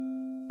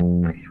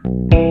Hello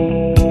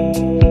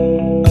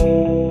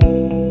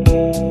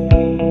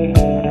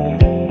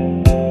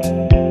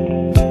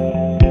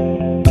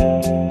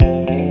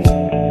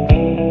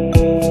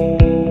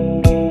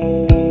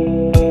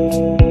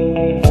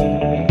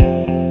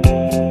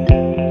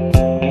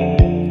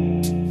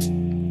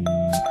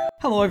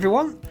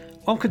everyone,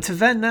 welcome to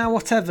Then Now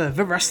Whatever,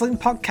 the wrestling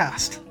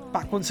podcast.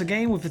 Back once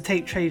again with the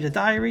Tape Trader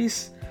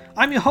Diaries.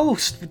 I'm your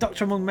host, the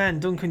Doctor Among Men,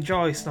 Duncan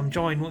Joyce, and I'm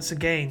joined once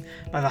again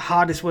by the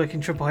hardest working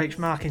Triple H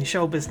mark in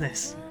show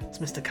business. It's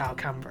Mr. Kyle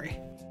Cambry.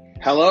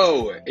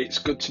 Hello, it's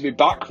good to be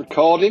back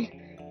recording.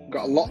 We've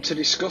got a lot to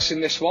discuss in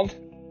this one.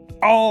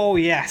 Oh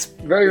yes.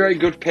 Very, very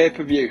good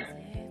pay-per-view.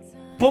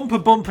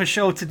 Bumper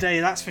show today,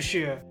 that's for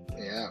sure.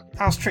 Yeah.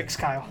 How's tricks,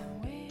 Kyle?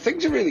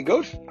 Things are really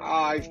good.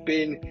 I've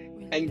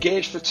been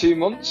engaged for 2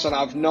 months and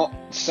I've not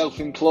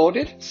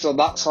self-imploded, so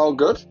that's all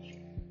good.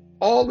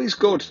 All is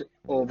good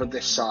over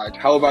this side.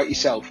 How about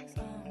yourself?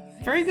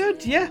 Very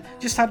good, yeah.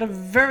 Just had a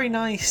very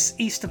nice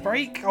Easter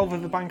break over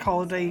the bank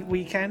holiday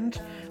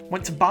weekend.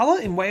 Went to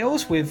Bala in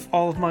Wales with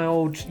all of my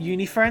old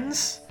uni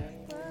friends.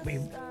 We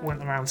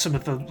went around some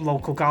of the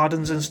local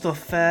gardens and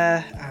stuff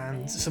there,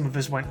 and some of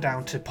us went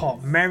down to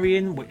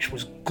Portmeirion, which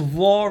was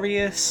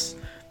glorious.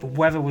 The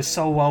weather was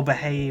so well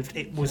behaved,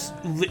 it was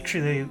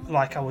literally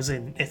like I was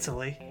in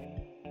Italy.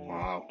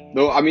 Wow.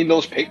 No, I mean,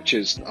 those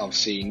pictures I've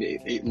seen,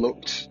 it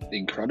looked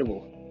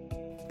incredible.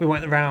 We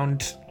went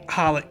around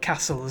Harlech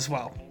Castle as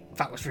well.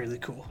 That was really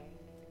cool.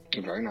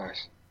 Very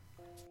nice.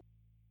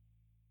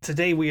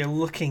 Today we are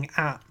looking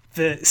at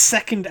the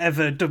second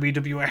ever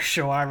WWF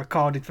show I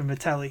recorded for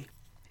Mattelli.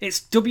 It's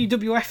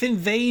WWF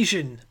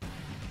Invasion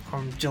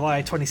on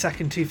July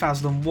 22nd,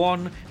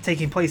 2001,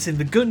 taking place in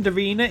the Gund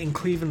Arena in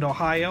Cleveland,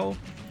 Ohio.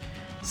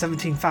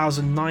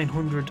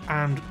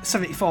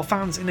 17,974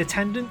 fans in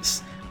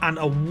attendance and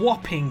a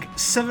whopping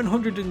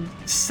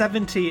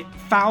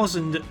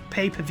 770,000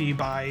 pay-per-view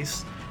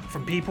buys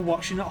from people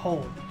watching at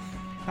home.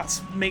 That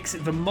makes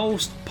it the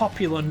most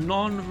popular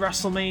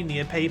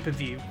non-WrestleMania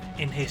pay-per-view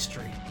in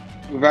history.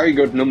 Very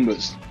good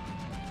numbers.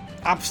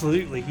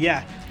 Absolutely,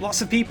 yeah.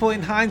 Lots of people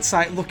in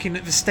hindsight looking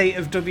at the state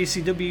of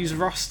WCW's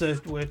roster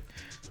were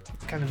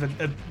kind of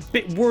a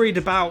bit worried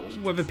about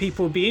whether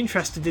people would be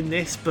interested in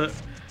this, but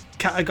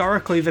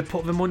categorically they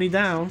put the money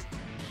down.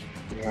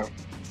 Yeah.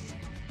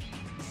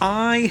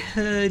 I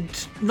had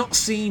not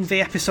seen the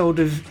episode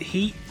of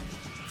Heat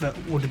that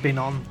would have been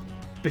on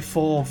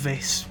before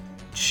this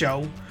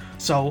show,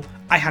 so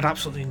I had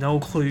absolutely no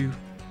clue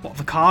what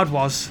the card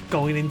was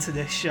going into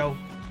this show.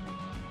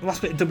 The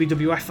last bit of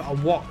WWF that I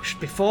watched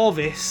before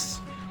this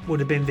would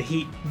have been the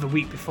Heat the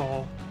week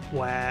before,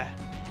 where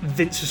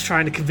Vince was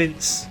trying to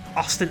convince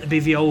Austin to be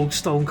the old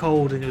Stone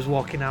Cold and he was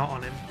walking out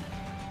on him.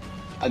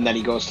 And then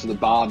he goes to the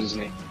bar,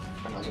 doesn't he?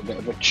 And has a bit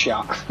of a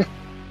chat.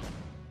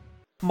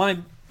 My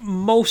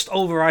most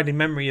overriding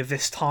memory of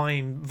this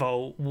time,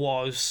 though,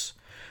 was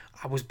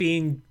I was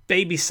being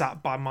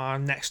babysat by my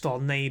next door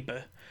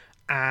neighbour,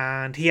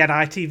 and he had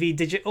ITV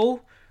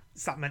Digital,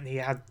 so that meant he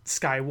had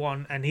Sky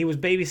One, and he was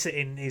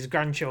babysitting his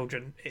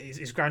grandchildren,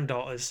 his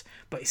granddaughters,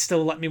 but he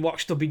still let me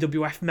watch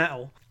WWF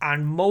Metal,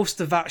 and most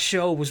of that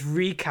show was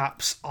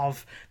recaps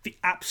of the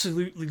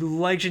absolutely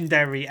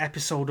legendary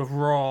episode of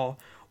Raw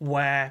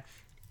where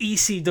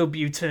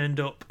ECW turned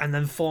up and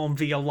then formed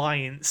the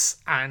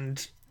Alliance,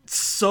 and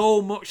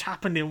so much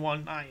happened in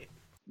one night.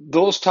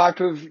 Those type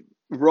of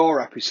Raw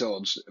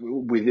episodes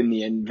within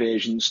the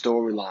Invasion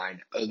storyline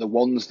are the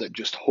ones that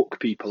just hook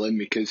people in,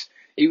 because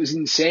it was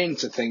insane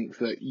to think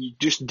that you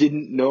just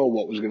didn't know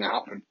what was going to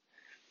happen.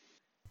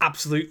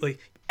 Absolutely.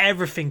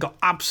 Everything got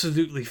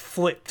absolutely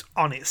flipped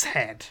on its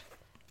head.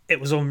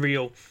 It was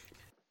unreal.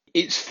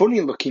 It's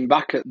funny looking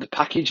back at the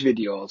package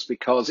videos,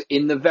 because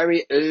in the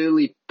very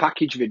early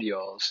package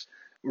videos,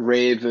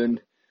 Raven,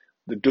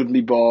 the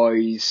Dudley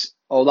Boys,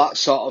 all that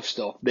sort of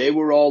stuff, they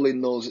were all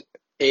in those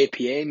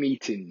APA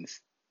meetings.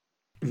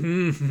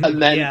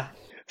 And then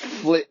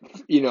flip,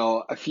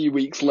 a few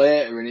weeks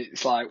later, and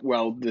it's like,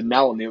 well, they're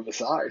now on the other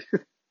side.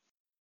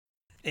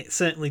 It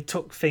certainly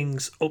took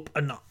things up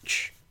a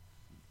notch.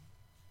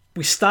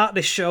 We start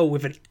this show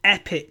with an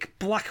epic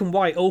black and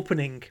white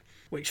opening,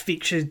 which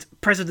featured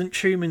President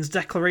Truman's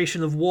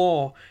declaration of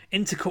war,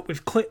 intercut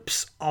with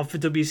clips of the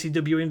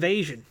WCW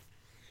invasion.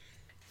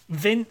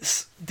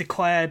 Vince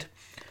declared,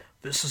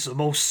 "This is the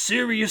most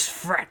serious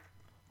threat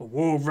the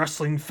World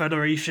Wrestling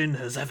Federation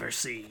has ever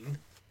seen."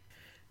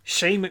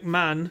 Shane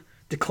McMahon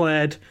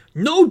declared,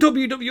 "No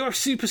WWF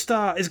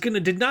superstar is going to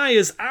deny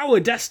us our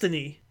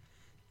destiny."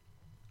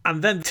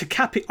 And then to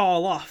cap it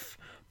all off,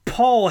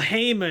 Paul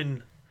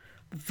Heyman,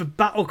 the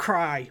battle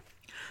cry,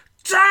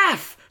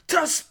 "Death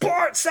to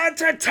sports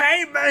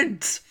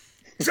entertainment!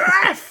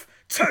 Death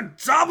to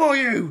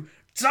WWF!"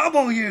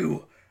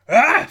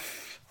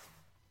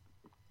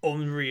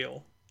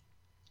 Unreal.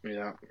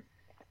 Yeah.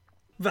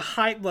 The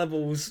hype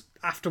levels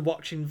after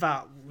watching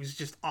that was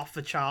just off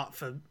the chart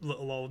for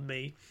little old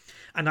me.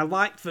 And I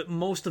liked that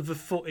most of the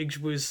footage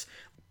was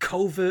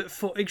covert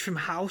footage from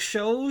house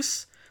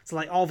shows. So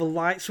like all the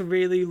lights were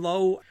really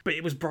low, but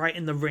it was bright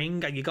in the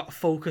ring, and you got to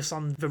focus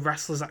on the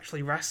wrestlers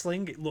actually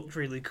wrestling. It looked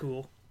really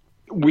cool.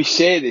 We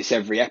say this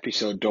every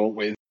episode, don't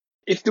we?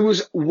 If there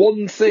was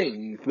one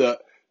thing that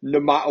no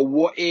matter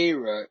what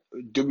era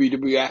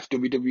WWF,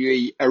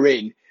 WWE are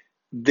in,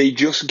 they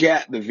just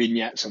get the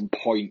vignettes on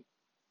point.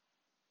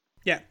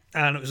 Yeah,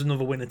 and it was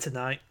another winner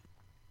tonight.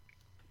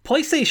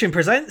 PlayStation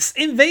presents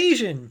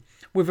Invasion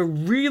with a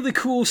really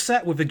cool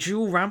set with a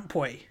dual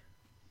rampway.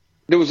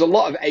 There was a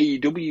lot of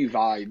AEW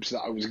vibes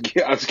that I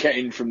was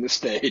getting from the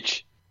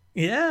stage.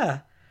 Yeah,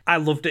 I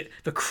loved it.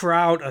 The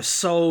crowd are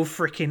so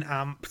freaking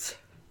amped.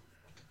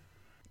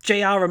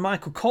 JR and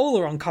Michael Cole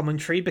are on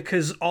commentary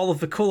because all of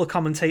the colour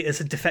commentators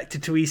had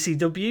defected to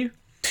ECW.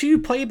 2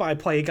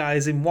 play-by-play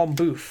guys in one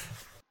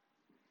booth.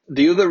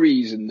 The other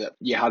reason that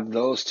you had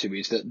those two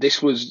is that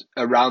this was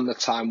around the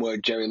time where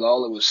Jerry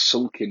Lawler was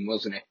sulking,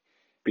 wasn't he?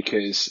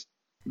 Because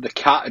the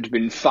cat had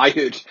been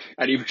fired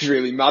and he was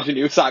really mad and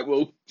he was like,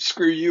 well,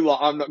 screw you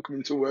lot, I'm not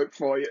coming to work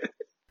for you.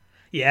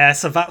 Yeah,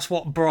 so that's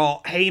what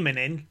brought Heyman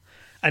in.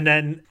 And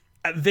then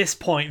at this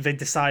point they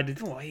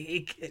decided,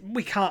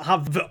 we can't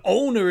have the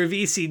owner of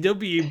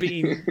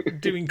ECW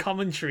doing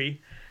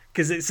commentary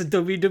because it's a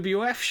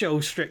WWF show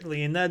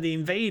strictly and they're the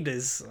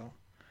invaders. So.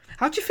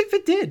 How do you think they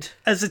did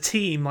as a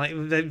team, like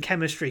the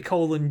chemistry,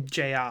 Cole and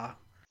JR?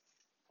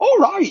 All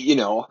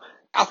right,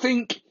 I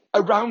think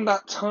around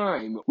that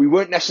time we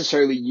weren't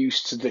necessarily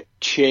used to the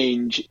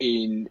change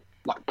in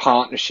like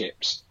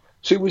partnerships,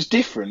 so it was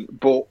different.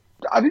 But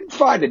I didn't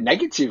find a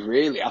negative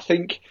really. I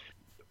think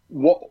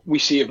what we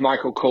see of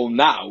Michael Cole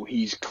now,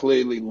 he's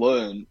clearly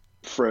learned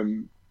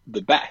from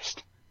the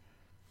best.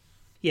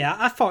 Yeah,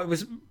 I thought it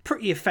was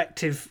pretty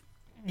effective.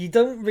 You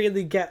don't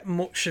really get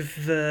much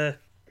of the,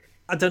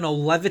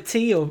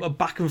 levity or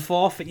back and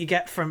forth that you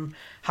get from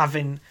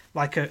having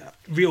like a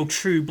real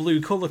true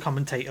blue colour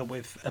commentator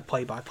with a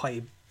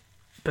play-by-play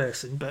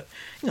person, but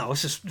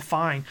it's just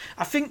fine.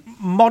 I think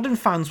modern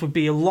fans would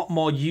be a lot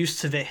more used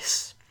to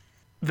this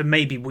than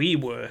maybe we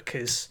were,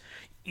 because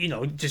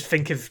just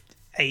think of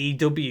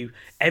AEW,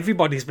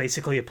 everybody's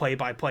basically a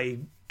play-by-play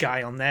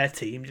guy on their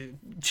team.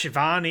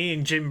 Shivani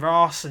and Jim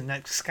Ross and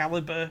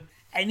Excalibur,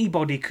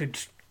 anybody could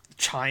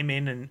chime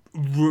in and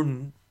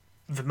run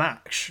the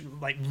match,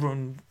 like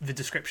run the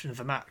description of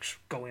the match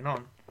going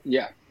on.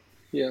 Yeah.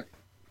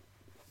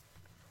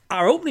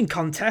 Our opening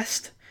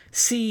contest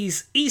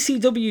sees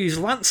ECW's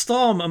Lance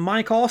Storm and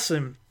Mike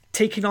Awesome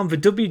taking on the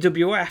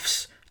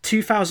WWF's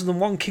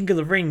 2001 King of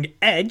the Ring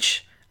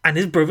Edge and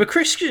his brother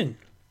Christian.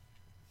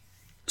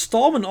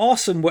 Storm and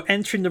Awesome were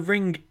entering the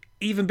ring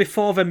even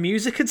before their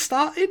music had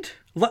started,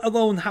 let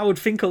alone Howard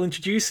Finkel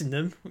introducing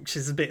them, which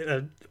is a bit of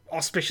an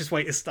auspicious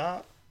way to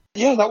start.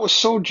 Yeah, that was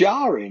so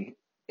jarring.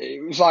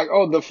 It was like,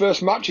 oh, the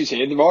first match is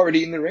here, they're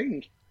already in the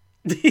ring.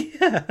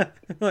 Yeah,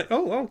 like,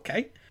 oh,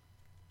 okay.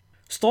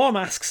 Storm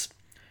asks,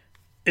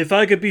 if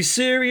I could be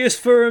serious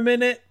for a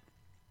minute?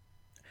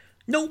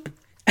 Nope.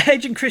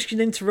 Edge and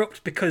Christian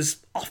interrupt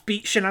because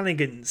offbeat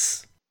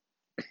shenanigans.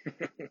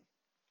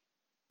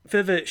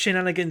 Further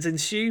shenanigans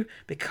ensue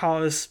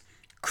because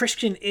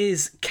Christian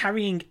is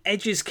carrying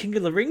Edge's King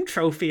of the Ring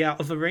trophy out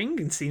of the ring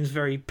and seems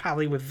very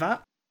pally with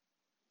that.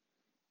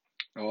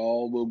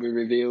 All will be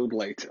revealed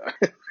later.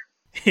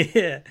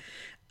 Yeah.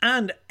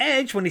 And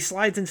Edge, when he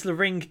slides into the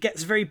ring,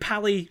 gets very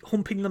pally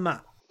humping the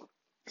mat.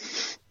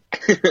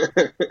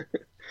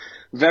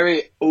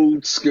 Very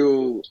old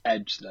school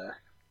Edge there.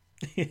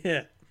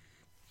 Yeah.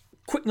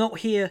 Quick note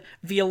here,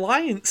 the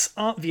Alliance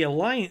aren't the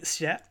Alliance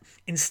yet.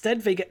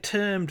 Instead, they get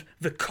termed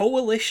the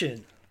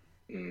Coalition.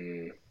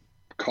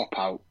 Cop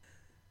out.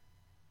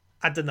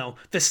 I don't know.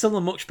 There's still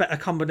a much better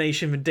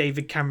combination than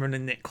David Cameron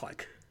and Nick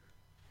Clegg.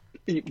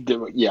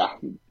 Yeah,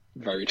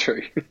 very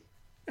true.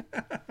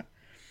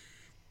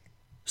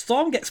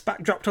 Storm gets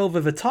backdropped over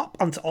the top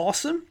onto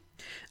Awesome,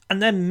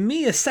 and then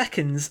mere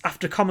seconds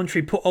after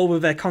commentary put over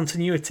their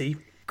continuity,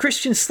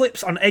 Christian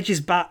slips on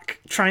Edge's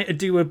back trying to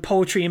do a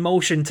poetry in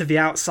motion to the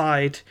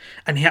outside,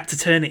 and he had to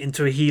turn it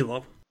into a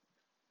helo.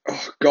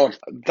 Oh, God,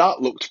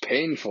 that looked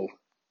painful.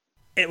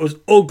 It was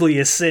ugly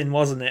as sin,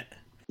 wasn't it?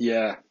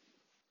 Yeah.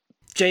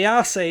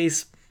 JR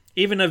says,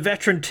 even a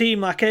veteran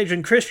team like Edge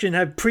and Christian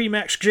had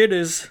pre-match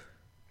jitters.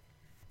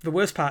 The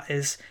worst part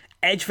is,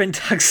 Edge then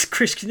tags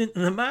Christian into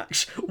the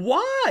match.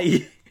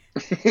 Why?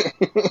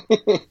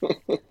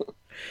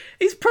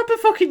 He's proper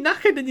fucking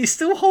knackered and he's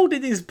still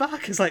holding his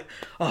back. It's like,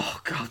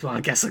 oh God, well,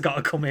 I guess I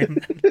gotta come in.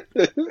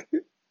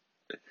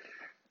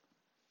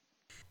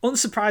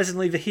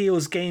 Unsurprisingly, the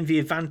heels gained the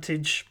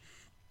advantage.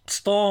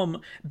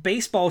 Storm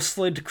baseball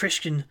slid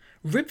Christian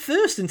rib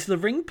first into the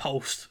ring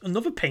post.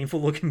 Another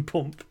painful looking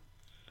bump.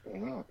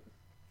 Oh.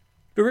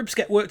 The ribs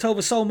get worked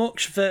over so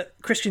much that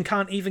Christian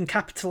can't even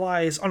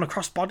capitalise on a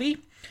crossbody,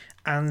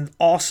 and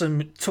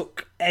Awesome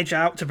took Edge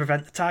out to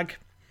prevent the tag.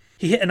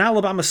 He hit an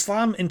Alabama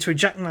slam into a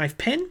jackknife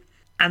pin,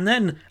 and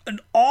then an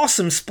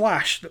awesome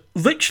splash,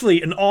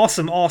 literally an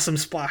awesome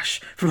splash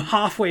from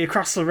halfway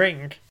across the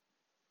ring.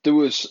 There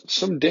was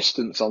some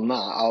distance on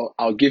that,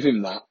 I'll give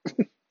him that.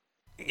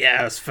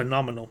 Yeah, it was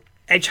phenomenal.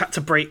 Edge had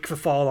to break the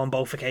fall on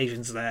both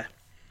occasions there.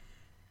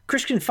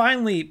 Christian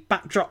finally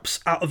backdrops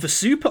out of a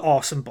super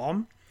awesome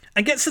bomb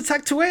and gets the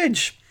tag to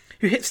Edge,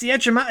 who hits the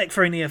Edge-o-matic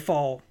for a near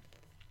fall.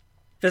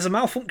 There's a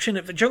malfunction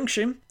at the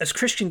junction as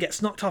Christian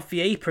gets knocked off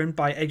the apron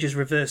by Edge's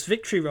reverse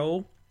victory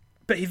roll,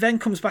 but he then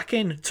comes back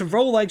in to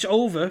roll Edge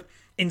over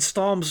in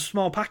Storm's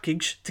small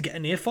package to get a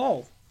near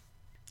fall.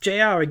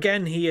 JR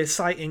again here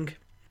citing,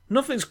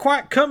 "Nothing's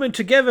quite coming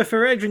together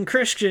for Edge and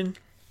Christian."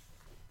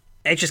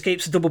 Edge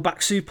escapes a double back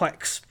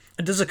suplex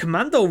and does a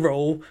commando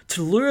roll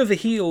to lure the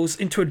heels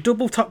into a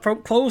double top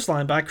rope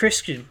clothesline by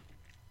Christian.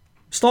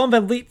 Storm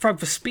then leapfrogged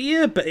the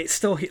spear, but it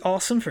still hit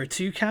Awesome for a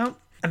 2 count,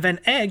 and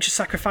then Edge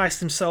sacrificed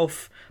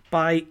himself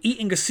by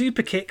eating a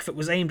super kick that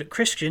was aimed at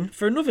Christian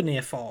for another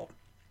near fall.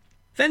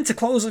 Then to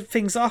close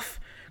things off,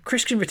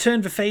 Christian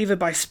returned the favour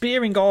by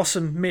spearing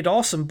Awesome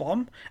mid-Awesome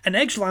bomb, and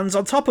Edge lands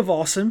on top of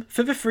Awesome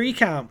for the 3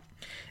 count.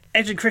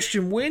 Edge and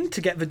Christian win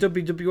to get the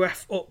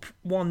WWF up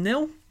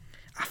 1-0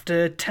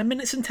 after 10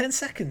 minutes and 10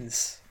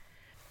 seconds.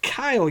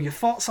 Kyle, your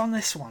thoughts on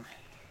this one?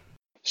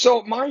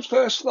 So my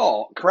first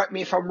thought, correct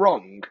me if I'm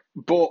wrong,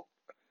 but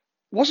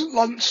wasn't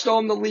Lance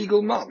Storm the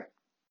legal man?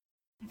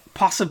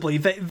 Possibly.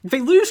 They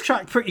lose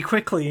track pretty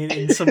quickly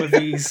in some of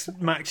these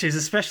matches,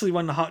 especially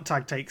when the hot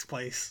tag takes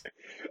place.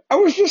 I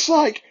was just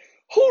like,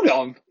 hold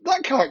on,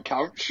 that can't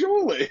count,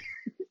 surely.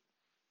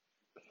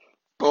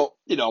 But,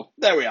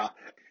 there we are.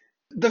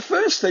 The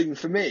first thing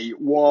for me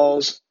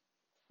was,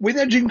 with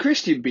Edge and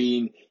Christian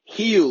being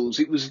heels,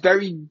 it was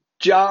very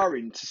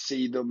jarring to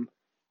see them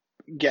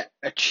get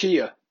a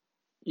cheer.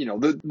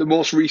 The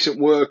most recent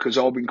work has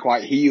all been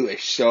quite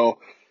heelish, so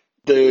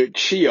the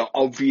cheer,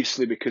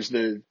 obviously, because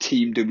the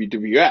Team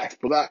WWF,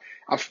 but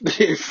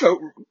it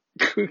felt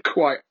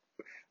quite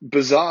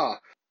bizarre.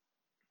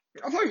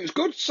 I thought it was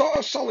good, sort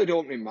of solid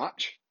opening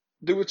match.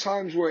 There were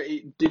times where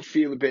it did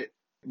feel a bit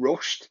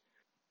rushed,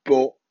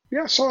 but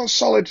yeah, sort of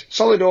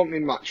solid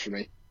opening match for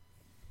me.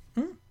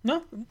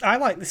 No, I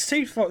like this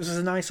too. Thought it was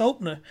a nice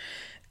opener.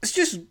 It's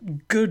just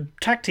good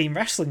tag team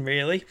wrestling,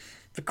 really.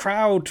 The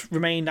crowd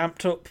remained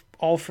amped up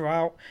all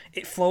throughout.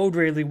 It flowed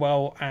really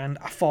well, and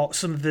I thought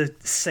some of the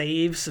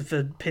saves of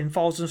the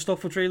pinfalls and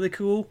stuff was really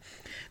cool.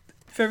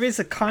 There is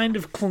a kind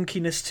of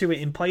clunkiness to it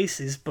in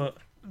places, but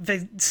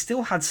they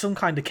still had some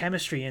kind of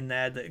chemistry in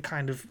there that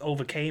kind of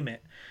overcame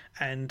it.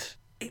 And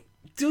it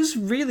does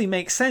really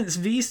make sense.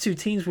 These two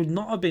teams would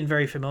not have been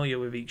very familiar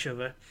with each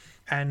other,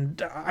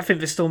 and I think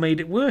they still made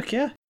it work,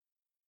 yeah.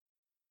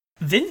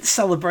 Vince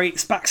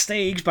celebrates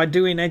backstage by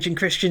doing Edge and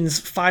Christian's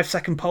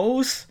 5-second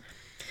pose,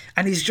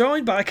 and he's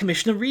joined by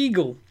Commissioner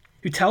Regal,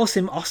 who tells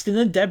him Austin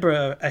and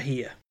Deborah are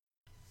here.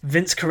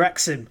 Vince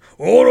corrects him.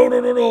 "Oh,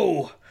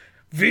 no.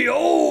 The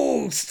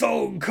old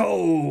Stone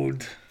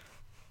Cold."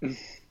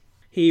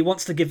 He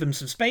wants to give them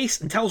some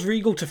space and tells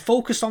Regal to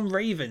focus on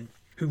Raven,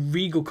 who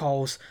Regal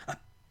calls a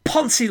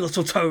poncy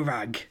little toe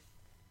rag.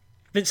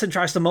 Vincent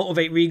tries to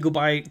motivate Regal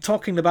by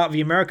talking about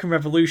the American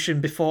Revolution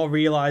before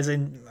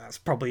realising that's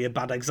probably a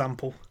bad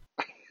example.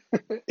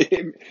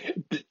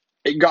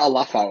 It got a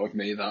laugh out of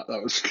me, that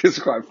was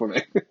quite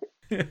funny.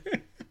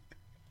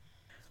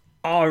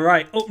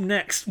 Alright, up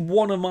next,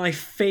 one of my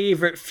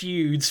favourite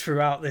feuds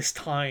throughout this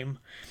time.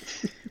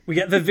 We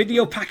get the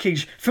video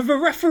package for the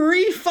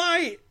referee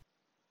fight!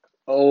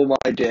 Oh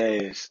my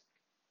days.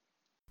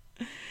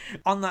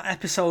 On that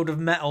episode of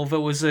Metal, there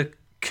was a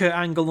Kurt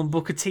Angle and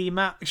Booker T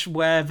match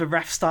where the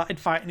refs started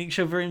fighting each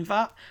other in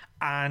that,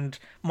 and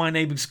my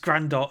neighbour's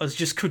granddaughters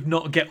just could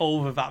not get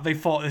over that. They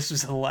thought this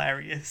was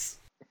hilarious.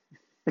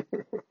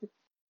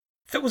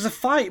 There was a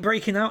fight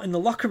breaking out in the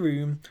locker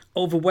room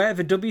over where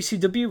the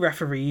WCW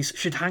referees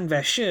should hang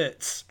their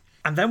shirts,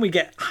 and then we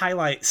get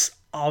highlights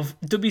of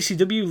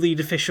WCW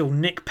lead official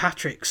Nick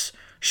Patrick's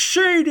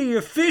shady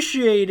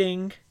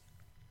officiating.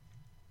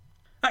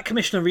 At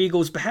Commissioner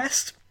Regal's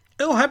behest,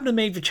 Earl Hebner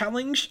made the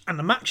challenge, and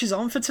the match is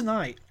on for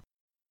tonight.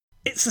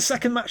 It's the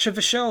second match of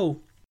the show.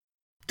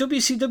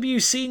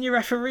 WCW senior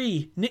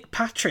referee Nick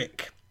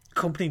Patrick,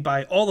 accompanied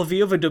by all of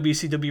the other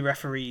WCW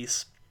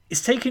referees,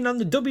 is taking on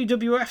the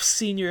WWF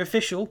senior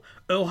official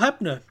Earl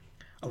Hebner,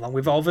 along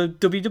with all the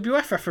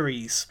WWF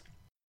referees.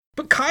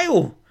 But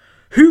Kyle,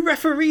 who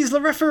referees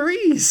the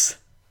referees?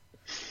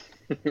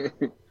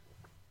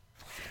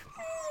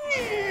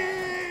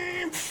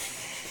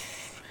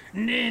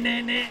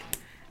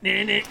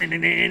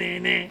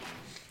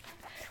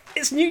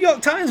 It's New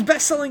York Times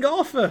best-selling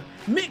author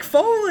Mick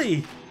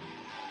Foley.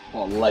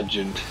 What a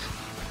legend.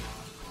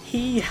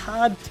 He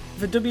had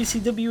the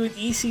WCW and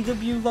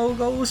ECW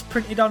logos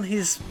printed on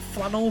his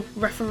flannel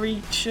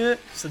referee shirt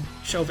to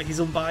show that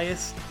he's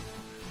unbiased.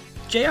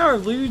 JR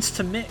alludes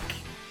to Mick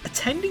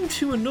attending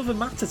to another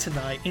matter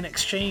tonight in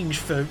exchange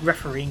for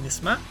refereeing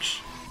this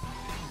match.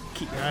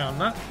 Keep your eye on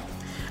that.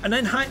 And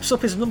then hypes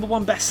up his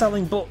 #1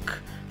 best-selling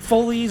book,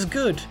 Foley is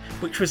Good,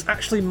 which was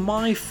actually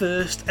my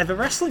first ever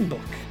wrestling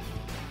book.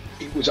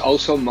 It was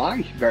also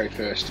my very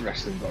first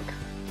wrestling book.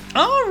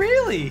 Oh,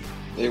 really?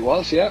 It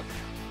was, yeah.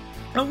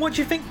 And what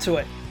do you think to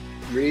it?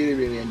 Really,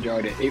 really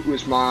enjoyed it. It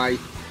was my...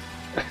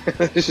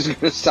 this is going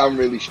to sound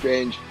really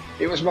strange.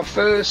 It was my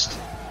first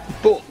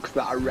book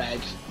that I read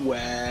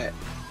where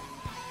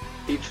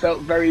it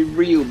felt very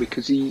real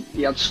because he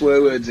had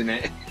swear words in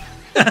it.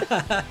 And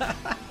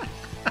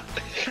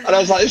I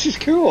was like, this is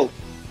cool.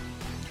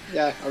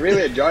 Yeah, I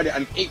really enjoyed it.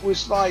 And it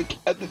was like,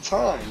 at the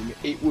time,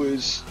 it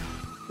was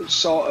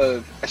sort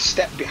of a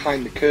step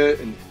behind the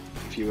curtain,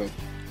 if you will.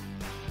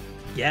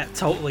 Yeah,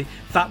 totally.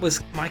 That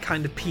was my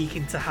kind of peek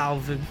into how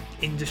the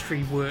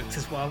industry worked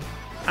as well.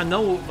 I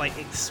know, like,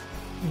 it's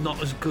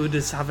not as good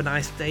as Have a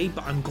Nice Day,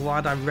 but I'm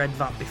glad I read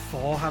that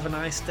before Have a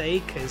Nice Day,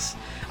 because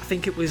I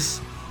think it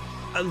was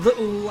a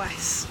little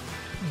less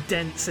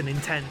dense and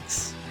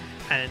intense,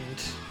 and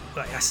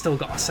like I still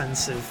got a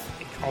sense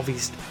of all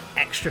these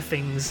extra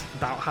things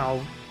about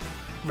how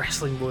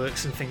wrestling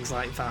works and things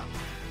like that,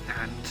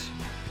 and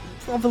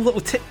all the little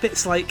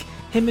tidbits like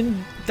him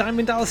and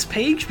Diamond Dallas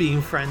Page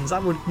being friends. I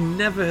would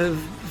never have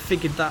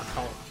figured that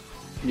out.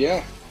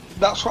 Yeah,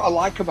 that's what I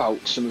like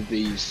about some of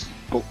these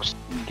books.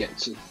 You get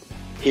to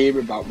hear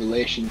about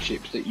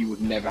relationships that you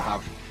would never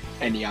have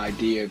any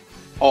idea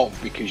of,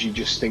 because you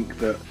just think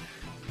that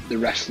the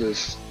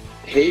wrestlers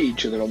hate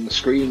each other on the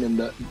screen and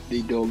that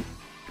they don't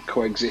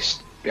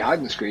coexist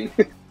behind the screen.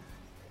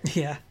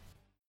 Yeah.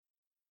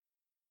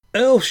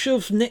 Earl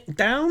shoves Nick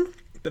down,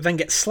 but then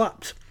gets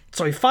slapped,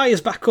 so he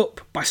fires back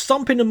up by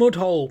stomping a mud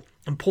hole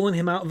and pulling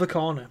him out of the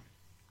corner.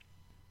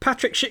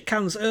 Patrick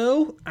shitcans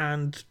Earl,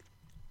 and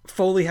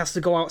Foley has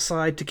to go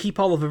outside to keep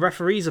all of the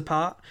referees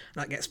apart.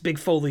 That gets big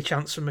Foley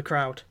chants from the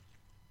crowd.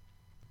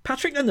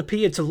 Patrick then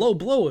appeared to low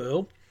blow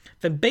Earl,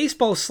 then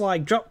baseball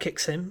slide drop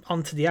kicks him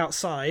onto the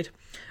outside,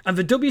 and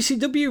the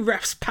WCW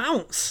refs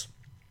pounce.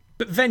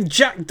 But then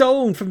Jack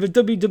Doan from the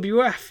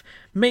WWF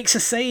makes a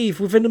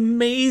save with an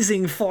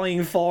amazing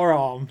flying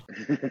forearm.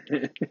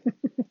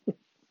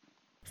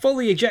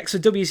 Foley ejects the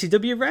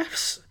WCW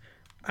refs,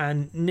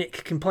 and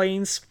Nick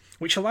complains,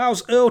 which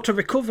allows Earl to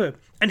recover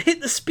and hit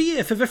the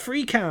spear for the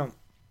 3 count.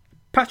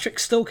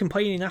 Patrick's still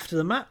complaining after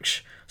the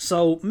match,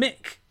 so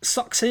Mick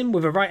socks him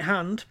with a right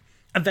hand,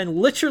 and then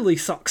literally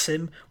socks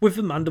him with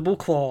the mandible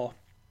claw.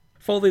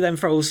 Foley then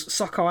throws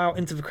Socko out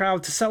into the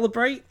crowd to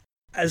celebrate,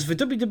 as the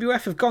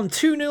WWF have gone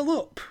 2-0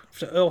 up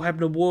after Earl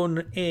Hebner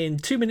won in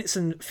 2 minutes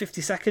and 50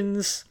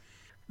 seconds.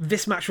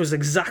 This match was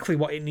exactly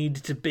what it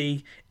needed to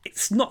be.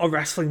 It's not a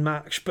wrestling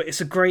match, but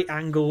it's a great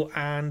angle,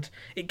 and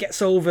it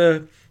gets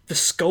over the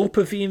scope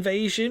of the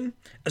invasion,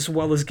 as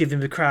well as giving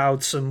the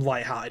crowd some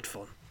light-hearted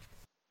fun.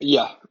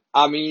 Yeah,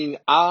 I mean,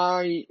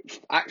 I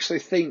actually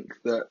think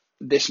that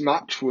this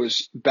match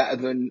was better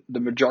than the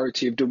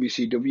majority of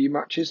WCW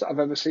matches that I've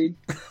ever seen.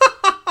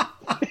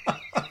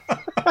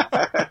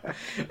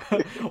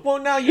 Well,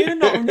 now you're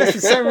not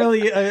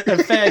necessarily a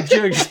fair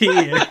judge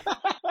here.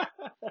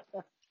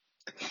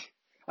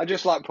 I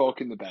just like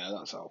poking the bear,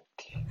 that's all.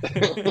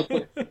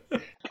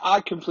 I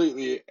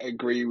completely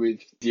agree with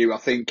you. I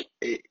think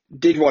it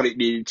did what it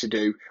needed to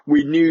do.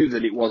 We knew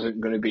that it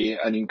wasn't going to be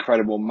an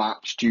incredible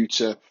match due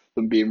to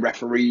them being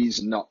referees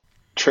and not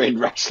trained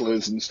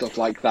wrestlers and stuff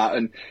like that.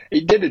 And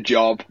it did a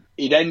job.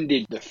 It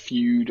ended the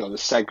feud or the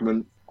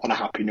segment on a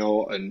happy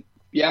note. And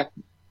yeah,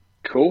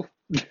 cool.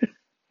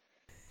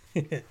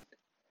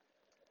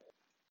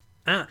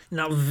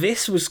 Now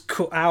this was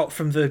cut out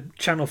from the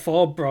Channel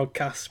 4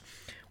 broadcast.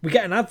 We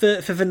get an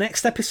advert for the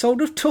next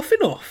episode of Tough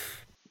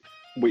Enough,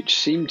 which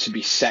seemed to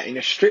be set in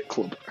a strip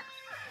club.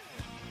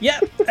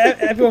 Yep,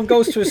 everyone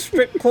goes to a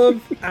strip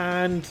club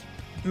and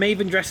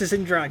Maven dresses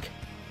in drag.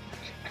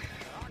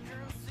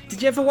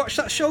 Did you ever watch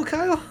that show,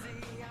 Kyle?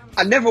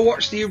 I never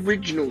watched the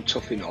original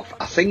Tough Enough.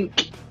 I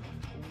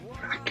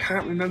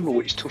can't remember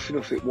which Tough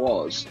Enough it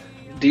was.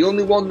 The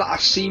only one that I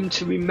seem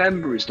to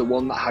remember is the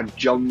one that had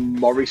John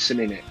Morrison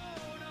in it.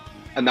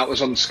 And that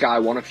was on Sky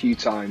One a few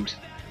times.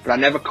 But I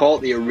never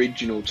caught the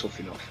original Tough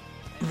Enough.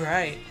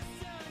 Right.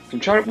 I'm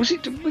trying. Was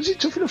it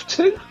Tough Enough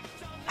 2?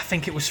 I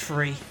think it was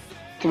 3.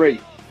 3.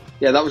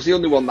 Yeah, that was the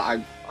only one that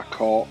I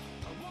caught.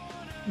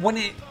 When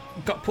it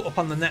got put up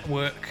on the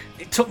network,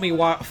 it took me a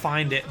while to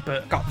find it,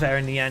 but got there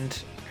in the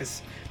end,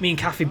 because me and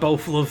Kathy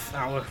both love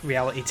our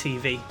reality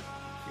TV.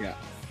 Yeah.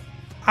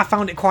 I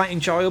found it quite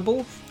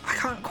enjoyable. I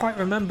can't quite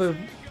remember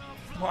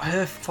what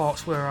her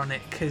thoughts were on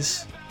it,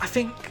 because I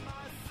think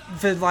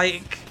the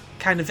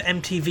kind of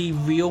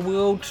MTV real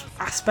world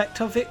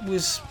aspect of it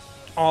was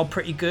all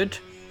pretty good,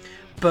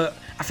 but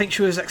I think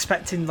she was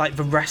expecting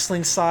the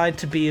wrestling side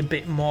to be a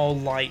bit more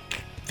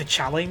like the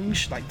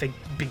challenge, like they'd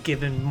be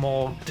given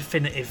more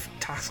definitive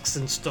tasks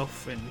and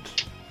stuff,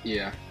 and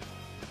yeah,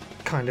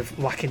 kind of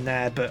lacking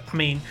there. But I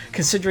mean,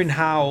 considering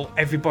how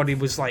everybody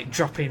was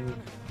dropping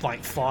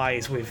like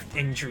flies with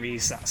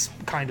injuries, that's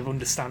kind of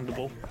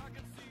understandable.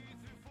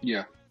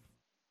 Yeah.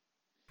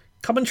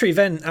 Commentary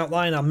then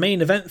outline our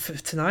main event for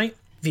tonight,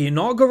 the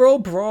inaugural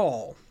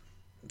Brawl.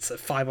 It's a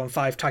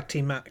 5-on-5 tag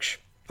team match.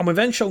 And we've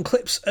then shown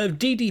clips of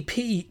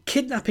DDP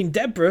kidnapping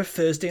Deborah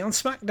Thursday on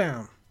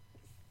SmackDown.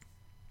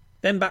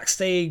 Then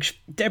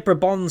backstage, Deborah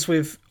bonds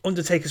with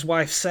Undertaker's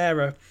wife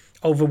Sarah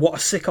over what a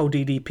sicko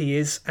DDP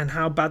is and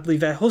how badly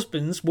their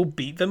husbands will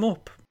beat them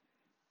up.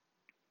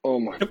 Oh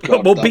my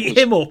god. Will beat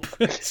him up.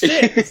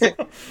 Shit.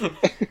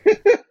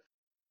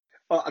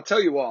 Oh, I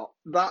tell you what,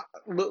 that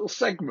little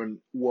segment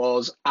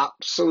was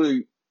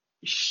absolute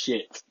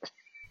shit.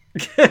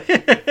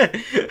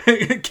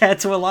 Care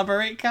to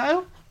elaborate,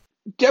 Kyle?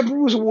 Deborah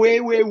was way,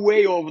 way,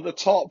 way over the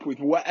top with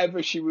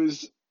whatever she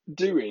was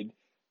doing.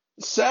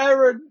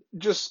 Sarah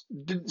just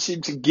didn't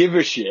seem to give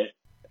a shit.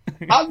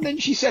 And then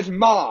she said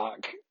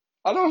Mark.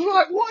 And I was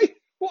like,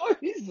 what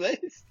is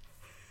this?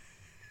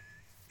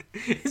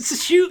 It's a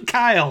shoot,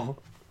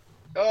 Kyle.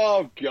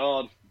 Oh,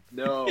 God,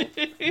 no.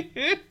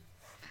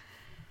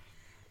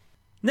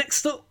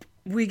 Next up,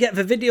 we get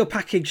the video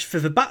package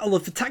for the Battle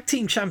of the Tag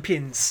Team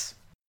Champions.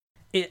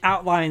 It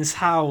outlines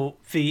how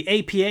the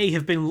APA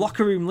have been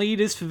locker room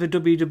leaders for the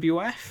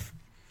WWF.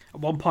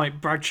 At one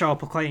point, Bradshaw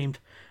proclaimed,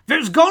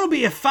 "There's gonna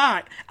be a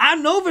fight! I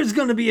know there's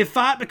gonna be a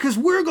fight because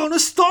we're gonna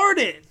start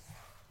it!"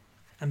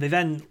 And they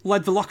then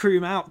led the locker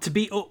room out to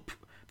beat up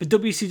the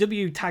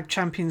WCW Tag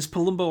Champions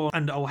Palumbo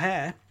and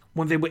O'Haire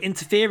when they were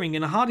interfering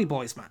in a Hardy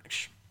Boys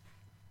match.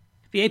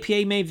 The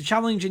APA made the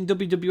challenge in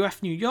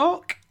WWF New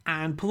York,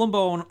 and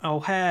Palumbo and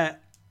O'Haire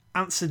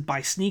answered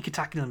by sneak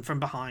attacking them from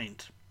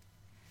behind.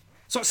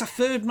 So it's a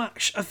third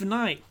match of the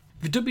night.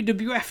 The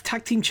WWF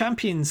Tag Team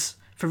Champions,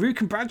 Farouk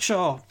and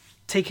Bradshaw,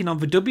 taking on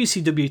the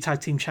WCW Tag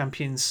Team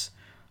Champions,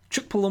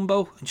 Chuck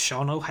Palumbo and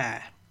Sean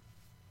O'Haire.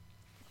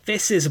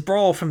 This is a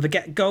brawl from the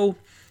get-go,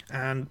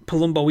 and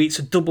Palumbo eats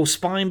a double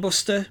spine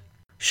buster.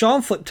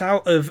 Sean flipped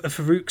out of a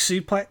Farouk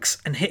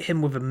suplex and hit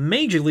him with a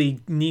major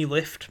league knee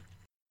lift.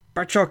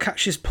 Bradshaw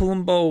catches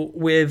Palumbo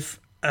with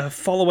a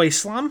fallaway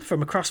slam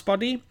from a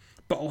crossbody,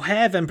 but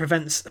O'Haire then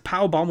prevents a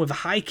powerbomb with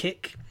a high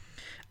kick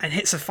and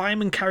hits a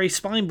fireman carry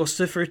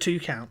spinebuster for a 2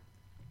 count.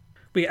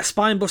 We get a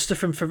spinebuster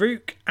from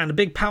Farouk and a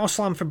big power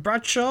slam from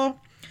Bradshaw,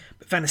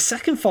 but then a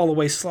second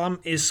fallaway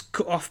slam is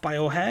cut off by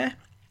O'Haire.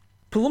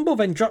 Palumbo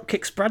then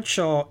dropkicks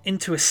Bradshaw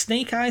into a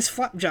snake eyes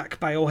flapjack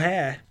by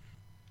O'Haire.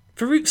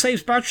 Farouk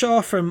saves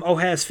Bradshaw from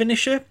O'Haire's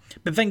finisher,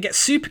 but then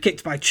gets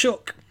superkicked by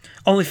Chuck,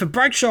 only for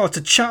Bradshaw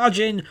to charge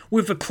in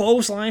with a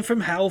clothesline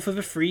from hell for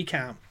the 3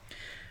 count.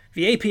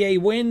 The APA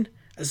win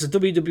as the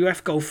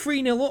WWF go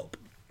 3-0 up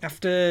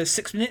after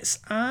 6 minutes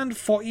and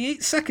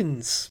 48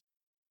 seconds.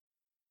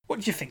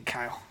 What do you think,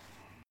 Kyle?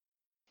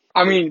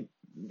 I mean,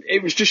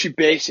 it was just your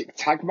basic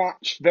tag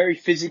match, very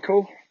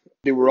physical.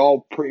 They were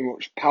all pretty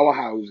much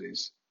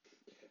powerhouses.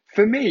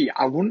 For me,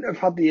 I wouldn't have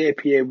had the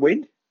APA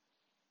win.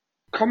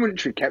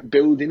 Commentary kept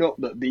building up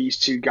that these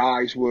two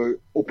guys were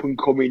up and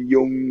coming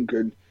young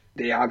and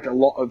they had a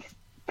lot of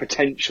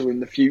potential in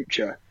the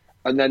future.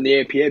 And then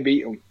the APA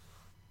beat them.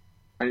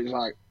 And it's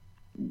like,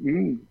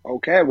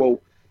 okay,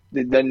 well,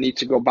 they then need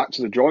to go back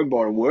to the drawing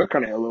board and work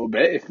on it a little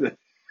bit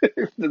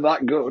if they're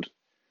that good.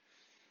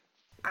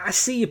 I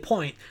see your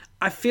point.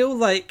 I feel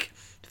like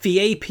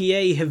the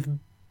APA have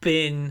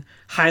been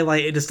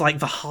highlighted as like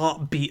the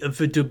heartbeat of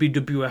the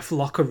WWF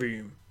locker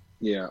room.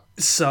 Yeah.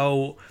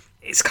 So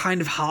it's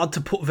kind of hard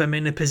to put them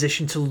in a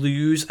position to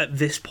lose at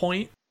this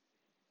point.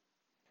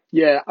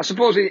 Yeah, I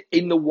suppose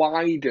in the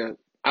wider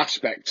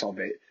aspect of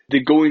it,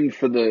 they're going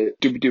for the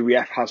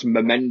WWF has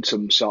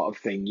momentum sort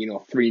of thing,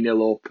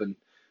 3-0 up and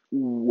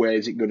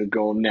where's it going to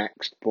go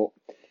next? But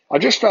I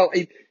just felt,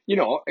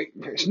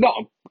 it's not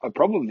a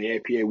problem, the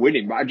APA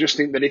winning, but I just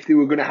think that if they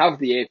were going to have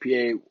the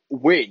APA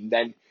win,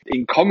 then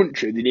in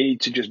commentary, they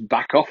needed to just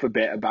back off a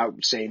bit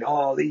about saying,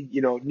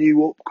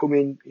 new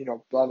upcoming,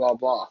 blah, blah,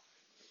 blah.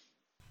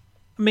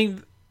 I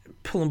mean,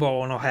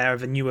 Palumbo and O'Haire are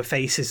the newer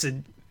faces,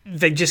 and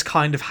they just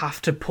kind of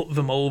have to put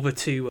them over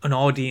to an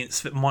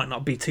audience that might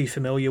not be too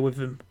familiar with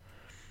them.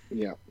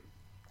 Yeah.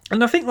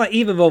 And I think,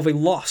 even though they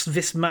lost,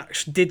 this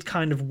match did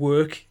kind of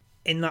work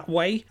in that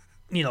way.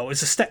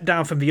 It's a step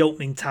down from the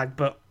opening tag,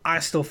 but I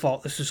still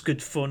thought this was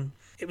good fun.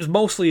 It was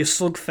mostly a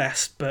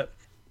slugfest, but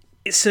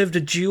it served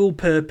a dual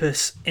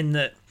purpose in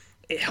that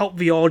it helped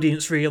the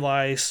audience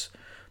realise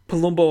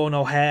Palumbo and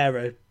O'Haire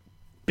are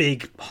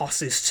big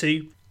hosses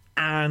too.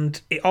 And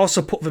it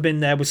also put them in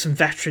there with some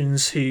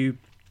veterans who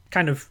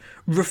kind of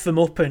rough them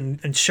up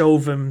and show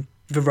them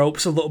the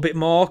ropes a little bit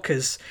more,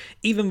 because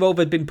even though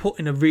they've been put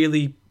in a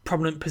really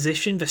prominent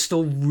position, they're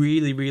still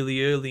really,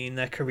 really early in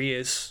their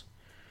careers.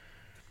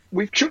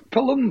 With Chuck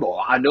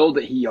Palumbo, I know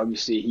that he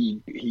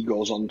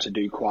goes on to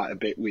do quite a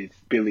bit with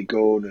Billy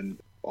Gunn and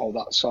all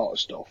that sort of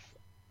stuff.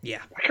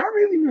 Yeah. I can't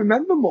really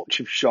remember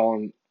much of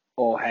Sean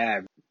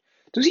O'Haire.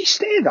 Does he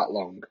stay that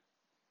long?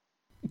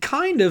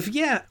 Kind of,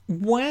 yeah.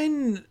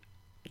 When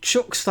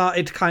Chuck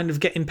started kind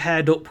of getting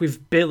paired up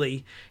with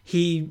Billy,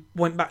 he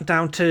went back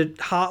down to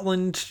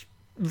Heartland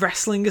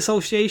Wrestling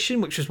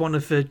Association, which was one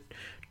of the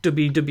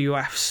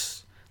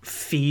WWF's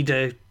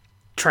feeder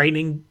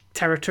training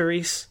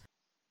territories.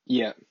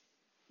 Yeah.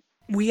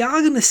 We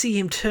are going to see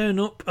him turn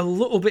up a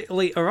little bit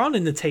later on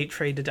in the Tape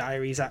Trader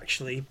Diaries,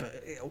 actually,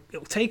 but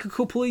it'll take a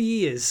couple of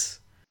years.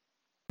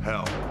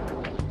 Hell,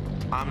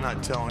 I'm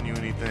not telling you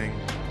anything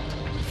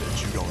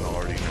that you don't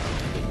already know.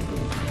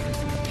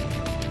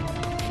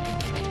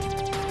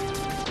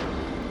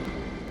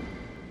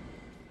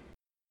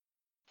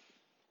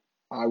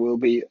 I will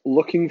be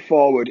looking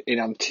forward in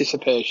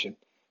anticipation.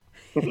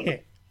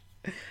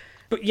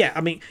 But yeah,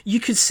 I mean, you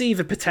could see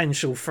the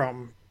potential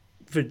from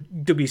the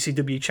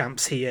WCW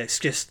champs here. It's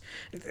just,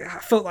 I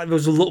felt like there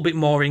was a little bit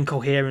more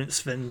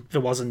incoherence than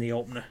there was in the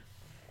opener.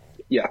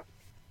 Yeah.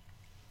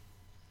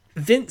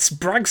 Vince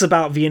brags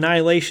about the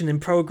annihilation in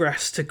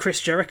progress to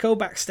Chris Jericho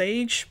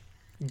backstage.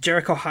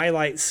 Jericho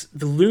highlights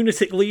the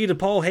lunatic leader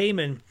Paul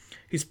Heyman,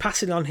 who's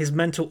passing on his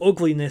mental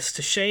ugliness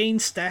to Shane,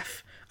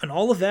 Steph, and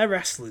all of their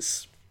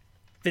wrestlers.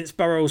 Vince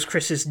borrows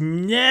Chris's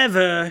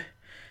never,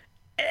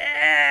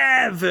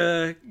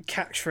 ever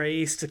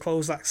catchphrase to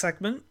close that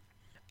segment.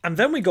 And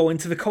then we go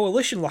into the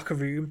Coalition locker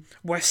room,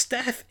 where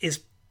Steph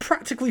is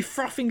practically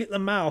frothing at the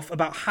mouth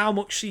about how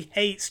much she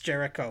hates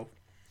Jericho.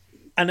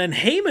 And then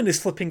Heyman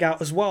is flipping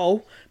out as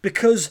well,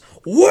 because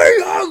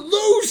we are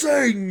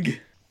losing!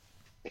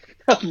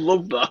 I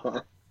love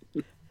that.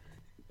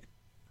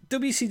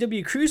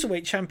 WCW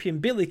Cruiserweight Champion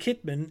Billy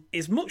Kidman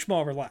is much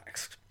more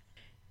relaxed.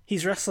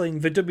 He's wrestling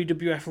the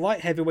WWF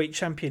Light Heavyweight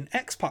Champion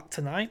X-Pac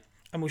tonight,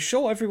 and will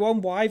show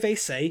everyone why they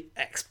say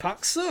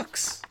X-Pac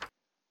sucks.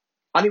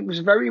 And it was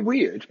very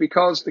weird,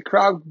 because the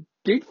crowd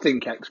did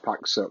think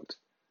X-Pac sucked.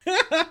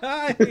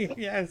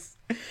 Yes.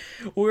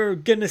 We're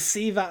going to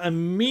see that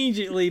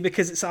immediately,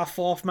 because it's our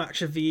fourth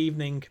match of the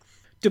evening.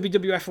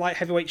 WWF Light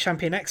Heavyweight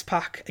Champion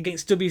X-Pac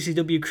against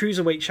WCW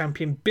Cruiserweight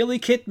Champion Billy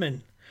Kidman.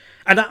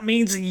 And that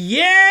means,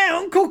 yeah,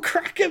 Uncle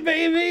Cracker,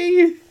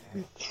 baby!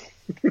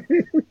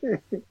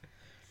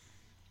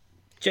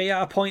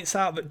 JR points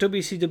out that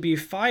WCW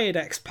fired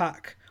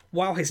X-Pac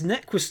while his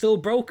neck was still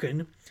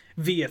broken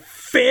via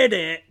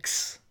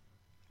FedEx.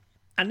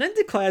 And then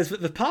declares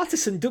that the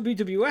partisan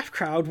WWF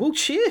crowd will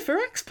cheer for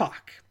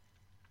X-Pac.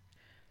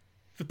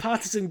 The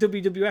partisan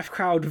WWF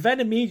crowd then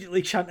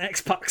immediately chant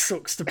X-Pac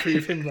sucks to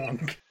prove him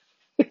wrong.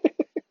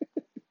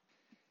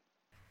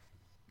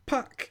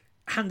 Pac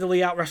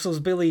handily out-wrestles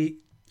Billy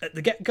at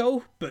the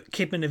get-go, but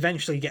Kidman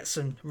eventually gets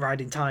some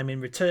riding time in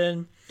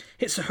return.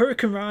 Hits a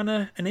Hurricane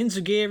Rana, an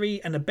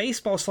Enziguri, and a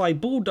baseball slide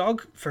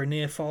bulldog for a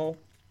near fall.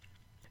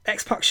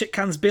 X-Pac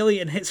shitcans Billy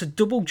and hits a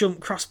double jump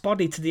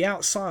cross-body to the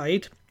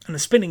outside, and a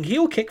spinning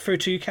heel kick for a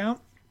 2 count.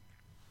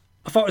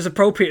 I thought it was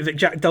appropriate that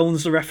Jack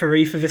Dolan's the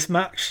referee for this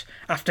match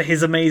after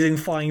his amazing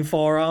flying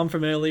forearm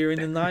from earlier in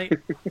the night.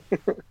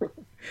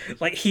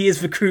 Like, he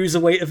is the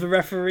cruiserweight of the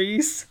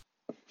referees.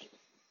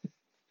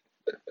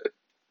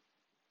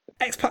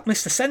 X-Pac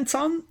missed a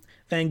senton,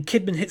 then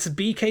Kidman hits a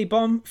BK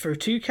bomb for a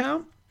 2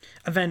 count,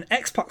 and then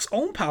X-Pac's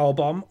own power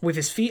bomb with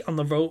his feet on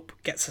the rope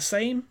gets the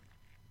same.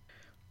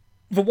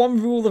 The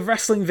one rule of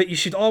wrestling that you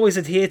should always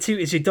adhere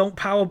to is you don't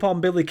powerbomb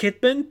Billy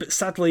Kidman, but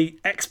sadly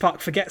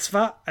X-Pac forgets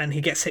that and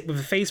he gets hit with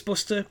a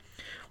facebuster,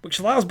 which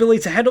allows Billy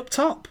to head up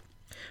top.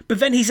 But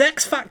then he's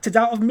X-Factored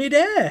out of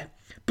mid-air,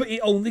 but he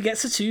only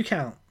gets a 2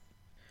 count.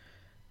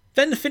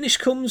 Then the finish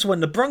comes when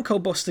the Bronco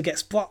Buster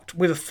gets blocked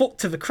with a foot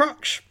to the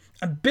crotch,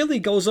 and Billy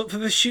goes up for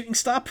the Shooting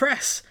Star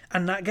Press,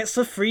 and that gets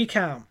the 3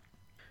 count.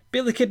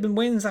 Billy Kidman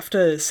wins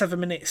after 7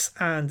 minutes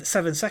and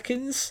 7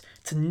 seconds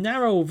to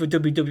narrow the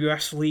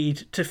WWF's lead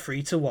to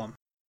 3-1.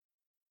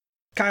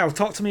 Kyle,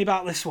 talk to me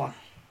about this one.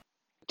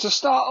 To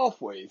start off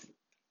with,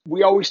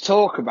 we always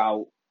talk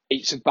about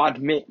it's a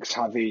bad mix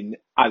having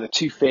either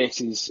two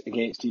faces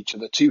against each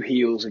other, two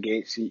heels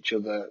against each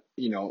other,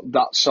 you know,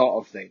 that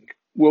sort of thing.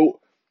 Well,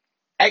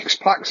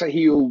 X-Pac's a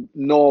heel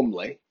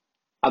normally,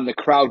 and the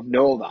crowd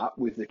know that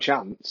with the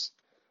chants,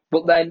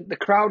 but then the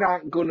crowd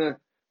aren't going to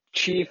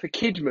cheer for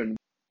Kidman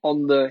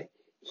on the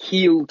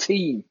heel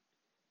team.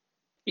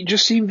 It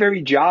just seemed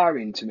very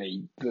jarring to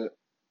me that,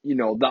 you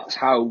know, that's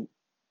how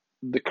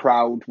the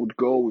crowd would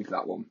go with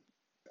that one.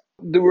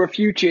 There were a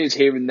few cheers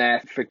here and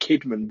there for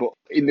Kidman, but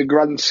in the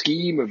grand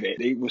scheme of it,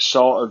 it was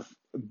sort of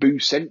Boo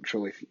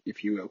Central,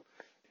 if you will.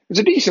 It was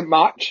a decent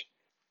match.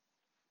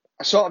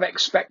 I sort of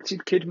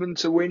expected Kidman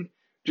to win,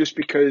 just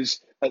because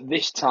at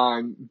this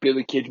time,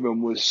 Billy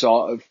Kidman was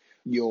sort of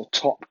your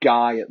top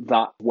guy at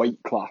that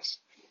weight class.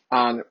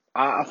 And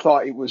I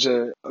thought it was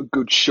a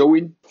good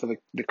showing for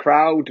the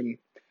crowd. And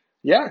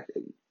yeah,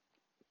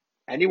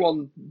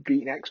 anyone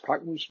beating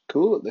X-Pac was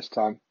cool at this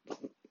time.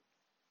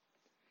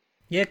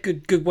 Yeah,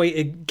 good way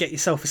to get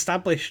yourself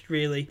established,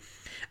 really.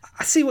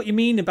 I see what you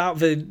mean about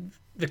the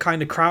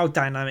kind of crowd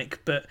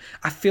dynamic, but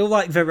I feel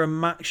like there are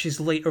matches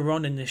later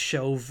on in this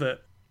show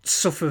that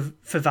suffer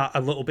for that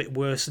a little bit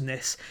worse than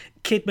this.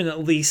 Kidman,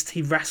 at least,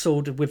 he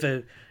wrestled with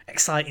a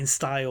exciting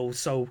style,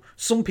 so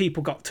some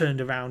people got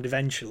turned around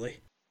eventually.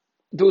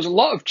 There was a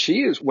lot of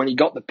cheers when he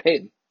got the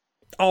pin.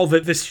 Oh,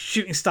 the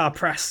Shooting Star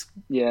Press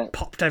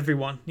popped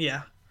everyone,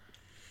 yeah.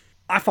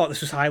 I thought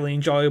this was highly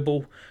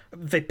enjoyable.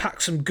 They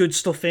packed some good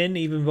stuff in,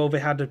 even though they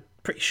had a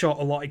pretty short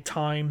allotted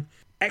time.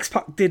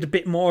 X-Pac did a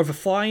bit more of a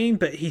flying,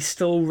 but he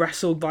still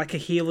wrestled like a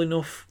heel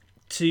enough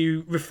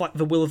to reflect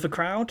the will of the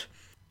crowd.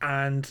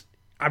 And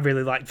I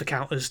really liked the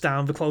counters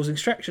down the closing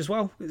stretch as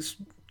well. It's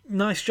a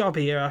nice job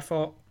here, I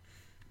thought.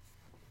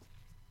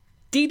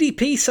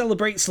 DDP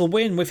celebrates the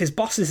win with his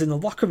bosses in the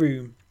locker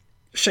room.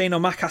 Shane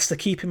O'Mac has to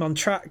keep him on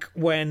track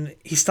when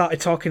he started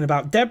talking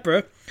about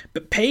Deborah,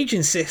 but Paige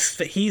insists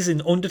that he's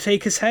in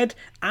Undertaker's head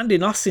and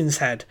in Austin's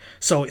head,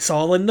 so it's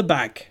all in the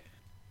bag.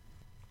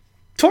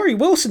 Tori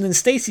Wilson and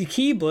Stacy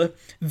Keibler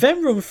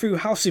then run through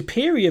how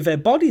superior their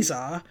bodies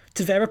are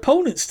to their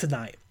opponents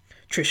tonight,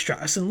 Trish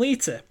Stratus and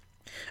Lita,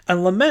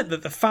 and lament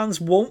that the fans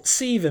won't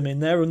see them in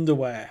their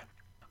underwear.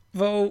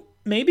 Though,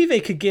 maybe they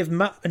could give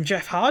Matt and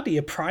Jeff Hardy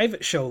a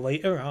private show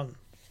later on.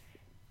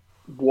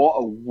 What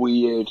a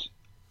weird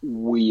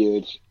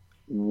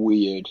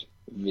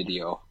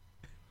video.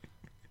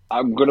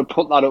 I'm going to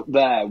put that up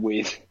there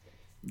with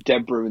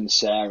Deborah and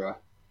Sarah.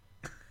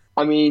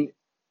 I mean,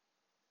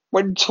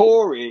 when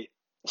Tori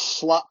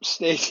slaps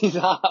Stacey's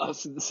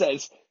ass and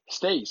says,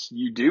 "Stace,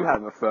 you do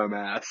have a firm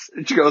ass,"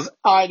 and she goes,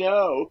 "I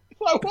know."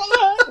 Like, what the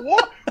hell?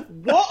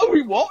 What are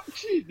we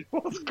watching?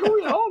 What's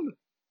going on?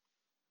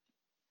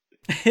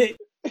 It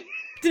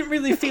didn't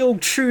really feel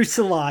true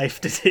to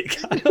life, did it,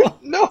 Kyle?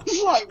 No,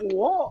 it's like,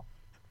 what?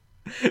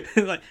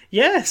 Like,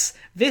 yes,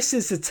 this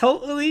is a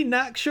totally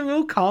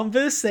natural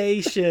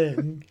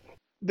conversation.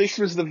 This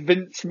was the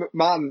Vince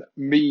McMahon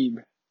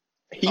meme.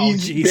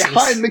 He's Jesus.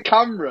 behind the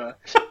camera,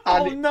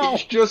 and Oh, no.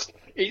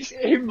 it's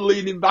him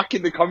leaning back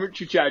in the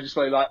commentary chair, just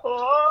like,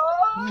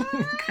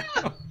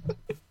 oh.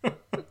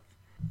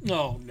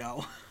 Oh,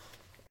 no.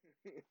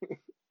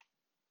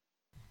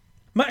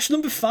 Match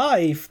number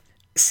 5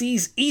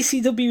 sees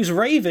ECW's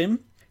Raven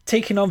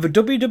taking on the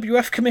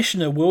WWF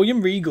Commissioner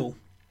William Regal.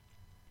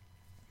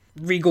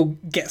 Regal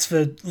gets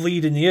the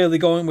lead in the early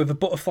going with a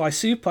butterfly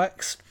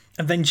suplex,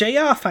 and then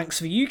JR thanks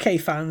the UK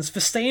fans for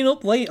staying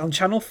up late on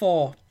Channel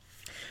 4.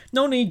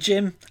 No need,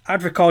 Jim.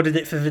 I'd recorded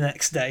it for the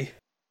next day.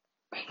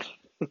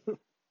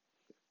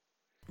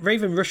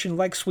 Raven Russian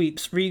leg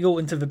sweeps Regal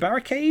into the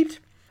barricade,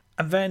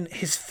 and then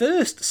his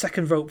first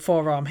second rope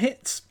forearm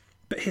hits,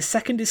 but his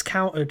second is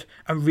countered,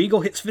 and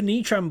Regal hits the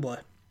knee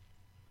trembler.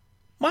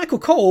 Michael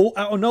Cole,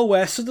 out of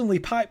nowhere, suddenly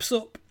pipes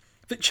up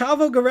that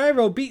Chavo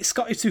Guerrero beat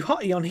Scotty 2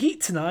 Hotty on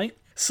Heat tonight,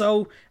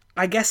 so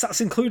I guess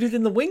that's included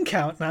in the win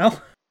count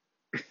now.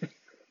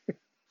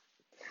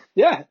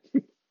 Yeah.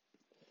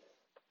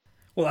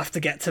 We'll have to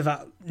get to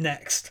that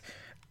next.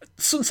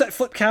 Sunset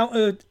flip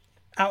counter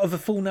out of a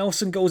full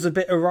Nelson goes a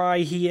bit awry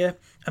here,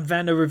 and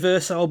then a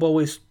reverse elbow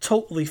is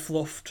totally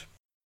fluffed.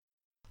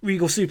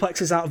 Regal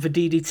suplexes out of a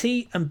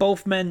DDT, and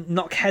both men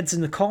knock heads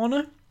in the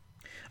corner.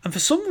 And for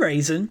some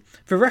reason,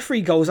 the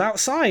referee goes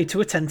outside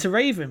to attend to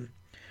Raven,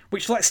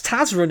 which lets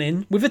Taz run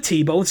in with a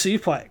T-bone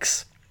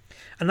suplex.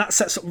 And that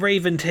sets up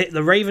Raven to hit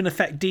the Raven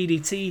Effect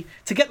DDT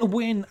to get the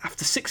win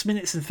after 6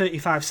 minutes and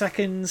 35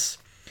 seconds.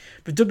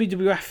 The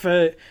WWF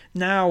are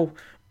now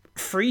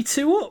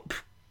 3-2 up.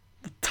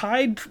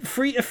 Tied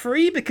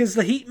 3-3 because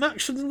the Heat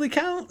match suddenly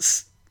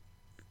counts.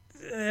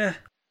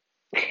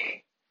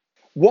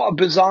 What a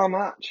bizarre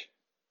match.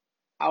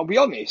 I'll be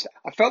honest,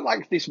 I felt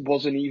like this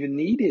wasn't even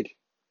needed.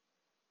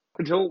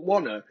 I don't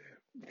want to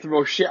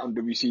throw shit on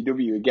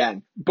WCW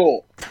again, but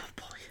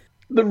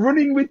the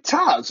running with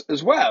Taz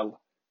as well,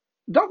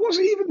 that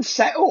wasn't even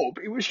set up.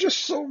 It was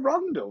just so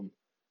random.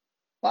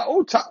 Like,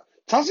 oh,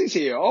 Taz is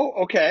here.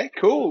 Oh, okay,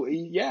 cool.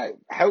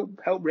 Help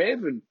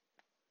Raven.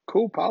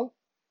 Cool, pal.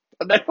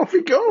 And then off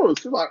he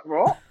goes. Like,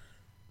 what?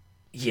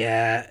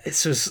 Yeah,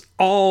 this was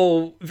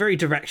all very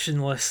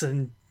directionless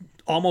and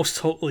almost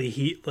totally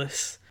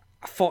heatless.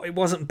 I thought it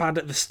wasn't bad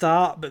at the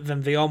start, but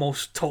then they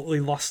almost totally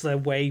lost their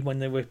way when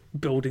they were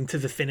building to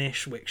the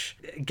finish, which,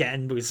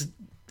 again, was a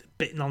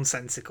bit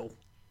nonsensical.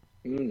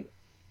 Mm.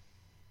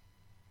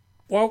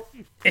 Well,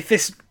 if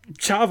this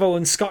Chavo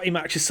and Scotty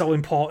match is so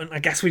important, I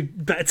guess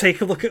we'd better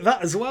take a look at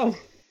that as well.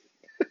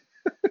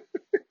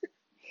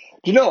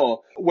 Do you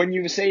know, when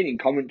you were saying in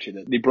commentary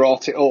that they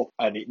brought it up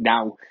and it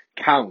now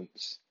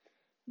counts,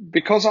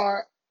 because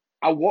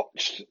I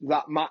watched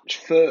that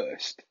match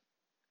first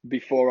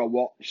before I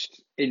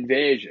watched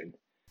Invasion,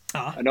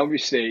 and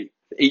obviously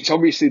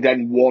it's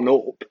then 1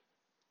 up,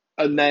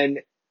 and then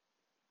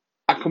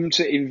I come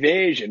to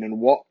Invasion and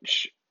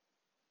watch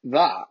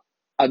that,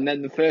 and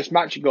then the first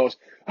match it goes,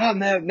 oh,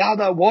 now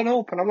they're 1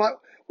 up, and I'm like,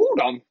 hold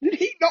on, did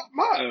Heat not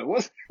matter?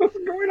 What's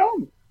going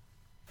on?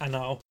 I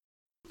know.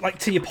 Like,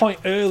 to your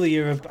point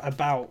earlier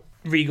about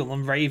Regal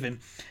and Raven,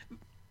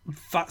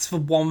 that's the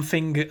one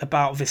thing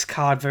about this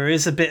card. There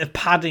is a bit of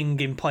padding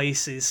in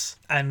places,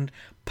 and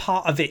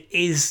part of it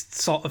is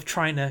sort of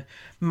trying to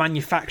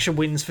manufacture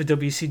wins for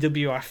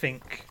WCW, I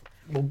think.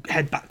 We'll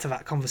head back to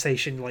that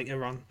conversation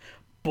later on.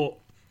 But,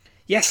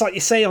 yes, like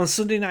you say, on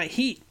Sunday Night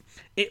Heat,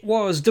 it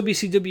was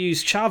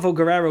WCW's Chavo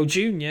Guerrero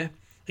Jr.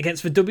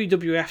 against the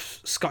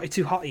WWF Scotty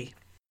 2 Hotty.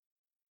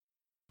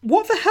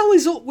 What the hell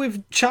is up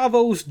with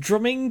Chavo's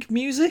drumming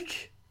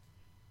music?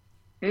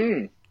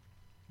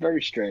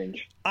 Very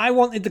strange. I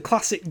wanted the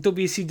classic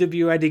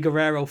WCW Eddie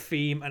Guerrero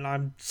theme, and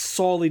I'm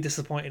sorely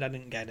disappointed I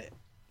didn't get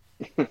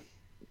it.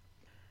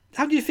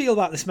 How do you feel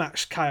about this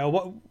match, Kyle?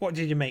 What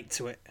did you make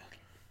to it?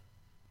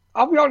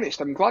 I'll be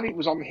honest, I'm glad it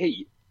was on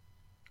Heat.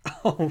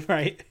 Oh,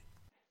 right.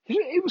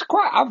 It was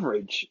quite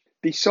average.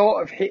 They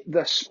sort of hit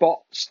the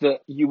spots that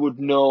you would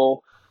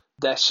know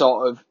their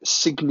sort of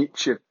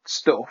signature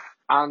stuff,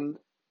 and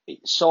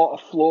it sort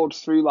of flowed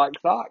through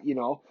like that, you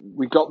know.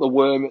 We got the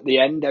worm at the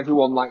end.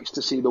 Everyone likes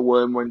to see the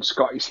worm when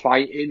Scotty's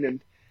fighting,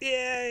 and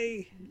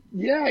Yay!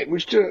 Yeah, it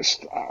was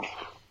just,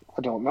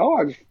 I don't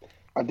know.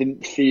 I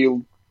didn't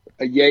feel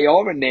a yay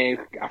or a nay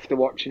after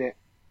watching it.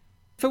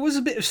 There was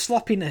a bit of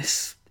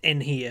sloppiness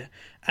in here,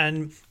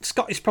 and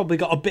Scotty's probably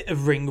got a bit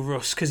of ring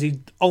rust because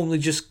he'd only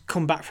just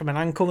come back from an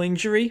ankle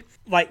injury.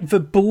 Like the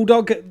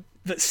bulldog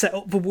that set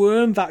up the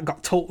worm, that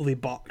got totally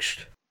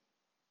botched.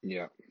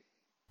 Yeah.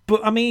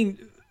 But I mean,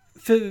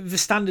 for the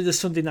standard of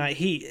Sunday Night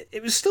Heat,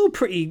 it was still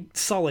pretty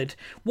solid.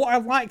 What I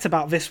liked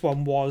about this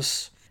one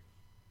was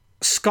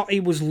Scotty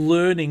was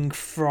learning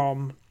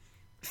from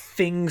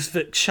things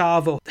that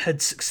Chavo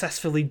had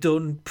successfully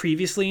done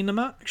previously in the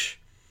match.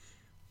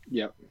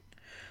 Yep.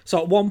 So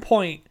at one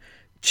point,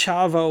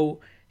 Chavo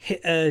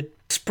hit a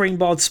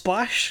springboard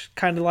splash,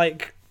 kind of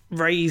like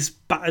Ray's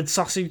battered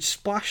sausage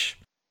splash.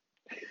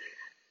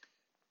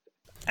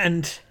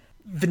 And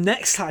the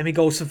next time he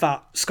goes for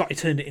that, Scotty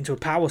turned it into a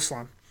power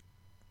slam.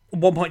 At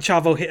one point,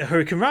 Chavo hit a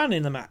Hurricane Rana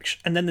in the match,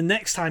 and then the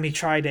next time he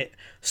tried it,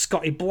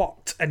 Scotty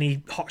blocked and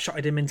he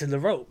hot-shotted him into the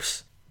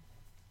ropes.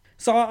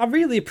 So I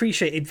really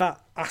appreciated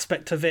that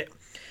aspect of it.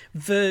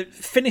 The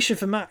finish of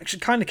the match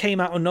kind of came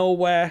out of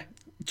nowhere.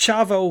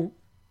 Chavo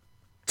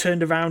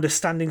turned around a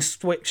standing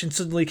switch and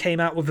suddenly came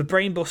out with a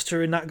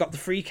brainbuster, and that got the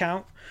free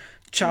count.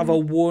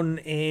 Chavo won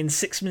in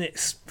 6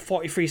 minutes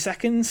 43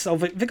 seconds, so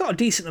they got a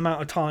decent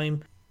amount of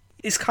time.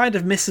 It's kind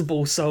of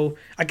missable, so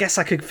I guess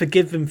I could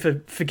forgive them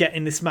for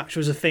forgetting this match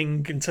was a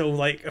thing until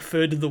like a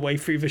third of the way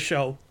through the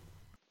show.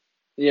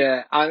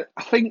 Yeah, I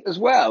think as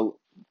well,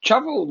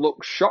 Chavo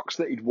looked shocked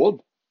that he'd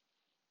won.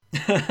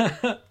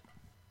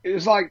 It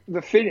was like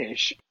the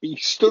finish, he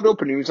stood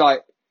up and he was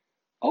like,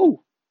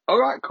 oh, all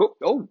right, cool.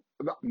 Oh,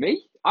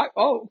 me?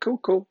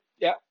 Cool.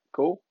 Yeah,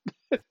 cool.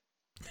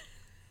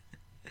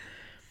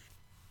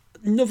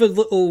 Another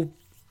little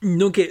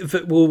nugget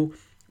that will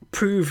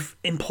prove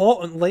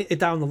important later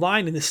down the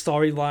line in this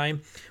storyline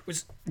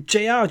was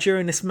JR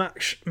during this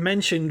match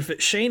mentioned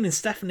that Shane and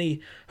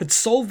Stephanie had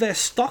sold their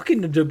stock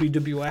in the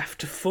WWF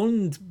to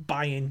fund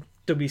buying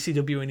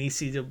WCW and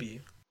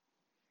ECW.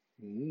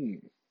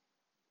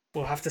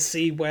 We'll have to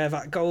see where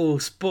that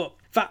goes, but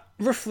that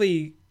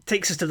roughly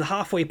takes us to the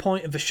halfway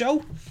point of the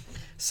show.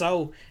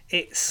 So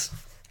it's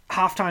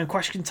halftime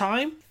question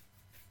time.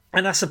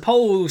 And I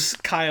suppose,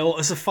 Kyle,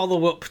 as a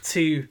follow-up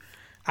to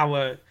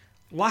our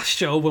last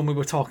show when we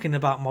were talking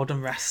about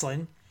modern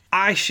wrestling,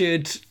 I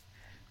should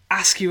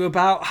ask you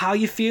about how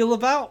you feel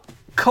about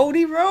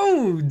Cody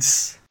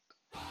Rhodes.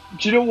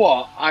 Do you know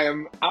what? I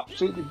am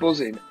absolutely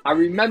buzzing. I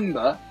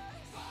remember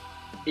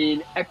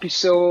in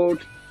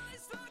episode,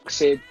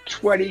 say,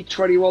 20,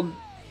 21,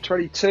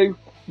 22,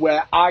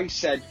 where I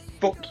said,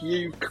 fuck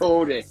you,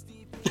 Cody,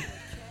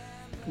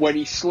 when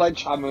he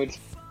sledgehammered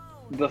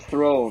the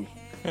throne.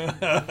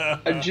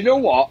 And do you know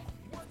what?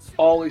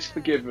 All is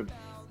forgiven.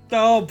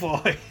 Oh,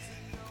 boy.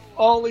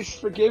 All is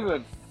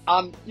forgiven.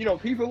 And, you know,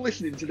 people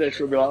listening to this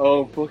will be like,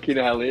 oh, fucking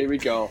hell, here we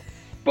go.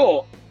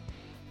 But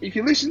if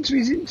you listen to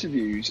his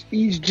interviews,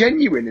 he's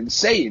genuine in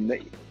saying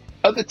that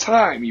at the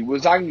time he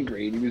was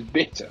angry and he was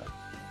bitter,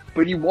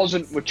 but he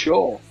wasn't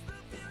mature.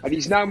 And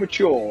he's now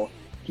mature.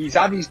 He's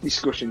had his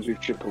discussions with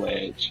Triple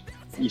H.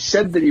 He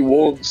said that he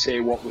won't say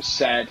what was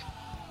said.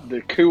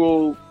 They're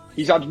cool.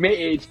 He's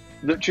admitted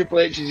that Triple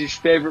H is his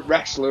favourite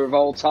wrestler of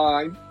all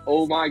time.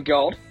 Oh my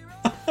God.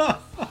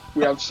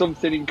 We have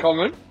something in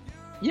common.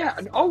 Yeah,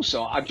 and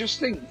also, I just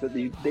think that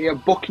they are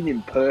booking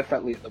him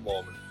perfectly at the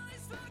moment.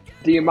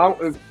 The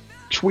amount of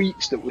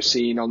tweets that we're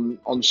seeing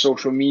on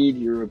social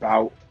media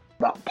about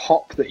that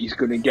pop that he's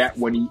going to get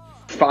when he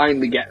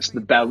finally gets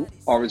the belt,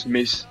 or as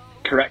Miz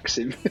corrects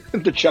him,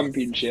 the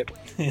championship.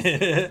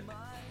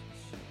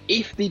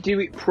 If they do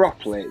it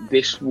properly,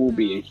 this will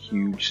be a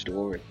huge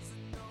story.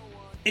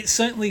 It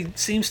certainly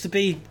seems to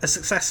be a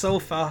success so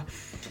far.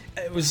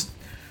 It was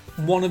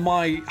one of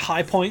my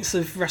high points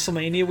of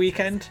WrestleMania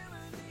weekend.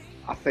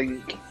 I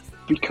think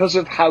because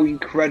of how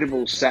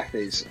incredible Seth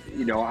is,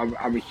 you know,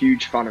 I'm a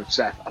huge fan of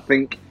Seth. I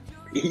think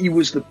he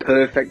was the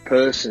perfect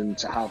person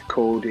to have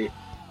Cody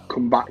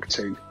come back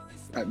to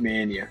at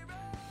Mania,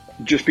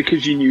 just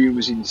because you knew he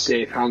was in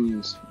safe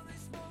hands.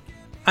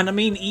 And I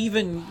mean,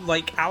 even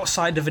like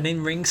outside of an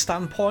in-ring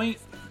standpoint,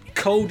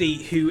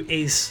 Cody, who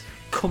is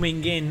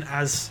coming in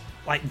as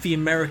like the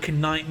American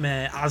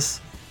Nightmare,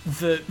 as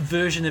the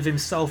version of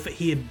himself that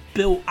he had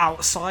built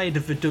outside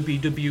of the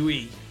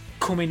WWE,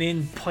 coming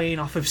in playing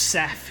off of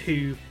Seth,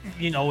 who,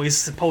 you know, is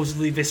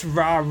supposedly this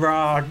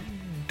rah-rah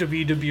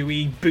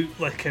WWE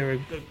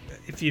bootlicker,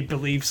 if you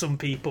believe some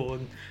people,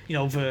 and, you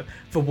know,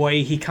 the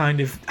way he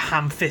kind of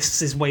ham-fists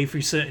his way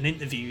through certain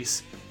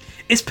interviews.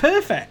 It's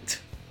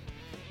perfect.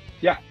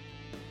 Yeah.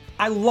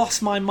 I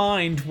lost my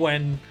mind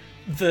when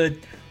the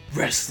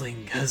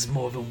wrestling has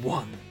more than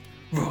one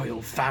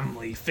royal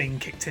family thing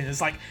kicked in.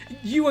 It's like,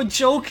 you are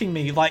joking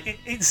me. Like,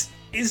 it's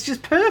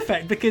just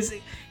perfect, because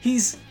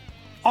he's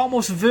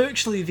almost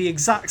virtually the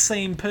exact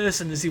same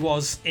person as he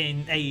was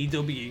in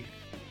AEW.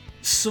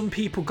 Some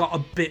people got a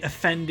bit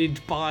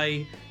offended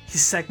by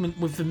his segment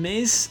with The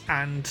Miz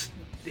and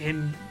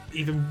him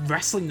even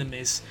wrestling The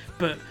Miz,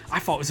 but I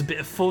thought it was a bit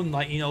of fun,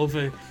 like, you know,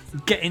 the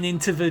getting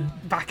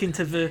back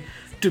into the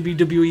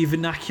WWE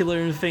vernacular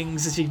and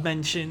things, as you've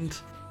mentioned.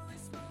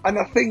 And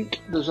I think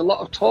there's a lot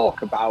of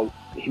talk about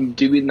him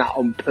doing that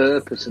on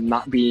purpose and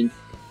that being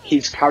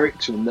his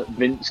character, and that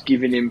Vince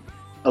giving him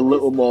a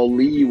little more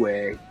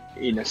leeway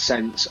in a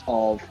sense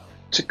of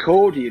to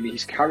Cody and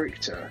his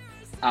character,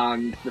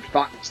 and the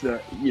fact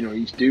that, you know,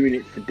 he's doing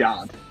it for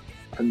Dad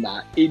and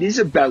that it is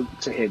a belt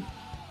to him.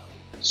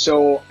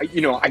 So,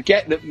 you know, I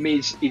get that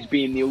Miz is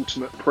being the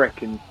ultimate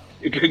prick and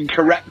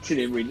correcting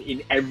him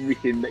in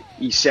everything that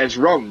he says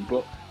wrong,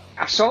 but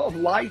I sort of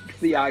like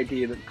the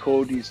idea that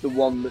Cody's the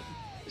one that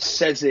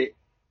says it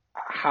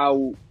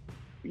how,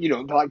 you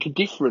know, like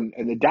different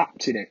and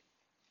adapting it.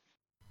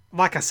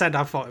 Like I said,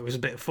 I thought it was a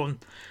bit of fun,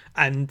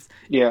 and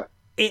yeah,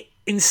 it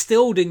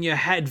instilled in your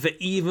head that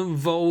even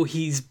though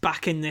he's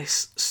back in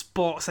this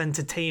sports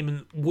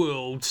entertainment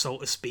world, so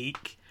to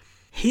speak,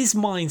 his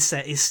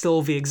mindset is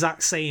still the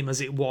exact same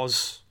as it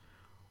was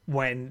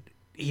when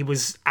he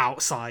was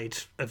outside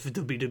of the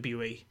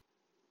WWE.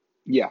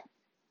 Yeah.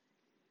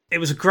 It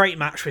was a great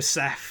match with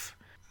Seth.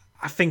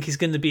 I think he's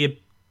going to be a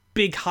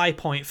big high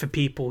point for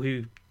people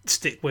who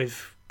stick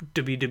with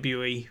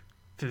WWE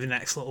for the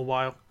next little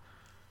while.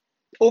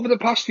 Over the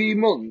past few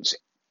months,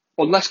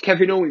 unless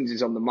Kevin Owens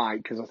is on the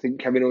mic, because I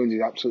think Kevin Owens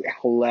is absolutely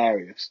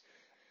hilarious,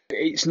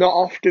 it's not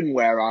often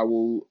where I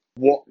will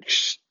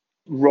watch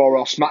Raw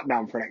or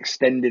SmackDown for an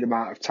extended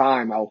amount of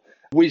time. I'll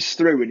whiz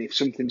through, and if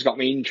something's got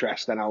me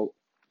interest, then I'll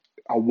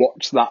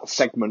watch that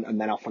segment and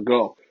then off I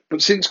go.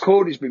 But since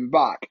Cody's been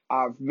back,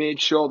 I've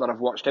made sure that I've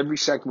watched every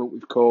segment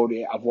with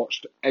Cody. I've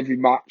watched every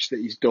match that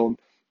he's done.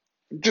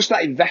 Just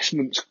that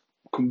investment's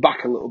come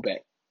back a little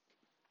bit.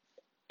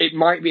 It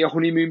might be a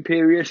honeymoon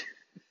period.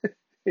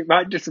 It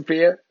might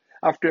disappear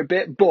after a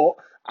bit, but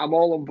I'm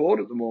all on board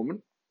at the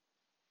moment.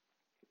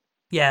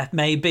 Yeah,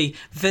 maybe.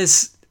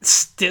 There's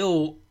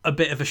still a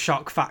bit of a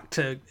shock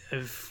factor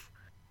of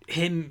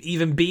him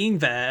even being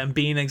there and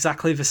being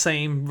exactly the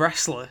same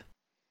wrestler.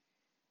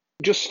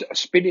 Just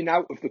spinning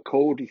out of the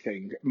Cody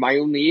thing, my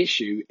only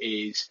issue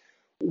is,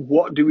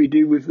 what do we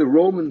do with the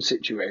Roman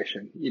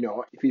situation? You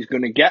know, if he's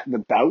going to get the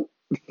belt,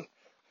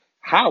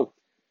 how?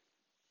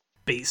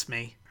 Beats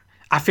me.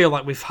 I feel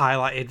like we've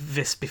highlighted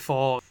this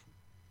before.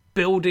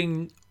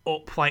 Building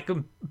up, like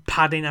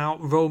padding out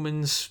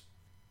Roman's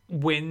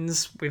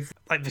wins with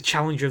like the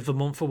challenger of the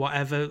month or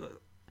whatever.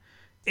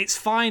 It's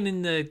fine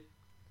in the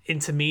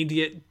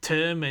intermediate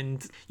term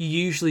and you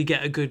usually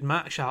get a good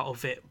match out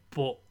of it,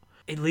 but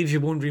it leaves you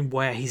wondering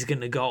where he's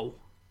going to go.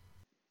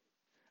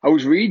 I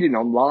was reading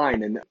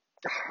online and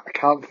I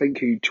can't think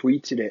who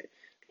tweeted it.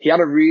 He had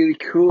a really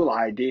cool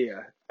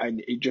idea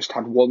and it just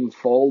had one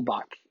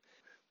fallback.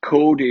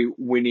 Cody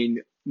winning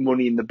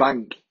Money in the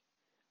Bank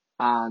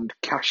and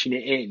cashing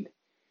it in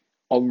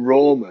on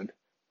Roman,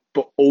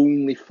 but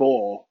only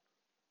for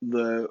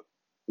the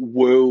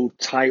world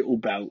title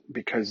belt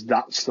because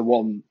that's the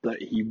one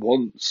that he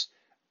wants,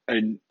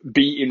 and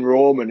beating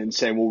Roman and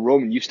saying, well,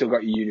 Roman, you've still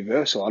got your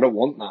Universal, I don't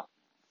want that,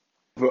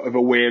 of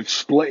a way of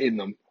splitting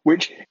them,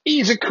 which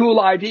is a cool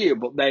idea,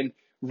 but then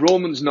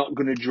Roman's not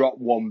going to drop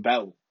one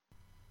belt.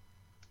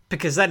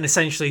 Because then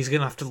essentially he's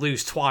going to have to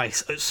lose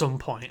twice at some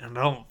point, and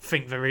I don't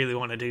think they really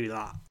want to do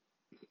that.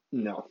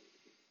 No.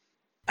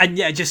 And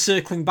yeah, just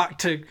circling back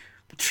to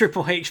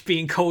Triple H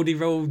being Cody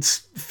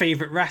Rhodes'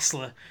 favourite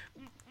wrestler,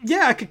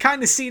 yeah, I could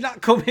kind of see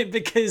that coming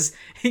because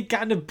he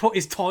kind of put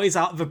his toys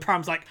out of the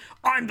prams like,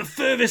 I'm the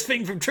furthest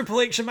thing from Triple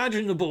H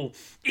imaginable,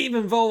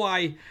 even though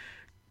I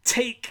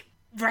take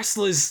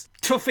wrestlers'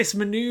 toughest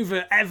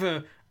manoeuvre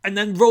ever and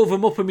then roll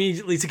them up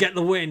immediately to get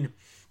the win.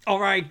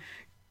 Or I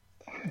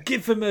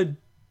give them a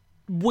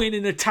win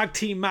in a tag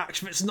team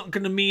match that's not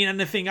going to mean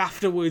anything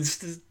afterwards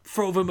to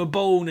throw them a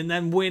bone and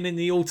then win in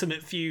the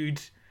Ultimate Feud.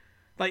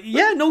 Like,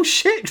 yeah, no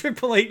shit,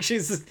 Triple H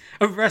is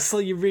a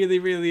wrestler you really,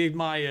 really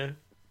admire.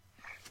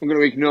 I'm going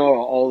to ignore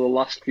all the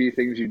last few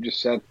things you just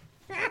said.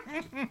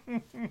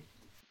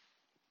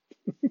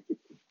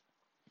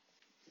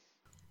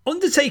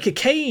 Undertaker,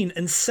 Kane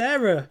and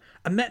Sarah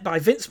are met by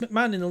Vince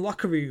McMahon in the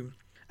locker room,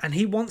 and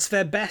he wants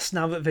their best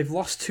now that they've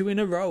lost 2 in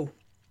a row.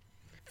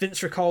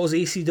 Vince recalls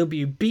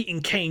ECW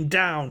beating Kane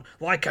down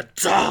like a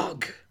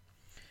dog,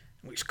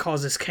 which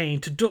causes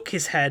Kane to duck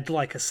his head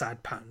like a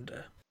sad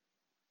panda.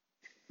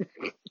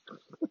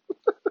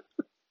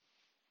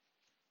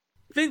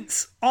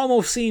 Vince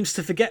almost seems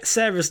to forget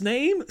Sarah's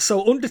name,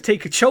 so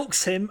Undertaker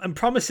chokes him and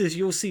promises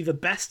you'll see the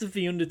best of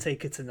The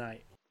Undertaker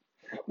tonight.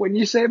 When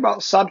you say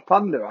about sad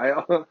panda,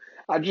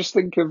 I just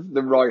think of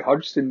the Roy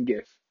Hodgson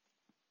gif.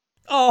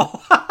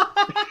 Oh!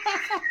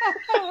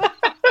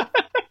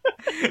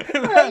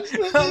 that's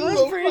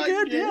pretty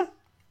good, yeah.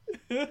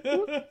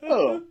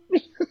 Oh.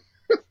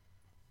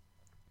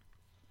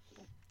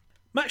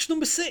 Match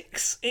number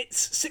 6.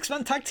 It's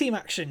 6-man tag team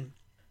action.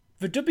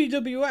 The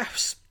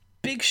WWF's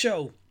Big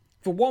Show,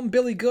 the One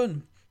Billy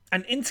Gunn,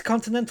 and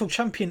Intercontinental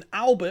Champion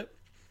Albert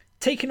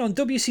taking on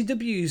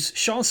WCW's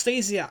Shawn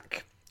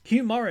Stasiak,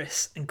 Hugh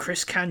Morris, and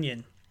Chris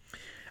Kanyon.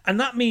 And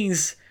that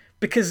means,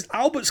 because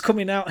Albert's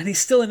coming out and he's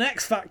still an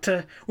X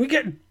Factor, we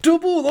get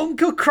double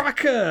Uncle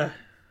Cracker.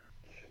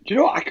 Do you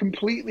know what? I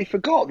completely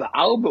forgot that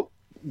Albert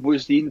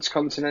was the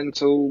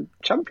Intercontinental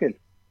Champion.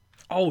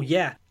 Oh,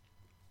 yeah.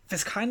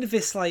 There's kind of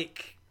this,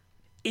 like,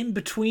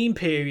 in-between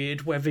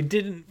period where they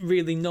didn't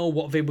really know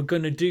what they were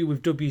going to do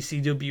with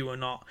WCW or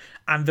not,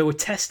 and they were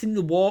testing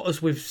the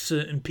waters with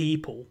certain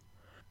people,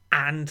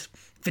 and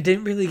they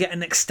didn't really get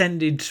an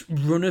extended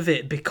run of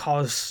it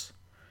because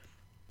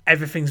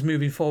everything's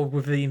moving forward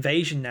with the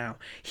invasion now.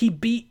 He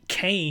beat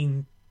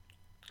Kane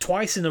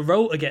twice in a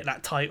row to get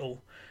that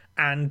title,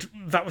 and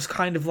that was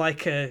kind of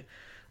like a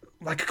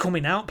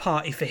coming out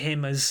party for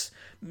him as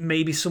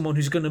maybe someone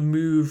who's going to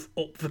move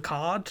up the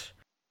card.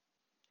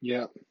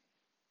 Yeah.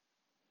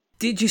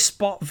 Did you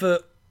spot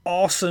the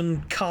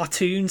awesome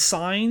cartoon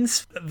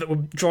signs that were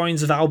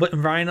drawings of Albert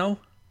and Rhino?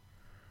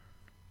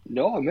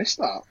 No, I missed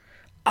that.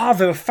 Oh,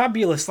 they were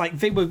fabulous. Like,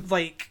 they were,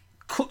 like,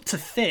 cut to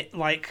fit.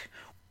 Like,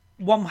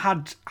 one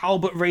had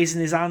Albert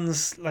raising his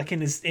hands, like,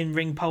 in his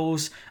in-ring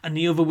pose, and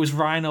the other was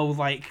Rhino,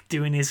 like,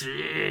 doing his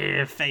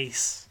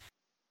face.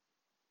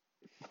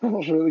 That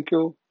was really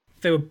cool.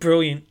 They were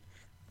brilliant.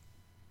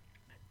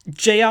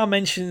 JR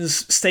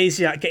mentions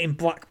Stasiak getting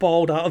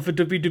blackballed out of the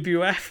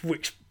WWF,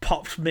 which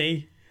popped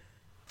me.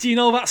 Do you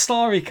know that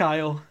story,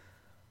 Kyle?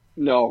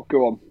 No,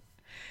 go on.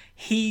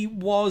 He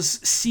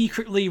was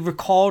secretly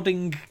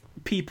recording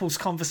people's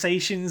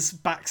conversations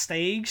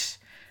backstage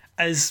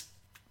as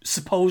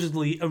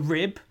supposedly a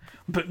rib,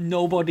 but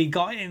nobody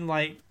got it, and,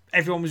 like,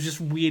 everyone was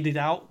just weirded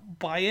out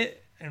by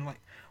it, and,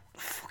 like, what the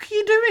fuck are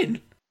you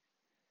doing?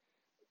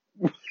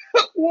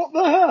 What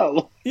the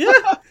hell?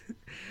 Yeah.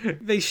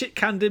 They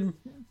shit-canned him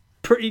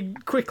pretty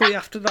quickly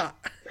after that.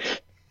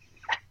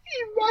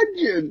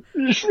 Imagine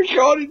just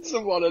recording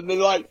someone and they're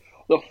like,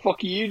 "What the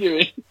fuck are you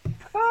doing?"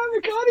 "I'm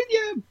recording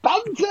you,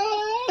 banter."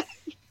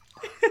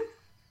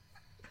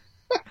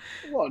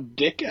 What a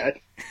dickhead.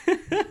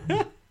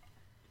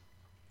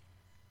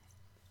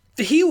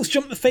 The heels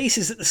jump the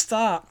faces at the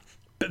start,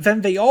 but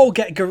then they all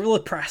get gorilla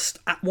pressed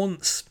at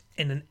once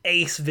in an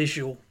ace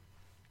visual.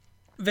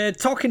 They're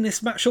talking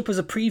this match up as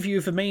a preview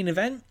of the main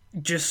event,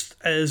 just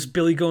as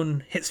Billy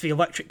Gunn hits the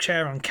electric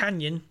chair on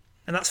Kanyon,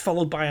 and that's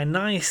followed by a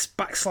nice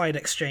backslide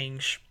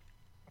exchange.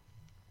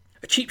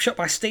 A cheap shot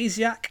by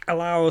Stasiak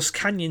allows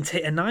Kanyon to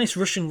hit a nice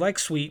Russian leg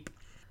sweep,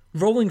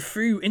 rolling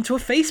through into a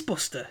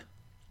facebuster.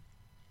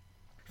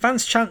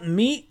 Fans chant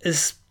meat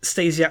as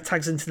Stasiak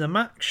tags into the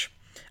match,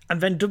 and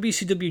then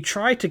WCW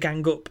try to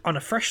gang up on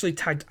a freshly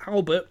tagged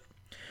Albert,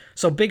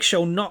 so Big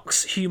Show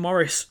knocks Hugh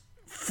Morris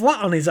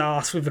flat on his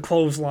arse with a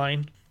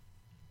clothesline.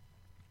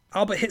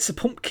 Albert hits a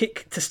pump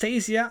kick to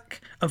Stasiak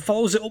and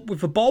follows it up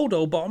with a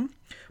Baldo bomb,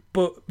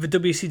 but the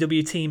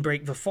WCW team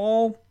break the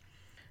fall.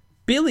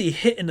 Billy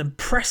hit an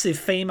impressive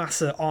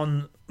Faymaster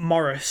on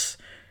Morris.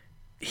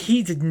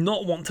 He did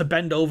not want to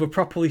bend over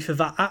properly for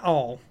that at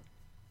all.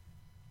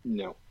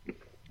 No.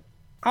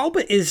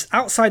 Albert is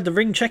outside the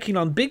ring checking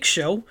on Big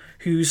Show,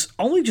 who's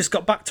only just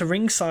got back to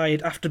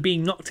ringside after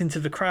being knocked into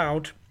the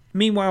crowd.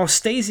 Meanwhile,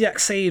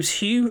 Stasiak saves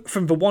Hugh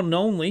from the one and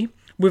only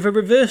with a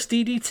reverse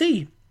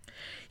DDT.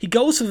 He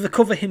goes for the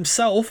cover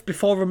himself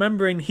before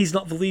remembering he's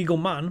not the legal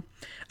man,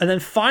 and then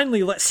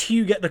finally lets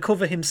Hugh get the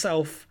cover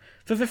himself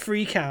for the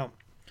 3 count.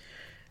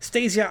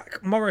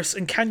 Stasiak, Morris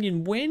and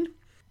Kanyon win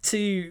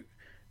to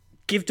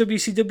give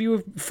WCW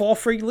a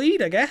 4-3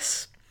 lead, I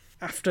guess,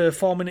 after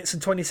 4 minutes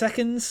and 20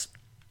 seconds.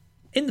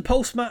 In the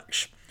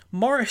post-match,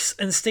 Morris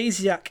and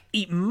Stasiak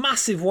eat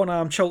massive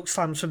one-arm choke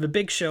slams from the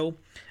Big Show,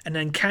 and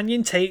then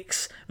Kanyon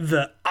takes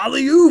the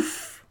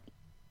alley-oof.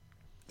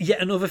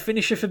 Yet another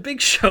finisher for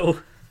Big Show.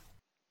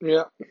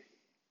 Yeah. I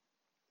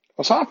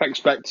was half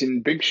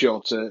expecting Big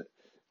Show to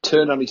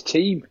turn on his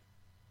team.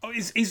 Oh,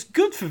 he's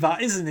good for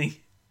that, isn't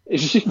he?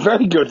 He's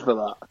very good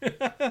for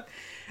that.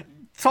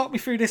 Talk me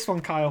through this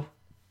one, Kyle.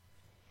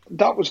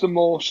 That was the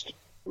most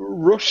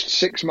rushed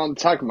 6-man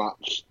tag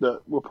match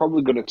that we're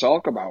probably going to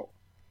talk about.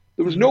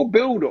 There was no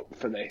build-up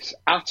for this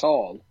at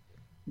all.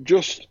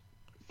 Just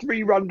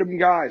 3 random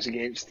guys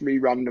against 3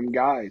 random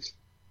guys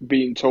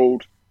being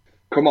told,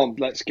 "Come on,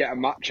 let's get a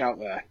match out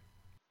there."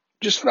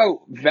 Just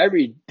felt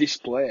very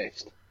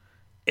displaced.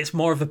 It's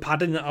more of the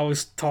padding that I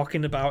was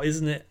talking about,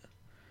 isn't it?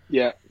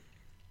 Yeah.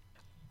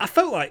 I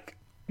felt like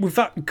with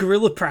that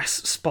gorilla press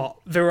spot,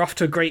 they were off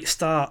to a great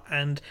start,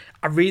 and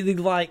I really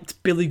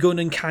liked Billy Gunn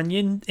and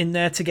Kanyon in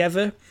there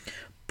together,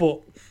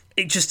 but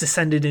it just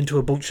descended into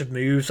a bunch of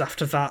moves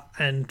after that,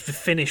 and the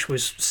finish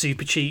was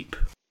super cheap.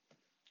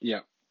 Yeah.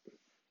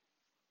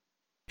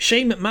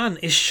 Shane McMahon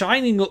is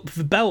shining up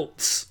the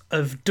belts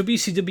of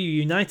WCW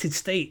United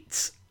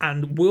States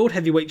and World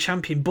Heavyweight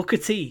Champion Booker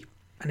T,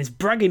 and is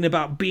bragging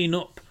about being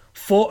up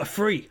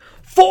 4-3.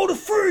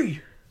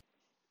 4-3!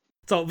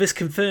 So this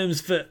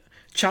confirms that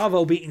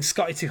Chavo beating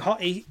Scotty 2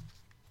 Hotty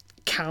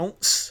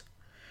counts.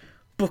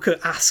 Booker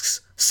asks,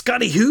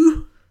 "Scotty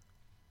who?"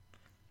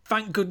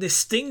 Thank goodness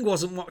Sting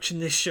wasn't watching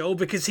this show,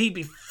 because he'd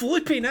be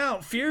flipping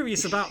out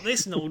furious about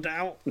this, no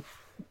doubt.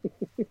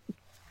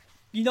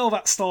 You know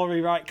that story,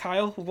 right,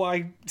 Kyle?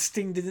 Why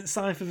Sting didn't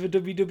sign for the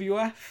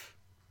WWF?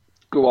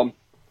 Go on.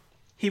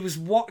 He was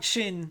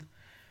watching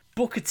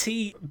Booker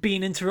T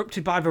being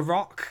interrupted by The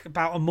Rock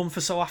about a month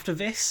or so after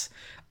this,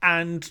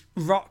 and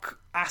Rock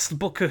asked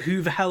Booker,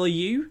 "Who the hell are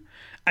you?"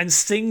 And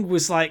Sting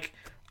was like,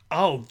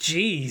 "Oh,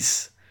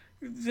 jeez.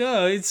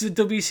 Oh, it's a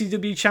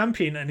WCW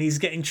champion and he's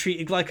getting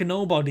treated like a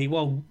nobody.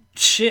 Well,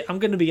 shit, I'm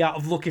going to be out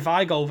of luck if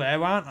I go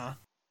there, aren't I?"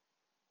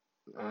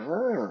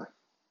 Ah.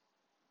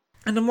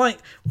 And I'm like,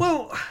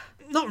 well,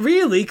 not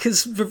really,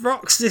 because The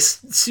Rock's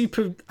this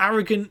super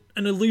arrogant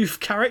and aloof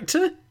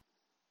character.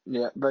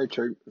 Yeah, very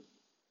true.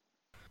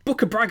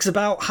 Booker brags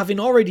about having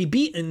already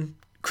beaten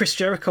Chris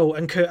Jericho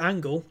and Kurt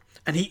Angle,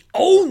 and he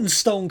owns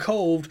Stone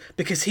Cold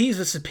because he's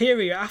a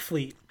superior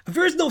athlete.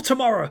 There is no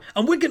tomorrow,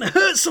 and we're going to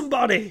hurt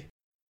somebody.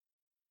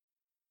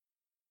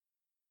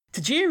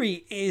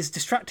 Tajiri is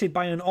distracted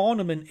by an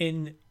ornament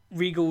in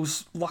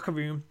Regal's locker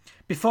room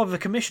before the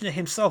commissioner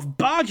himself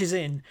barges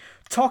in,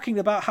 talking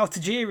about how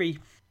Tajiri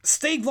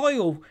stayed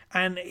loyal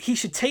and he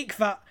should take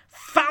that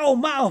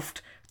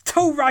foul-mouthed,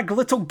 toe-rag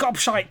little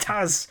gobshite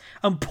Taz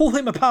and pull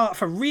him apart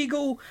for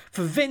Regal,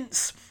 for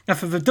Vince, and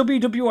for the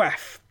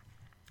WWF.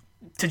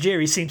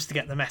 Tajiri seems to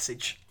get the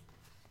message.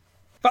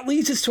 That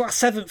leads us to our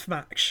 7th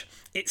match.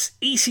 It's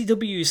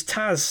ECW's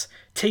Taz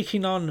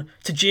taking on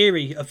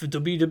Tajiri of the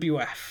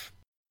WWF.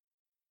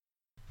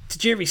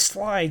 Tajiri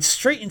slides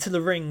straight into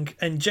the ring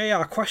and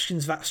JR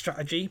questions that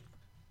strategy,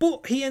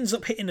 but he ends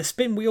up hitting a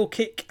spin wheel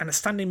kick and a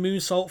standing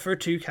moonsault for a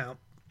 2 count.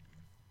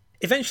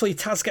 Eventually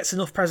Taz gets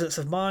enough presence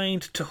of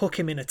mind to hook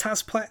him in a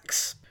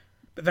Tazplex,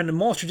 but then a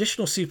more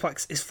traditional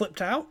suplex is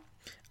flipped out,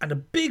 and a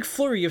big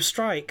flurry of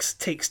strikes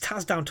takes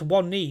Taz down to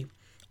one knee,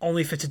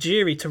 only for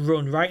Tajiri to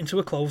run right into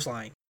a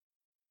clothesline.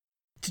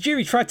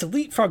 Tajiri tried to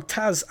leapfrog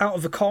Taz out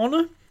of the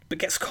corner, but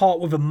gets caught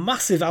with a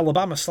massive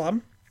Alabama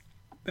slam.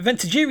 But then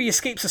Tajiri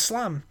escapes a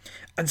slam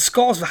and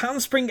scores the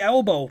handspring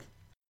elbow.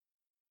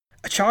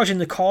 A charge in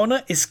the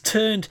corner is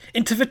turned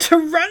into the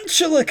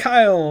Tarantula,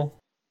 Kyle!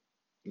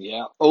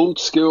 Yeah, old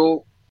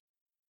school.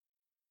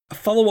 A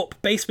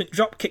follow-up basement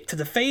dropkick to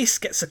the face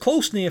gets a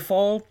close near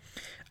fall,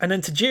 and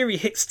then Tajiri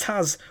hits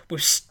Taz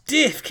with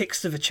stiff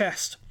kicks to the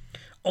chest,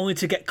 only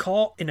to get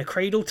caught in a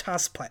cradle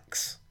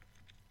Tazplex.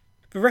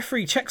 The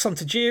referee checks on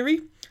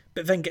Tajiri,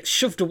 but then gets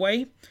shoved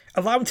away,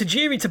 allowing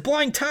Tajiri to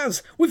blind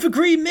Taz with the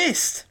green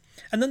mist.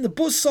 And then the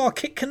buzzsaw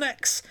kick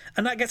connects,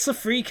 and that gets a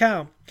 3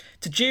 count.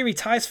 Tajiri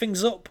ties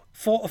things up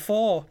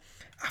 4-4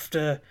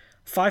 after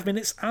 5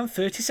 minutes and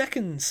 30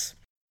 seconds.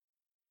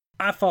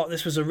 I thought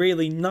this was a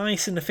really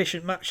nice and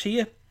efficient match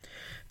here.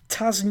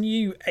 Taz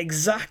knew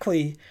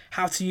exactly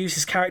how to use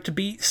his character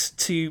beats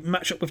to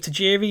match up with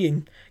Tajiri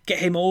and get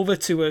him over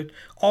to an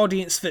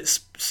audience that's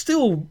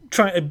still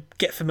trying to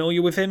get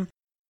familiar with him.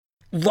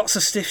 Lots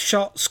of stiff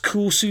shots,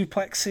 cool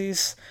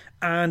suplexes,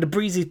 and a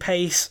breezy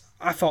pace.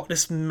 I thought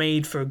this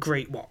made for a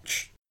great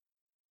watch.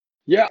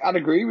 Yeah, I'd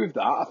agree with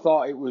that. I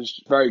thought it was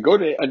very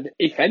good. And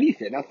if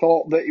anything, I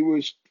thought that it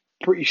was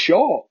pretty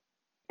short.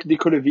 They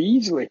could have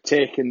easily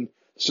taken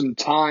some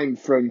time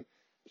from,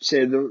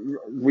 say, the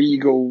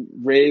Regal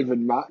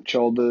Raven match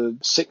or the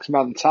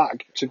 6-man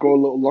tag to go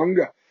a little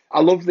longer. I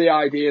love the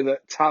idea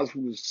that Taz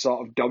was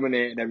sort of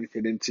dominating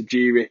everything and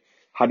Tajiri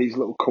had his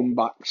little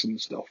comebacks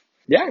and stuff.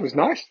 Yeah, it was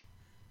nice.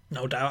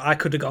 No doubt, I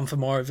could have gone for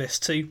more of this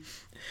too.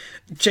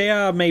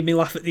 JR made me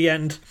laugh at the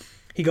end.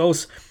 He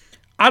goes,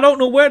 "I don't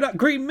know where that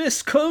green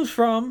mist comes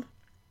from."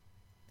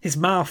 His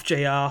mouth,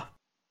 JR.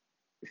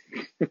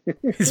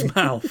 His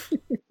mouth.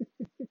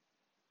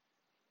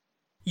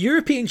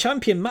 European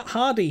champion Matt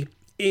Hardy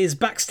is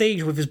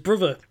backstage with his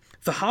brother,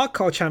 the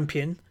hardcore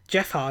champion,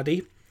 Jeff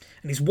Hardy,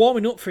 and he's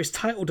warming up for his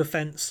title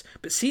defence,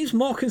 but seems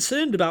more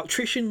concerned about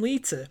Trish and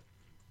Lita.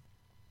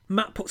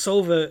 Matt puts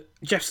over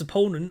Jeff's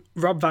opponent,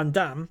 Rob Van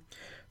Dam,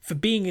 for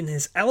being in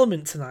his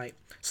element tonight,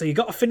 so you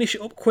got to finish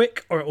it up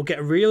quick or it'll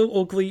get real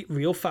ugly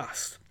real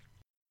fast.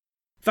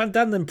 Van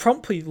Dam then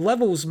promptly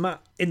levels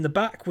Matt in the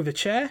back with a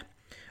chair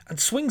and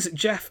swings at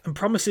Jeff and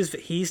promises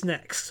that he's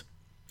next.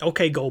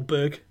 Okay,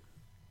 Goldberg.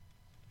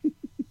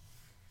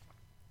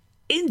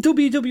 In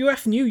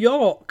WWF New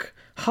York,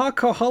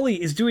 Hardcore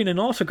Holly is doing an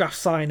autograph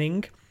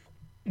signing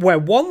where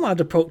one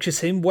lad approaches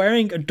him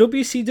wearing a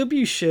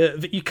WCW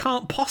shirt that you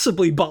can't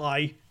possibly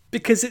buy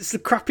because it's the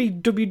crappy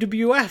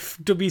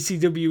WWF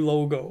WCW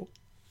logo.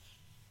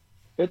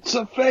 It's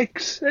a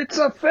fix. It's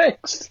a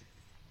fix.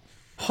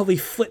 Holly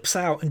flips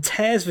out and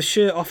tears the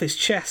shirt off his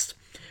chest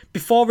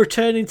before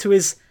returning to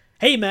his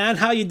 "Hey man,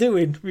 how you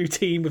doing?"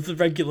 routine with the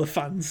regular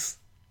fans.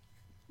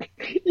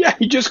 Yeah,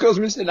 he just goes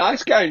Mr.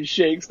 Nice Guy and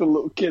shakes the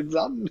little kid's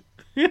hand.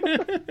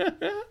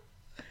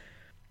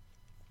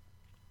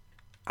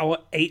 Our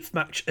 8th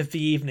match of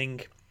the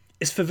evening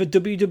is for the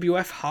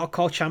WWF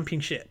Hardcore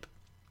Championship.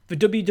 The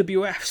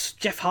WWF's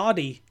Jeff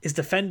Hardy is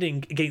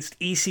defending against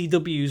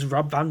ECW's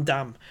Rob Van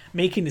Dam,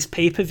 making his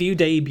pay-per-view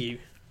debut.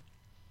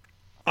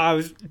 I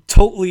was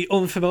totally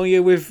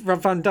unfamiliar with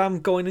Rob Van Dam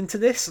going into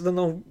this. I don't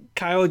know,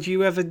 Kyle, had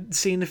you ever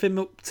seen of him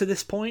up to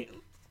this point?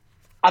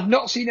 I've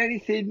not seen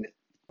anything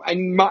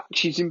in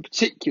matches in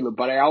particular,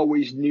 but I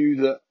always knew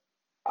that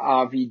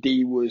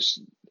RVD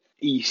was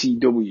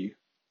ECW.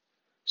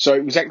 So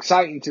it was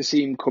exciting to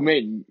see him come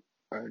in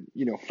and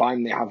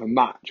finally have a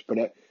match.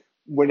 But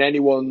when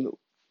anyone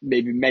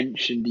maybe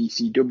mentioned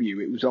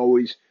ECW, it was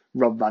always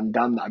Rob Van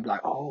Dam that I'd be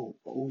like, oh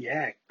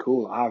yeah,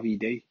 cool,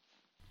 RVD.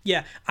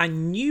 Yeah, I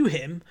knew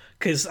him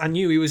because I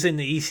knew he was in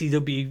the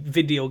ECW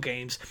video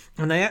games,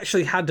 and I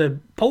actually had a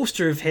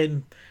poster of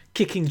him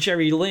kicking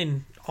Jerry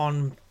Lynn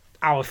on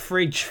our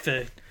fridge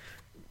for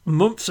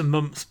months and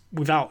months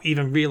without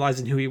even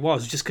realising who he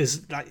was, just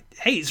because, like,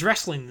 hey, it's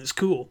wrestling, that's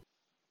cool.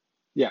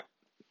 Yeah.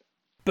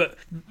 But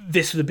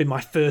this would have been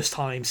my first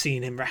time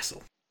seeing him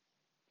wrestle.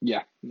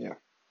 Yeah.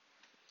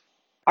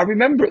 I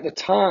remember at the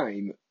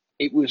time,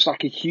 it was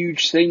like a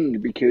huge thing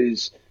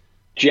because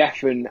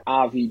Jeff and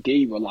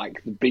RVD were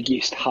like the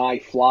biggest high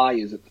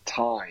flyers at the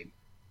time.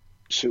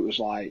 So it was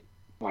like,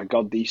 my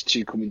God, these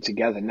two coming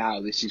together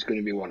now, this is going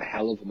to be one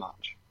hell of a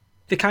match.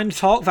 They kind of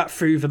talk that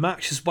through the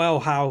match as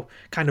well, how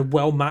kind of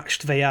well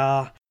matched they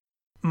are.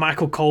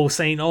 Michael Cole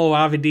saying, oh,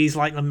 RVD's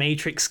like the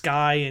Matrix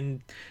guy,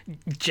 and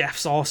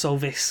Jeff's also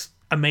this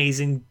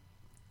amazing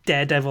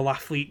daredevil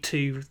athlete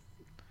too.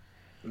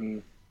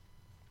 An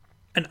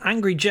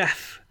angry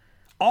Jeff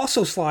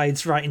also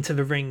slides right into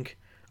the ring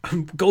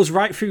and goes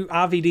right through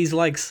RVD's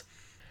legs.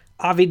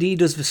 RVD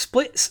does the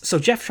splits, so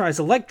Jeff tries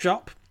a leg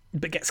drop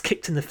but gets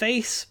kicked in the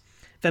face.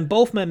 Then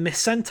both men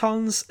miss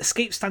sentons,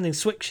 escape standing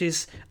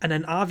switches, and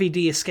then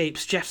RVD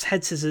escapes Jeff's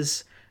head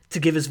scissors to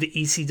give us the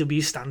ECW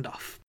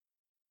standoff.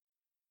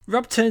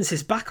 Rob turns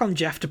his back on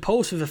Jeff to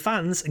pose for the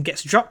fans and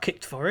gets drop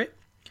kicked for it.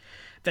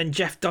 Then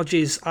Jeff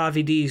dodges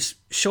RVD's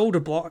shoulder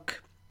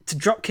block to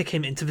drop kick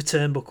him into the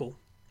turnbuckle.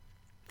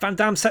 Van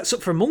Dam sets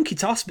up for a monkey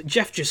toss, but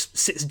Jeff just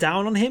sits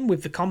down on him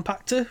with the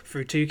compactor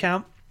through 2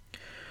 count.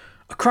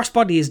 A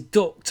crossbody is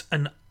ducked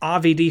and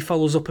RVD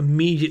follows up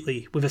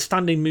immediately with a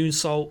standing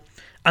moonsault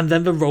and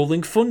then the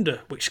rolling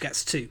thunder, which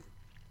gets 2.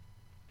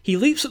 He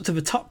leaps up to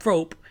the top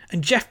rope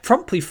and Jeff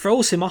promptly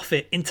throws him off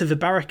it into the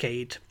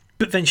barricade.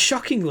 But then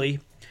shockingly,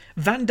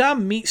 Van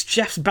Dam meets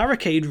Jeff's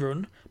barricade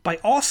run by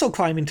also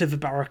climbing to the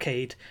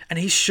barricade, and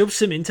he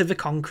shoves him into the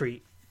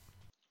concrete.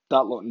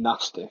 That looked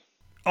nasty.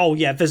 Oh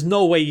yeah, there's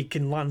no way you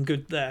can land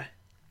good there.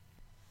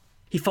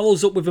 He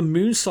follows up with a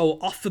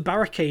moonsault off the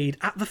barricade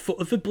at the foot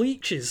of the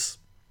bleachers.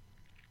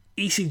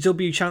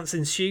 ECW chants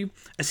ensue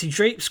as he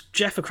drapes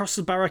Jeff across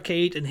the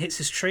barricade and hits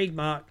his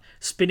trademark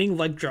spinning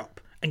leg drop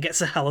and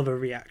gets a hell of a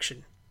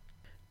reaction.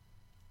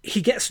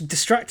 He gets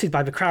distracted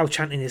by the crowd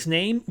chanting his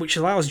name, which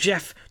allows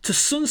Jeff to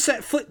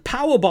sunset flip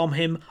powerbomb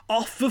him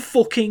off the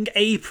fucking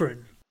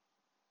apron.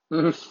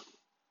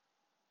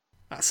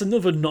 That's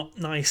another not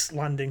nice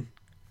landing.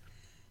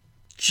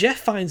 Jeff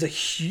finds a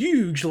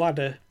huge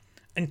ladder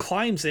and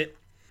climbs it,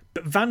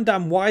 but Van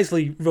Dam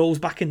wisely rolls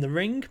back in the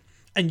ring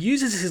and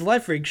uses his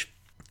leverage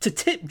to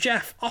tip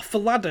Jeff off the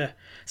ladder,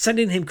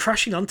 sending him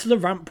crashing onto the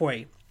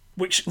rampway,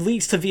 which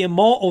leads to the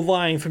immortal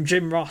line from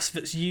Jim Ross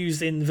that's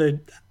used in the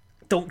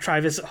Don't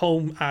Try This at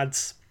Home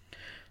ads.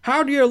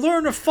 How do you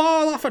learn to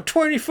fall off a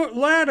 20-foot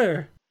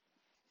ladder?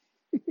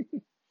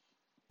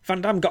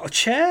 Van Dam got a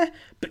chair,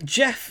 but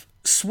Jeff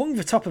swung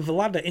the top of the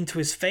ladder into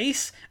his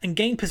face and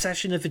gained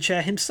possession of the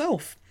chair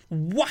himself,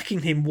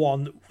 whacking him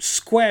one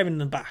square in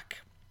the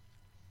back.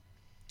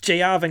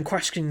 JR then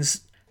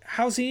questions,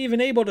 how's he even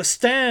able to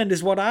stand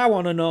is what I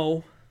want to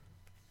know.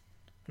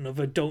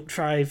 Another Don't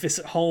Try This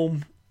at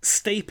Home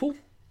staple.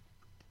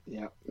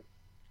 Yeah.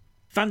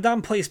 Van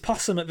Dam plays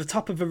possum at the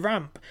top of the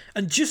ramp,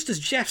 and just as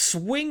Jeff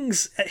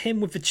swings at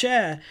him with the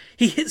chair,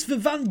 he hits the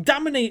Van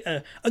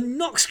Daminator and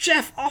knocks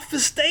Jeff off the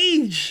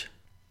stage.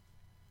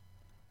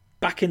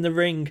 Back in the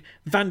ring,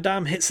 Van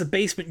Dam hits a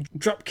basement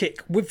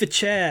dropkick with the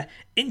chair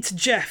into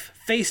Jeff,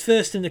 face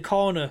first in the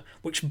corner,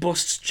 which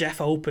busts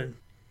Jeff open.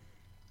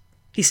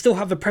 He still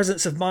had the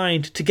presence of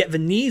mind to get the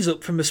knees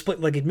up from a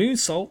split-legged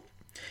moonsault,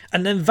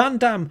 and then Van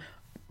Dam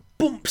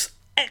bumps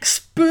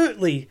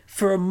expertly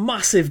for a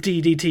massive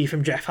DDT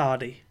from Jeff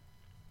Hardy.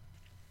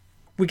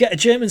 We get a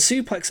German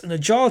suplex and a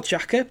jaw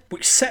jacker,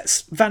 which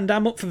sets Van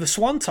Dam up for the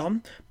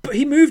swanton, but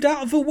he moved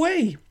out of the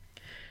way.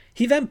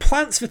 He then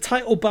plants the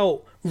title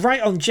belt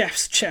right on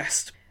Jeff's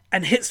chest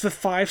and hits the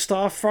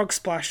 5-star frog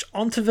splash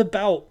onto the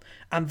belt,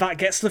 and that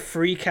gets the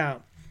 3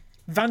 count.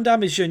 Van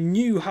Dam is your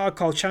new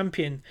hardcore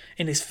champion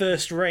in his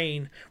first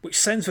reign, which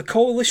sends the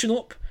coalition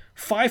up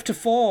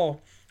 5-4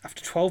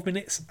 after 12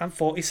 minutes and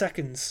 40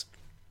 seconds.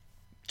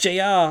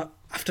 JR,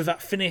 after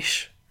that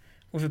finish,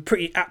 with a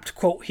pretty apt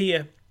quote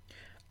here,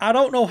 I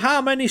don't know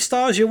how many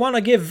stars you want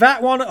to give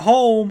that one at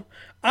home.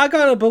 I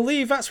gotta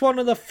believe that's one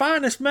of the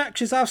finest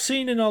matches I've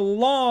seen in a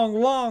long,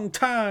 long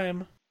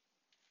time.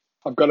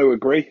 I've got to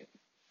agree.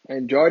 I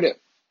enjoyed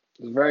it.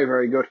 It was very,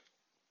 very good.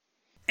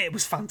 It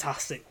was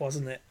fantastic,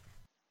 wasn't it?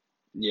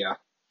 Yeah.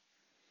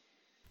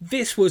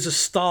 This was a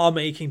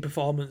star-making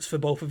performance for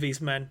both of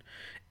these men.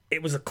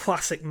 It was a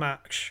classic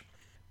match.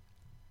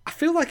 I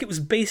feel like it was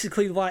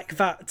basically like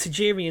that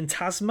Tajiri and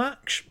Taz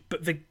match,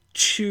 but they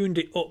tuned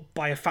it up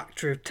by a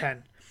factor of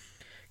 10.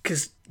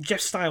 Because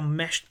Jeff's style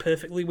meshed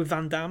perfectly with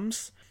Van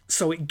Dam's,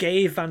 so it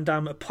gave Van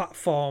Dam a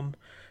platform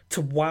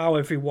to wow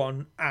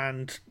everyone,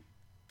 and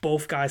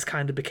both guys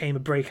kind of became a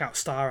breakout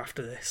star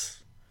after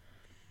this.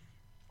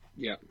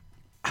 Yeah.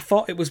 I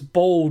thought it was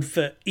bold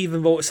that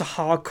even though it's a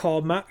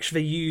hardcore match, they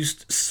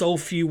used so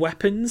few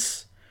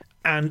weapons,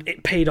 and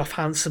it paid off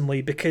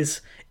handsomely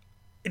because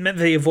it meant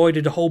they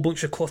avoided a whole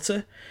bunch of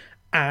clutter,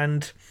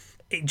 and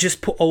it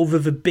just put over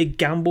the big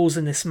gambles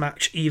in this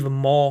match even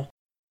more.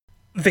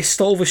 They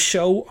stole the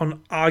show on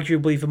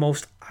arguably the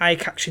most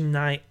eye-catching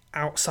night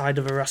outside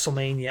of a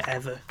WrestleMania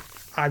ever.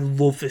 I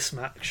love this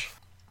match.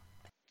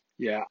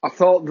 Yeah, I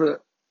thought that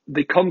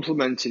they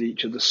complemented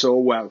each other so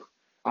well,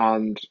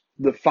 and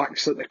the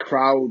fact that the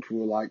crowd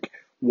were like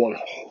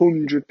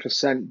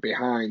 100%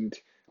 behind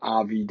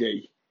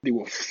RVD, they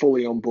were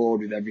fully on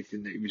board with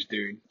everything that he was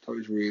doing. So it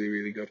was really,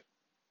 really good.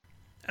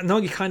 I know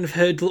you kind of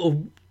heard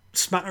little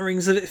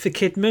smatterings of it for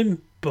Kidman,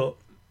 but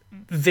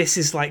this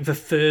is like the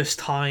first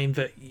time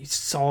that you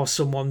saw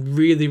someone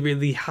really,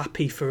 really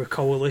happy for a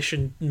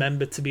Coalition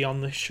member to be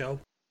on this show.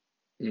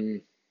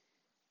 Mm.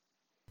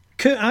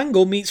 Kurt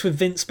Angle meets with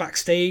Vince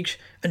backstage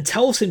and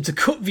tells him to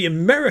cut the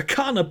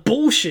Americana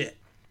bullshit.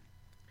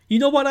 You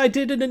know what I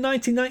did in the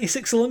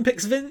 1996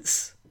 Olympics,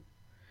 Vince?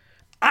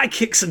 I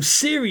kicked some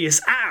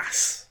serious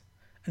ass.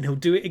 And he'll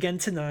do it again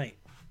tonight.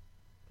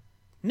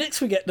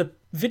 Next we get the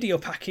video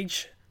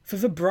package for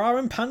the Bra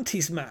and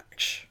Panties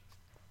match.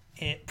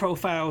 It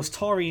profiles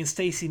Tori and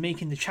Stacey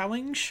making the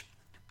challenge.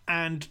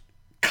 And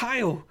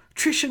Kyle,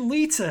 Trish and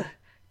Lita,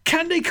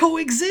 can they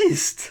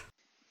coexist?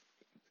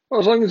 Well,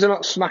 as long as they're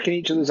not smacking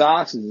each other's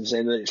asses and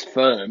saying that it's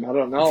firm, I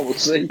don't know, we'll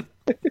see.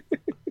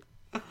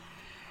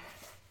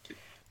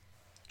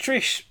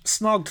 Trish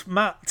snogged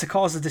Matt to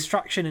cause a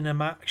distraction in a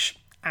match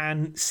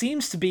and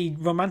seems to be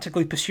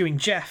romantically pursuing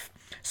Jeff,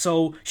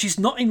 so she's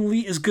not in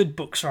Lita's good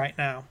books right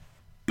now.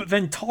 But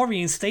then Tori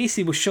and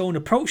Stacey were shown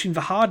approaching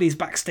the Hardys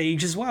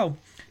backstage as well,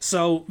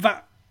 so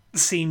that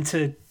seemed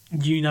to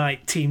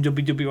unite Team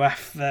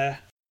WWF there.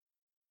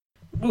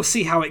 We'll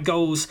see how it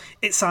goes.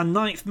 It's our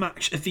 9th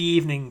match of the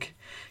evening.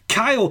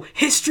 Kyle,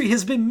 history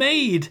has been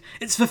made!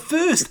 It's the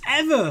first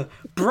ever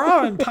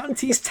Bra and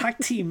Panties tag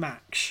team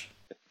match.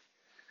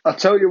 I'll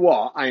tell you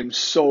what, I am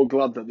so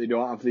glad that they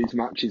don't have these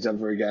matches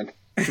ever again.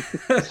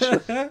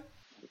 Jeez.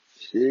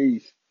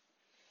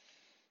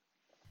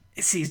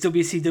 It sees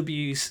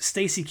WCW's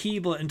Stacy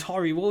Keibler and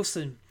Tori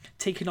Wilson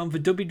taking on the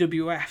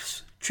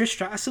WWF's Trish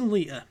Stratus and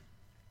Lita.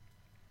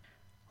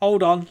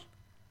 Hold on.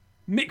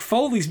 Mick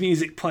Foley's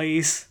music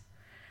plays.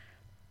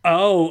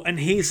 Oh,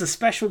 and he's a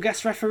special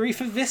guest referee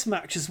for this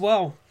match as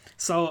well.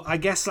 So I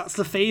guess that's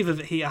the favour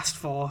that he asked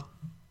for.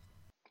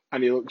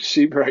 And he looks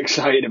super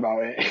excited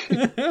about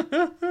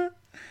it.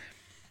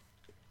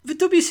 The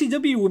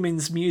WCW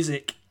women's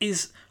music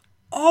is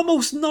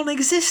almost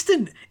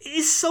non-existent. It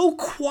is so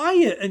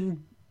quiet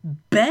and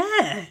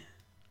bare.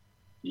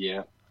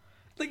 Yeah.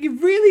 Like, you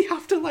really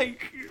have to,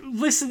 like,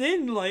 listen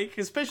in, like,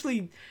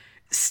 especially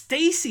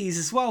Stacey's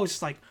as well. It's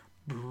just like...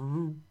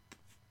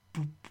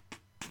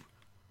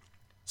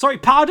 Sorry,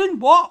 pardon?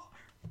 What?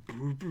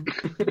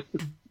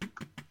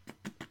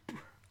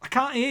 I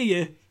can't hear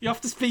you. You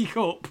have to speak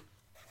up.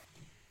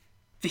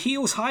 The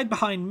heels hide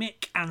behind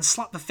Mick and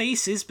slap the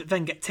faces, but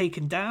then get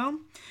taken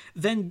down.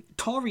 Then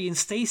Tori and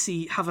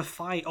Stacey have a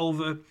fight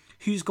over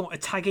who's going to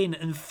tag in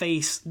and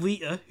face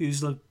Lita, who's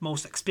the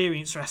most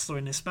experienced wrestler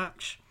in this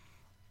match.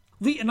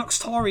 Lita knocks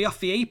Tori off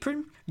the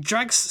apron,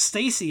 drags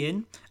Stacey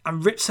in,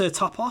 and rips her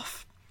top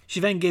off. She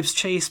then gives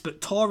chase,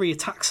 but Tori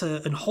attacks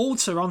her and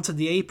holds her onto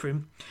the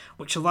apron,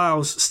 which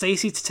allows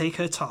Stacey to take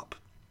her top.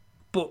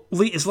 But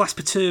Lita's less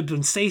perturbed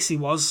than Stacey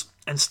was,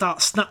 and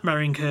starts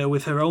snapmaring her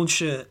with her own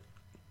shirt.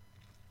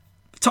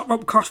 The top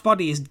rope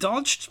crossbody is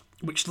dodged,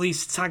 which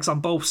leads to tags on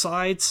both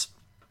sides.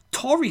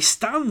 Tori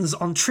stands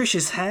on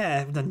Trish's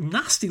hair with a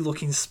nasty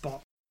looking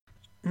spot,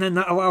 and then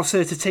that allows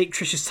her to take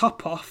Trish's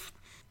top off.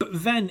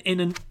 But then, in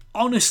an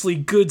honestly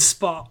good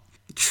spot,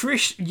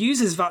 Trish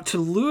uses that to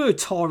lure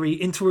Tori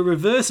into a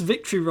reverse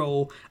victory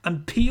roll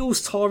and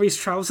peels Tori's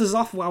trousers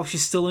off while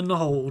she's still in the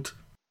hold.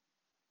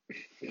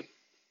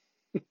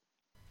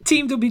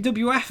 Team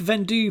WWF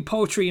then do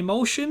Poetry in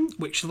Motion,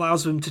 which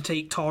allows them to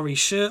take Tori's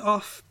shirt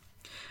off.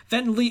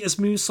 Then Lita's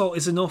moonsault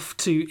is enough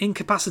to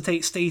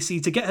incapacitate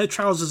Stacey to get her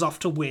trousers off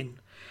to win.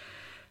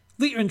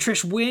 Lita and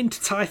Trish win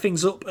to tie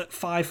things up at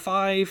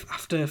 5-5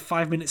 after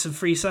 5 minutes and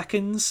 3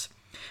 seconds.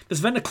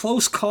 There's then a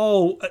close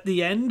call at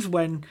the end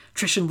when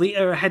Trish and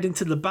Lita are heading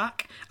to the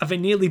back and they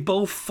nearly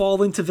both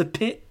fall into the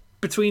pit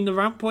between the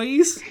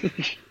rampways.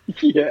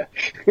 Yeah.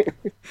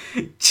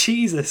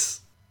 Jesus.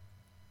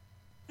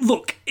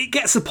 Look, it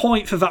gets a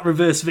point for that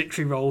reverse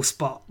victory roll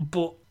spot,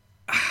 but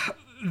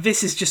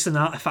this is just an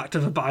artifact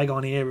of a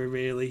bygone era,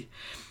 really.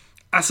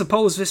 I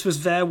suppose this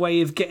was their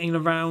way of getting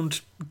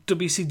around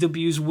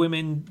WCW's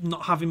women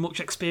not having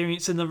much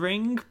experience in the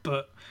ring,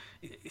 but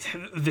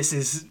this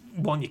is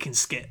one you can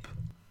skip.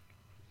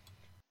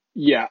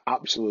 Yeah,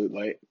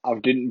 absolutely. I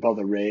didn't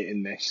bother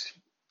rating this.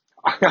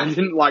 I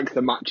didn't like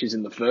the matches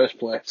in the first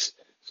place.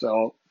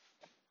 So,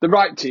 the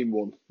right team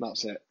won.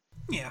 That's it.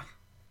 Yeah.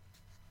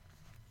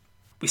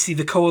 We see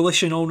the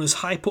Coalition owners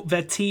hype up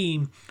their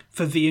team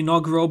for the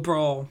inaugural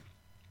brawl.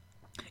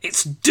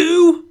 It's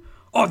do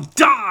or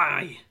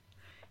die!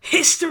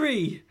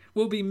 History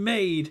will be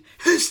made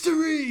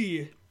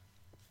history.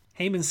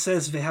 Heyman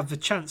says they have the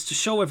chance to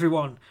show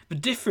everyone the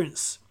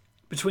difference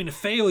between a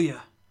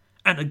failure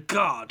and a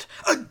god.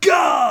 A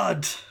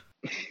god!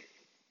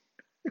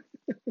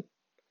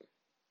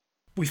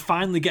 We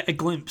finally get a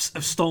glimpse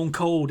of Stone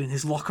Cold in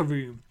his locker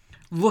room,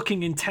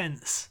 looking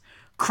intense,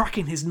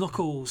 cracking his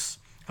knuckles,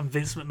 and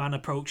Vince McMahon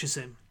approaches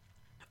him.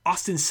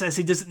 Austin says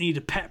he doesn't need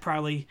a pep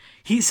rally,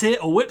 he's here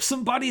to whip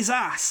somebody's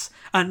ass,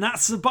 and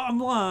that's the bottom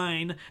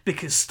line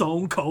because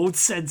Stone Cold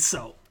said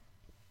so.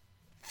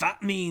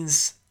 That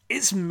means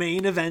it's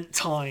main event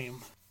time.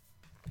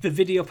 The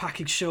video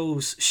package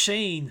shows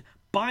Shane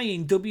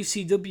buying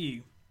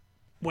WCW,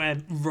 where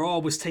Raw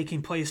was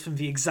taking place from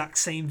the exact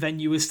same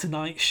venue as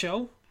tonight's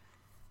show.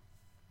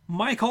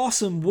 Mike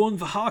Awesome won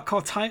the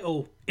Hardcore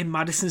title in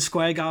Madison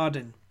Square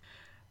Garden.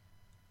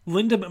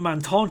 Linda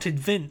McMahon taunted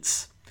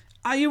Vince.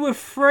 Are you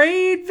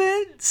afraid,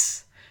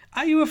 Vince?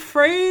 Are you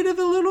afraid of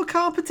a little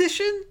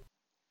competition?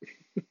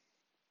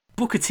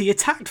 Booker T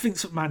attacked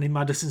Vince McMahon in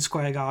Madison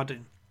Square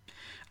Garden.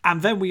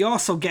 And then we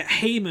also get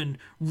Heyman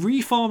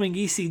reforming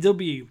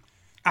ECW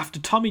after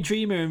Tommy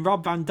Dreamer and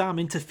Rob Van Dam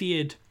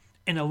interfered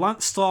in a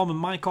Lance Storm and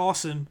Mike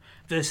Awesome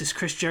versus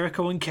Chris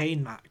Jericho and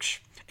Kane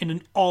match in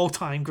an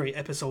all-time great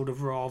episode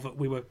of Raw that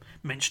we were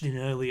mentioning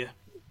earlier.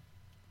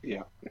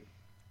 Yeah.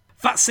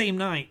 That same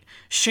night,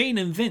 Shane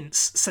and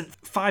Vince sent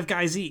 5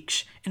 guys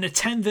each in a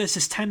 10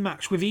 versus 10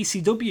 match with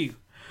ECW,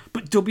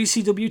 but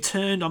WCW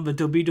turned on the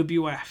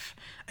WWF,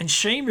 and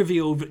Shane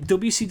revealed that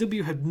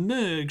WCW had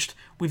merged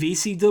with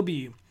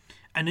ECW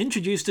and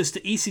introduced us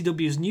to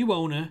ECW's new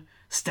owner,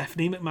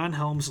 Stephanie McMahon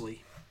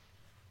Helmsley.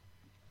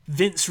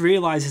 Vince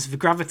realises the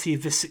gravity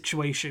of this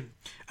situation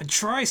and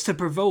tries to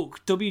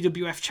provoke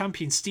WWF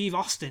champion Steve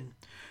Austin,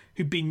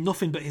 who'd been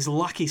nothing but his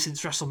lackey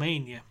since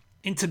WrestleMania,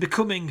 into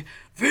becoming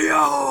the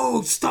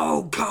old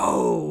Stone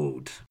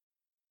Cold.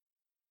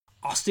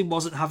 Austin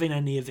wasn't having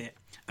any of it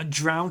and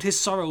drowned his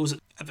sorrows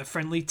at the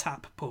Friendly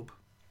Tap pub.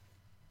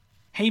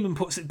 Heyman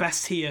puts it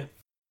best here.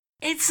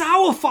 It's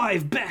our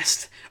 5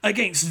 best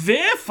against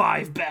their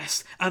 5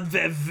 best, and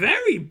their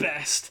very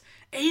best.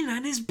 Ain't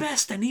none his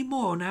best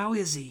anymore now,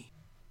 is he?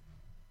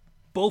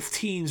 Both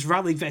teams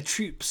rallied their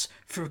troops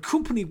for a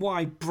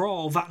company-wide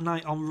brawl that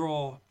night on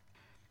Raw.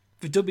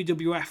 The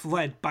WWF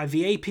led by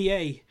the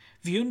APA,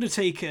 The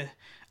Undertaker,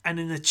 and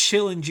in a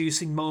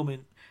chill-inducing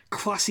moment,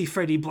 classy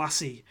Freddie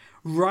Blassie,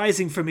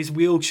 rising from his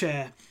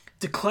wheelchair,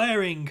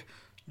 declaring,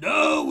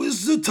 "Now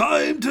is the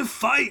time to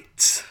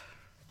fight!"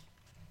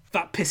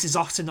 That pisses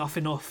Austin off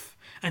enough,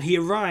 and he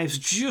arrives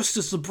just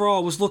as the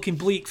brawl was looking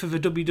bleak for the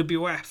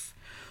WWF,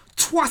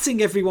 twatting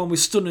everyone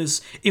with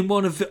stunners in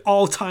one of the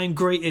all-time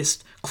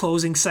greatest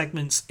closing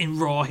segments in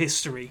Raw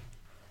history.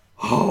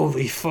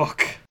 Holy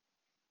fuck.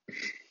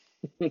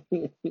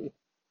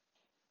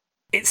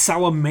 It's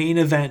our main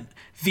event,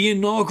 the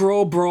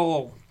inaugural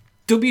brawl.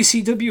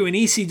 WCW and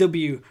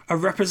ECW are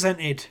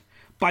represented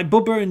by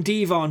Bubba and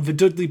Devon, the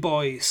Dudley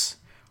Boys,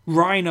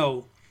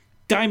 Rhino,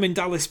 Diamond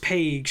Dallas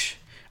Page,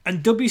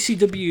 and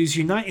WCW's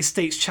United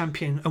States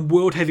Champion and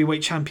World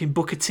Heavyweight Champion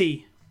Booker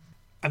T.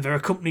 And they're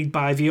accompanied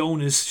by the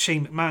owners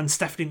Shane McMahon,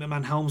 Stephanie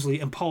McMahon Helmsley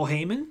and Paul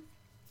Heyman.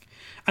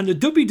 And the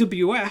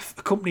WWF,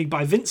 accompanied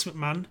by Vince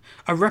McMahon,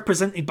 are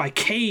represented by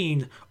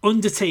Kane,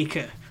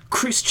 Undertaker,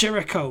 Chris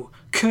Jericho,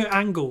 Kurt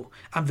Angle,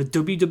 and the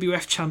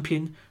WWF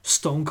Champion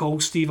Stone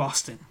Cold Steve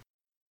Austin.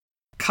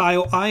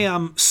 Kyle, I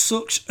am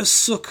such a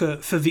sucker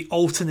for the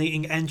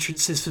alternating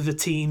entrances for the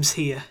teams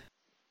here.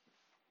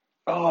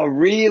 Oh,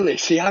 really?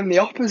 See, I'm the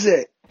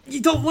opposite.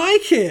 You don't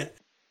like it?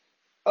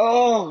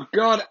 Oh,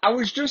 God. I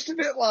was just a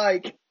bit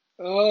like,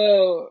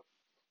 oh,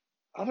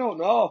 I don't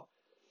know.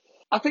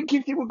 I think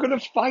if they were going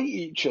to fight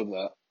each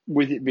other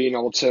with it being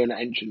alternate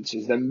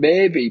entrances, then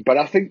maybe. But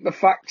I think the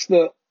fact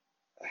that,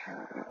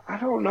 I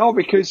don't know,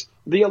 because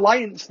the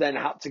Alliance then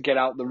had to get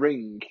out the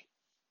ring.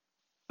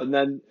 And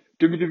then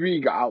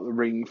WWE got out the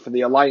ring for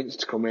the Alliance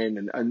to come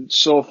in. And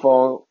so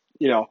far,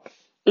 you know,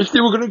 if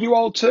they were going to do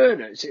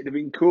alternates, it'd have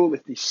been cool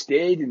if they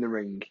stayed in the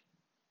ring.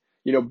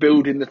 You know,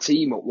 building the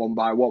team up one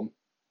by one.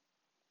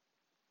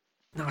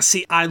 No,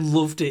 see, I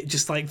loved it.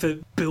 Just like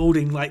the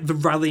building, like the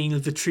rallying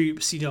of the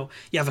troops. You know,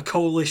 you have a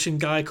coalition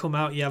guy come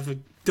out, you have a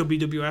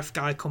WWF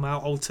guy come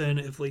out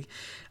alternatively.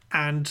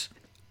 And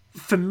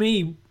for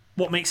me,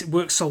 what makes it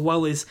work so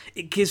well is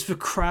it gives the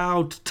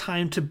crowd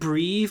time to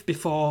breathe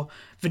before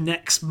the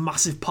next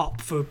massive pop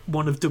for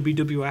one of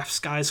WWF's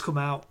guys come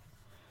out.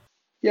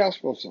 Yeah, I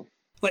suppose so.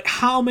 Like,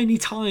 how many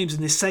times in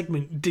this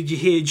segment did you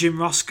hear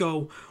Jim Ross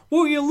go,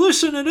 "Will you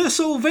listen to this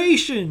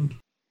ovation?"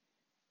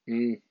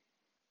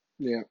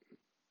 Yeah.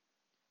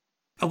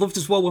 I loved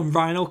as well when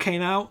Rhino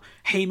came out,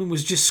 Heyman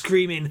was just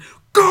screaming,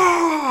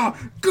 "Gah!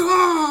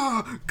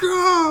 Gah!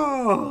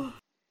 Gah!"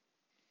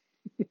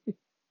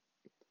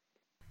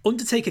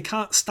 Undertaker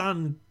can't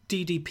stand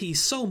DDP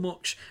so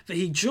much that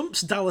he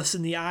jumps Dallas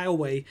in the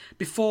aisleway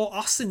before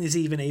Austin is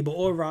even able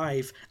to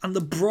arrive, and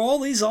the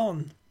brawl is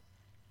on.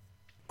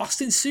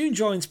 Austin soon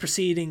joins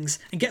proceedings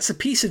and gets a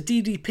piece of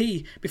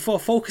DDP before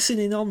focusing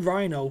in on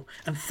Rhino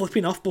and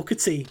flipping off Booker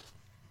T.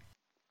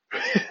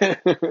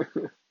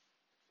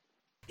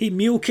 He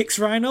mule kicks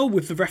Rhino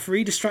with the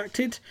referee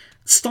distracted,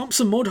 stomps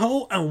a mud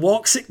hole and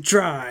walks it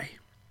dry.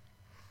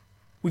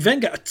 We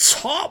then get a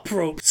top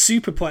rope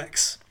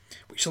superplex,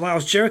 which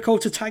allows Jericho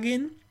to tag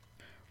in.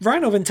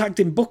 Rhino then tagged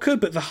in Booker,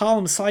 but the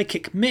Harlem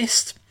Sidekick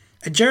missed,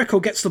 and Jericho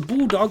gets the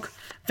Bulldog,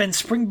 then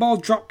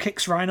springboard drop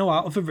kicks Rhino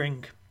out of the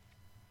ring.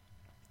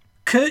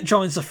 Kurt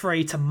joins the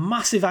fray to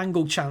massive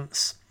angle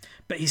chants,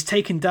 but he's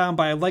taken down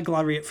by a leg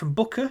lariat from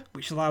Booker,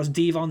 which allows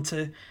Devon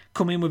to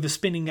come in with a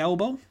spinning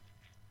elbow.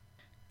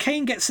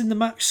 Kane gets in the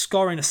match,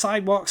 scoring a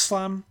sidewalk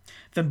slam,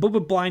 then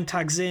Bubba blind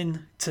tags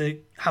in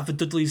to have the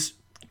Dudleys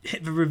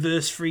hit the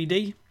reverse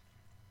 3D.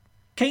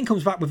 Kane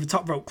comes back with the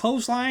top rope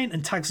clothesline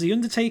and tags The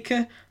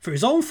Undertaker for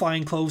his own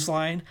flying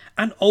clothesline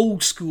and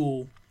Old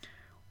School,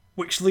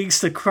 which leads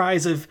to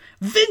cries of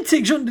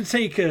 "Vintage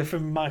Undertaker"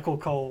 from Michael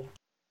Cole.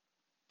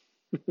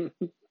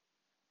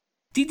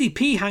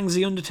 DDP hangs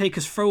The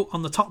Undertaker's throat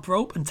on the top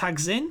rope and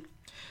tags in.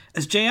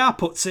 As JR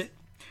puts it,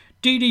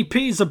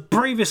 DDP is the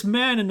bravest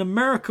man in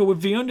America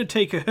with The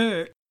Undertaker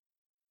hurt.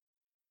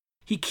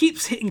 He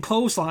keeps hitting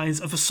clotheslines,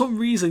 and for some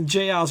reason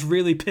JR's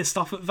really pissed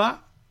off at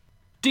that.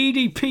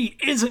 DDP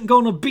isn't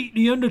going to beat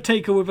The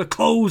Undertaker with a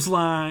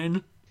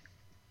clothesline.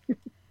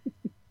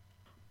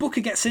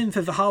 Booker gets in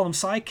for the Harlem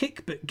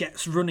Sidekick, but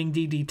gets running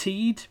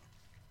DDT'd.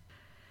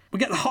 We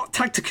get the hot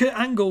tag to Kurt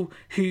Angle,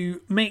 who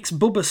makes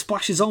Bubba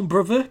splash his own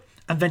brother,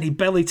 and then he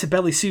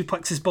belly-to-belly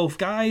suplexes both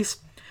guys,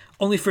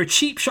 only for a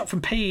cheap shot from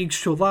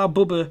Page to allow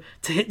Bubba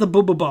to hit the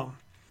Bubba Bomb,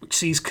 which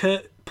sees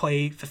Kurt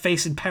play the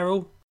face in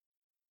peril.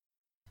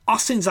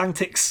 Austin's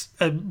antics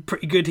are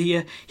pretty good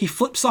here. He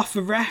flips off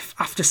the ref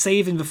after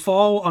saving the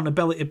fall on a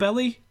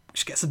belly-to-belly,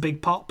 which gets a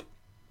big pop.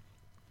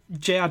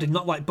 JR did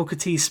not like Booker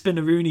T's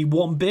spinneroonie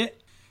one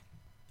bit.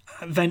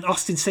 Then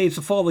Austin saves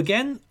the fall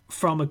again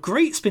from a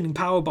great spinning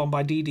powerbomb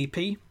by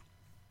DDP.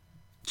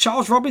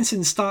 Charles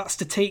Robinson starts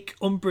to take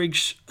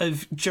umbrage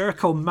of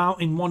Jericho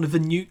mounting one of the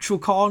neutral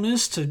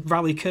corners to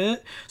rally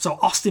Kurt, so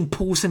Austin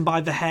pulls him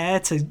by the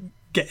hair to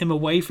get him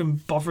away from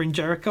bothering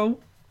Jericho.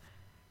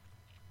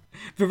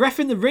 The ref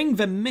in the ring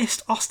then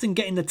missed Austin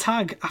getting the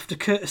tag after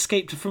Kurt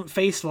escaped a front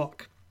face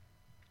lock.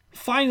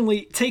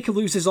 Finally, Taker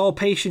loses all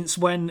patience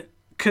when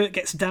Kurt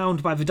gets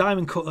downed by the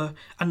Diamond Cutter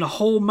and the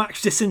whole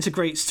match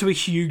disintegrates to a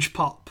huge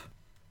pop.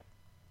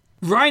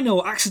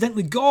 Rhino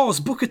accidentally gores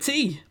Booker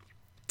T.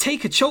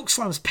 Taker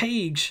chokeslams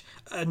Page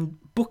and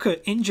Booker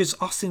injures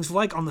Austin's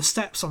leg on the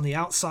steps on the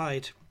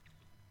outside.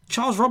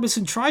 Charles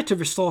Robinson tried to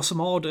restore some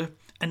order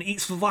and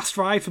eats the last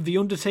ride from The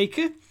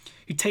Undertaker,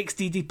 who takes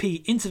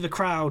DDP into the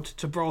crowd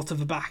to brawl to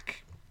the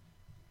back.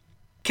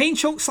 Kane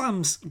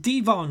chokeslams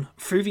Devon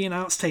through the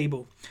announce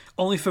table,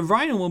 only for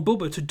Rhino and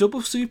Bubba to double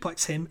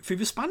suplex him through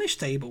the Spanish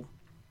table.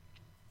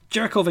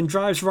 Jericho then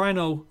drives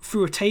Rhino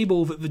through a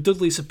table that the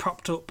Dudleys had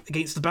propped up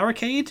against the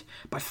barricade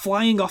by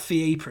flying off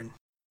the apron.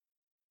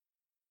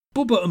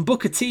 Bubba and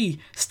Booker T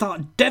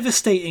start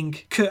devastating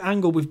Kurt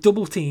Angle with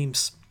double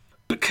teams,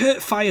 but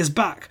Kurt fires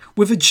back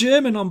with a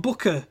German on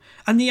Booker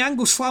and the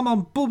Angle Slam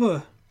on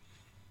Bubba.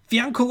 The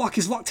ankle lock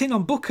is locked in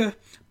on Booker,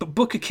 but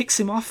Booker kicks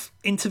him off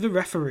into the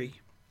referee.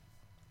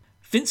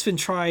 Vince then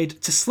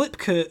tried to slip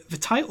Kurt the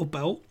title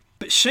belt,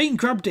 but Shane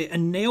grabbed it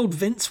and nailed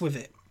Vince with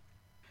it.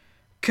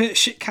 Kurt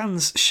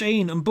shitcans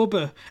Shane and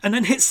Bubba and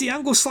then hits the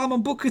Angle Slam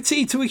on Booker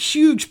T to a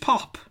huge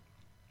pop.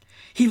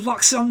 He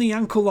locks on the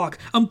ankle lock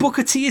and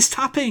Booker T is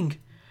tapping.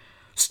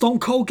 Stone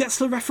Cold gets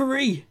the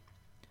referee,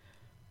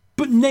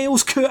 but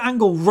nails Kurt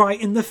Angle right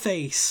in the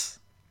face.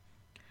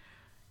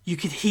 You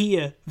could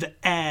hear the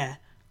air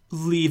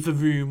leave the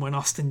room when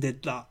Austin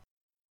did that.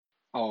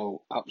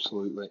 Oh,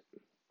 absolutely.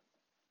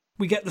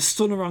 We get the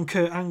stunner on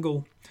Kurt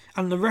Angle,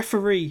 and the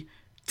referee,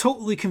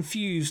 totally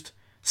confused,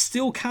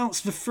 still counts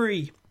the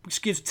 3,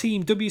 which gives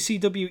Team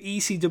WCW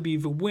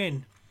ECW the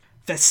win.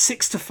 They're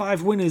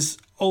 6-5 winners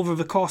over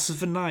the course of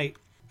the night,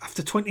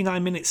 after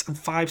 29 minutes and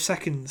 5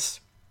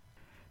 seconds.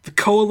 The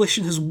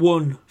Coalition has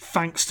won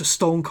thanks to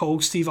Stone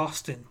Cold Steve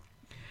Austin.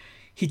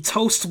 He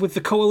toasts with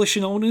the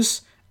Coalition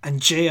owners,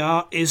 and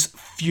JR is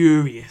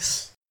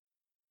furious.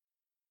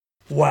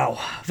 Wow,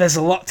 there's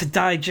a lot to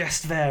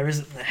digest there,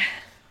 isn't there?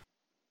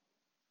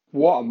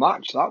 What a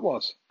match that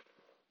was.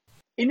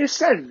 In a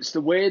sense,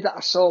 the way that I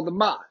saw the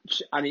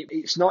match, and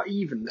it's not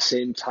even the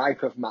same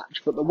type of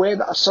match, but the way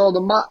that I saw the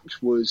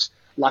match was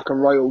like a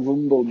Royal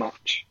Rumble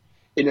match.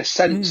 In a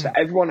sense that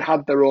everyone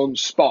had their own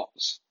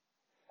spots,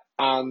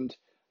 and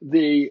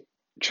they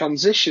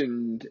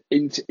transitioned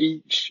into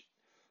each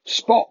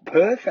spot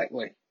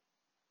perfectly.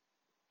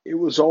 It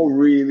was all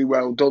really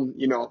well done.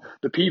 You know,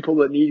 the people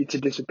that needed to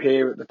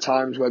disappear at the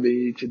times where they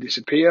needed to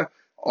disappear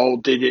all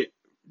did it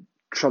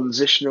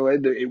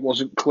transitionally, that it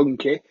wasn't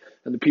clunky,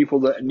 and the people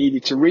that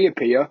needed to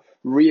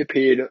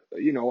reappeared at,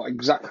 you know,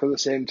 exactly the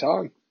same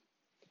time.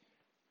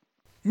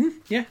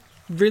 Yeah,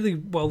 really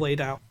well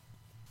laid out.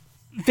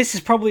 This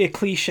is probably a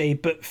cliche,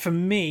 but for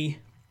me,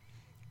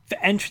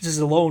 the entrances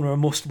alone are a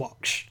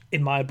must-watch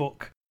in my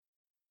book.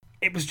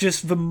 It was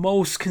just the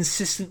most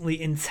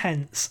consistently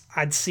intense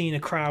I'd seen a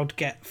crowd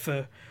get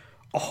for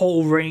a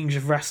whole range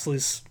of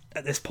wrestlers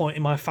at this point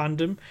in my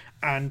fandom,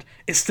 and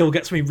it still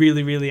gets me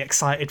really, really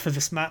excited for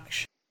this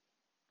match.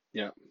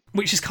 Yeah.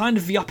 Which is kind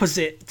of the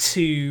opposite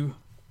to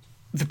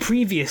the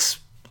previous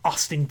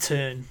Austin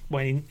turn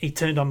when he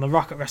turned on The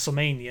Rock at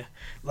WrestleMania.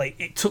 Like,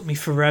 it took me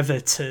forever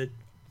to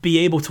be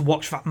able to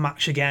watch that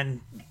match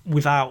again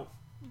without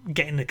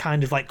getting a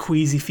kind of like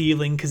queasy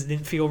feeling because it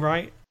didn't feel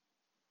right.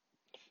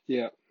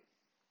 Yeah.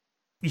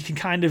 You can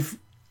kind of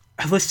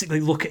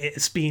holistically look at it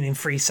as being in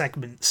 3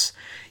 segments.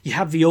 You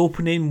have the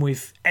opening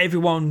with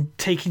everyone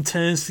taking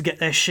turns to get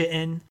their shit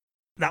in.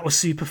 That was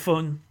super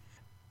fun.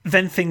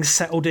 Then things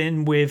settled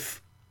in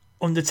with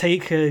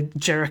Undertaker,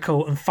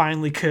 Jericho, and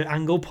finally Kurt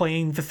Angle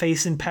playing the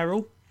face in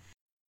peril.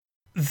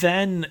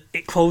 Then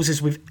it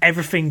closes with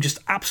everything just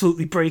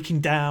absolutely breaking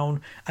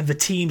down and the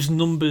team's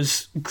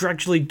numbers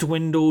gradually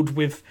dwindled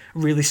with a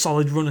really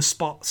solid run of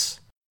spots.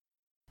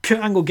 Kurt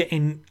Angle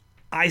getting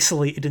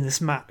isolated in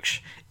this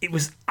match. It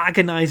was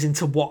agonising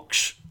to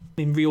watch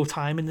in real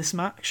time in this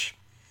match,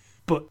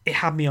 but it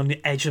had me on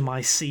the edge of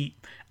my seat.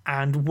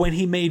 And when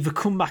he made the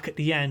comeback at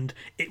the end,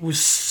 it was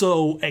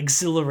so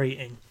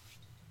exhilarating.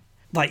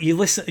 Like, you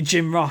listen to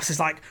Jim Ross, it's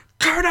like,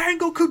 Kurt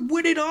Angle could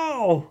win it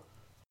all!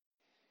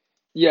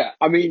 Yeah,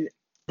 I mean,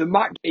 the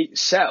match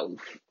itself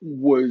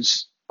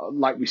was,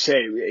 like we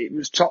say, it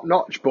was top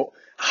notch, but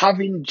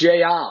having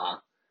JR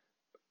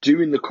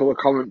doing the colour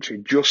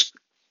commentary just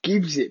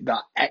gives it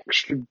that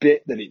extra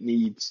bit that it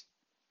needs.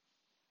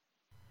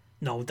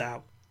 No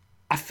doubt.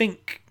 I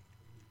think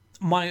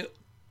my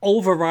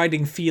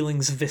overriding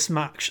feelings of this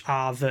match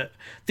are that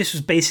this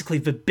was basically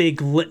the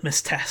big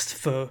litmus test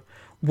for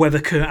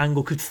whether Kurt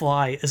Angle could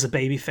fly as a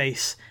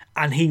babyface,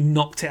 and he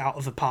knocked it out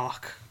of the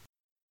park.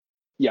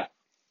 Yeah.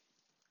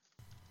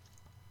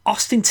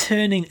 Austin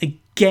turning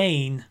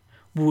again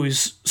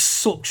was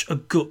such a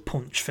gut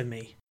punch for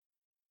me.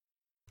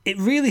 It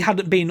really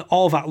hadn't been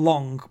all that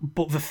long,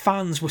 but the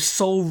fans were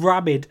so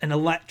rabid and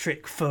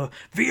electric for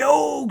the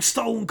old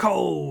Stone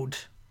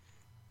Cold.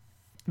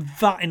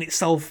 That in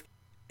itself,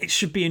 it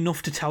should be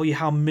enough to tell you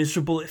how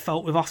miserable it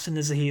felt with Austin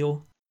as a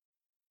heel.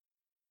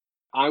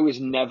 I was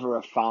never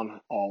a fan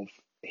of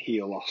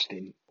heel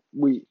Austin.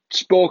 We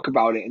spoke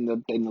about it in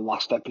the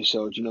last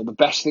episode. You know, the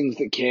best things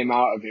that came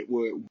out of it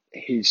were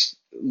his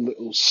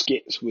little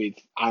skits with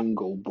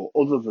Angle, but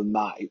other than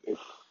that,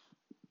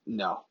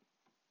 no,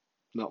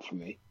 not for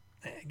me.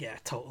 Yeah,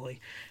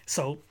 totally.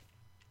 So,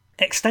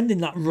 extending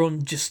that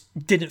run just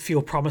didn't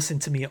feel promising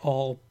to me at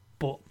all,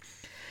 but,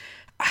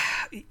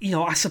 you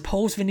know, I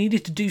suppose they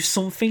needed to do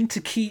something to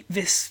keep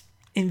this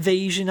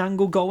invasion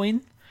angle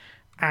going,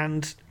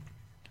 and,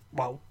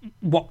 well,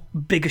 what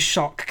bigger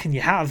shock can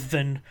you have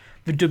than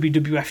the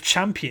WWF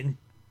champion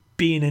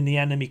being in the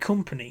enemy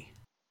company?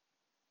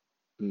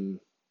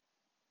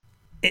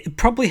 It'd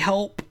probably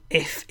help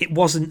if it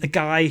wasn't a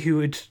guy who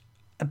had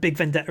a big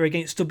vendetta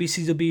against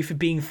WCW for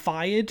being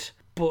fired,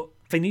 but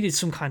they needed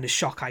some kind of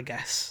shock, I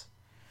guess.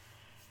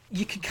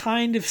 You could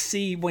kind of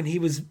see when he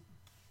was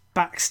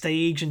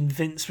backstage and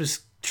Vince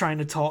was trying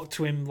to talk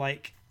to him,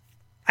 like,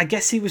 I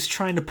guess he was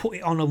trying to put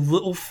it on a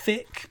little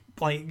thick,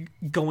 like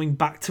going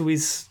back to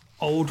his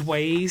old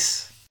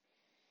ways.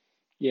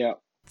 Yeah.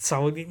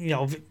 So, you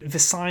know, the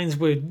signs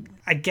were,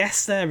 I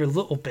guess, there a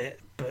little bit,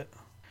 but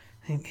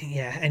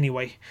yeah,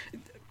 anyway.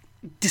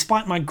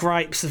 Despite my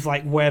gripes of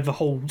like where the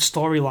whole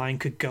storyline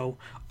could go,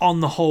 on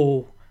the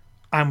whole,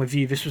 I'm with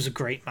you, this was a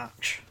great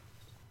match.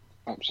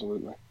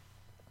 Absolutely.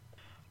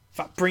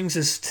 That brings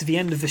us to the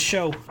end of the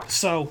show.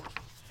 So,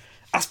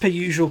 as per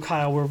usual,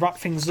 Kyle, we'll wrap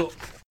things up.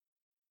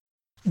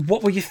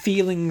 What were your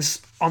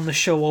feelings on the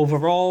show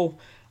overall?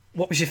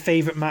 What was your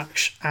favourite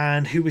match?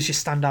 And who was your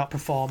standout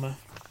performer?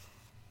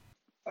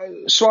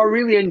 So I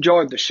really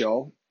enjoyed the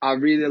show. I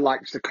really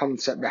liked the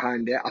concept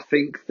behind it. I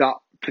think that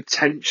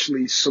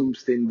potentially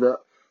something that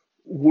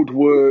would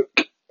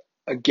work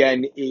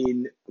again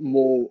in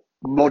more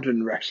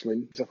modern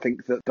wrestling. I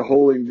think that the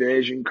whole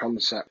invasion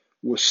concept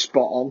was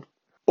spot on.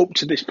 Up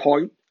to this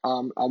point,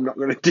 I'm not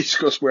going to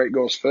discuss where it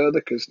goes further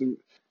because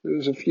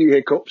there's a few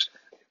hiccups.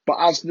 But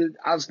as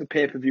the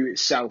pay-per-view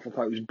itself, I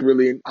thought it was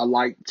brilliant. I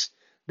liked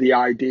the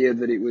idea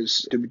that it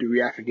was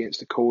WWF against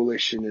the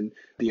Coalition and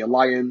the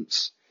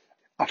Alliance.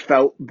 I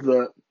felt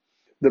that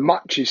the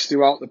matches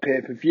throughout the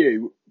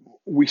pay-per-view,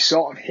 we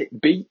sort of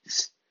hit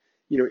beats.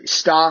 You know, it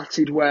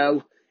started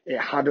well, it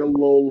had a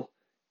lull,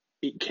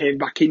 it came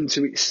back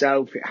into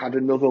itself, it had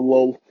another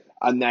lull,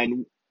 and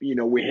then, you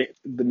know, we hit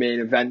the main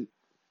event,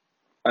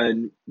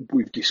 and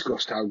we've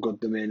discussed how good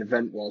the main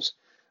event was.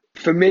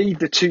 For me,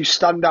 the two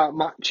standout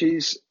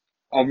matches,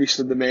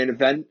 obviously the main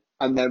event,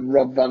 and then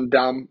Rob Van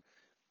Dam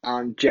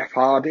and Jeff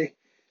Hardy.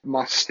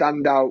 My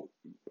standout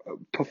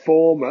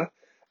performer,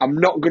 I'm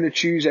not going to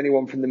choose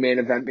anyone from the main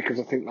event because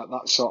I think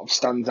that sort of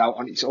stands out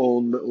on its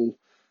own little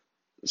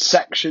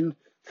section.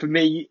 For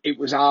me, it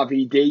was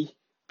RVD.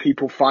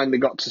 People finally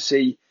got to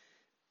see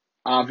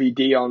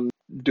RVD on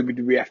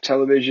WWF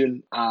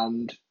television,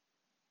 and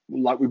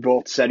like we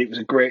both said, it was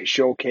a great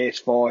showcase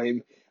for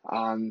him,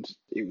 and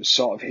it was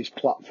sort of his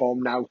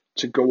platform now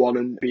to go on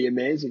and be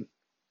amazing.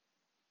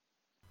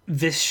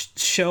 This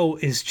show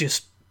is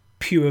just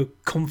pure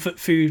comfort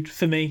food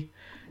for me.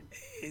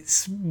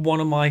 It's one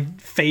of my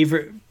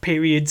favourite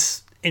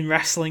periods in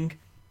wrestling.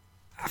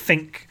 I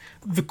think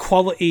the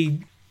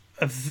quality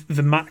of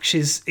the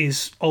matches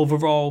is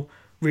overall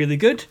really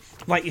good.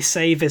 Like you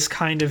say, there's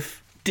kind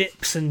of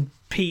dips and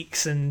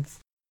peaks, and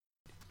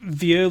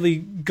the early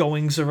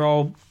goings are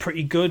all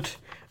pretty good.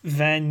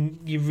 Then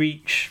you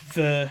reach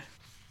the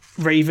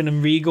Raven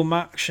and Regal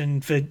match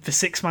and the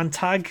 6-man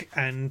tag,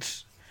 and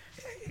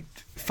it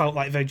felt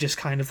like they're just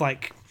kind of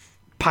like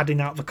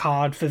padding out the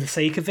card for the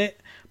sake of it,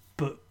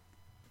 but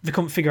they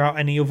couldn't figure out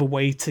any other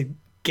way to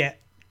get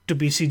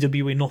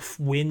WCW enough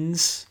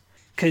wins,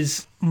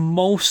 because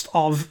most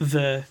of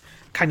the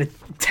kind of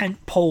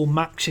tentpole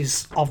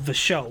matches of the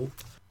show,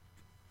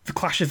 the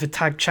Clash of the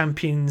Tag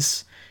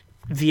Champions,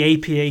 the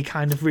APA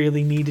kind of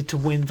really needed to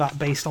win that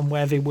based on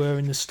where they were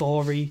in the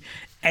story.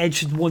 Edge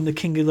had won the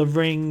King of the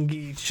Ring.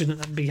 You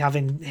shouldn't be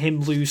having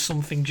him lose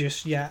something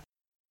just yet.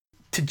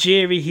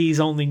 Tajiri, he's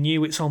only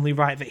new. It's only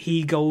right that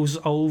he goes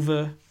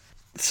over.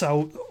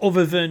 So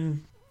other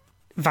than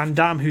Van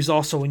Dam, who's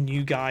also a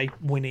new guy,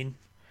 winning,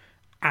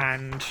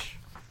 and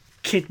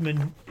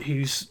Kidman,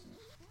 who's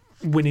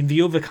winning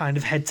the other kind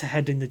of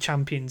head-to-head in the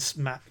Champions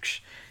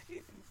match,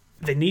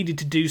 they needed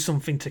to do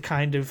something to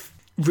kind of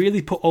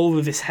really put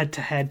over this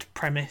head-to-head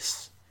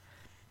premise.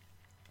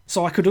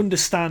 So I could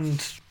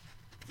understand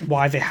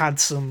why they had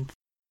some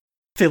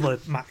filler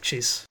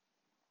matches.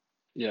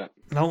 Yeah.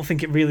 And I don't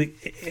think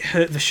it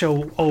hurt the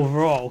show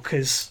overall,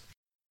 because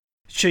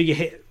sure, you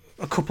hit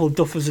a couple of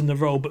duffers in the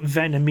row, but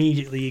then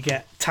immediately you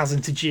get Taz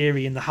and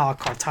Tajiri in the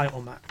hardcore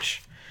title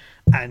match.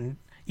 And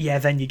yeah,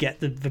 then you get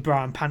the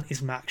bra and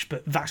panties match,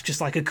 but that's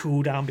just like a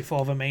cool down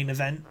before the main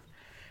event.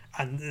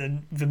 And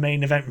then the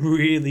main event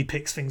really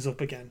picks things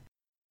up again.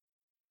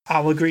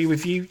 I'll agree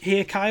with you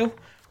here, Kyle.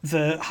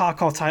 The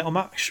hardcore title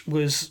match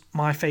was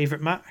my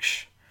favourite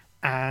match,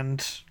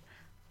 and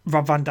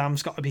Rob Van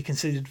Dam's got to be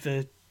considered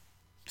the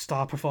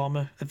star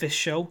performer of this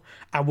show.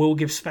 I will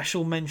give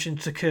special mention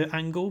to Kurt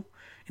Angle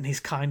in his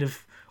kind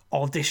of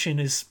audition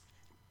as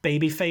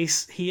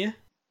babyface here.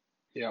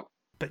 Yeah.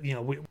 But, you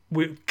know,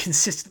 we're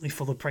consistently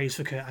full of praise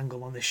for Kurt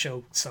Angle on this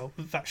show, so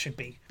that should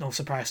be no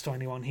surprise to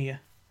anyone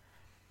here.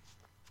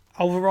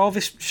 Overall,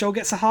 this show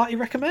gets a hearty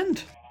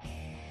recommend.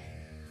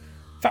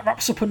 That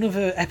wraps up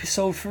another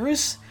episode for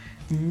us.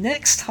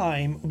 Next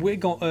time, we're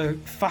going to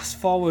fast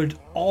forward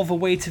all the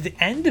way to the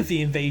end of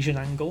the Invasion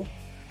angle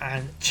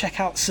and check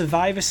out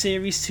Survivor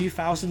Series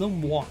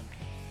 2001.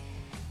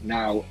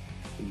 Now,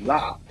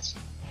 that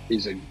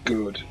is a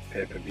good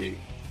pay-per-view.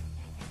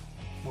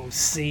 We'll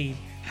see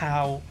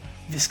how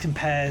this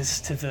compares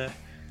to the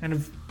kind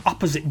of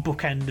opposite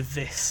bookend of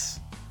this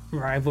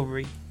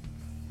rivalry.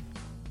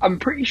 I'm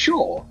pretty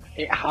sure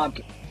it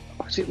had,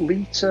 was it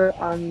Lita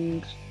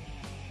and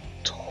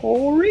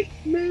Tori,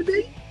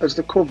 maybe, as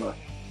the cover?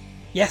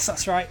 Yes,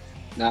 that's right.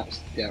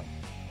 Yeah.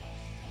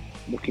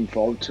 Looking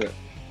forward to it.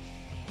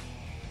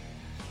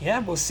 Yeah,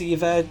 we'll see you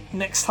there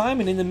next time,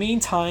 and in the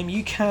meantime,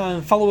 you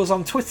can follow us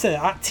on Twitter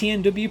at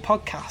TNW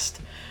Podcast.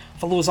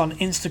 Follow us on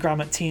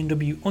Instagram at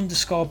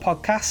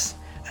TNW_podcast,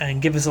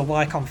 and give us a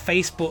like on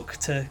Facebook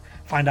to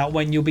find out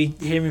when you'll be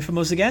hearing from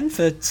us again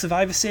for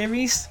Survivor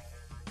Series.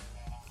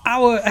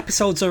 Our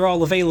episodes are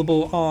all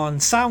available on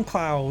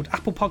SoundCloud,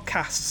 Apple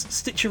Podcasts,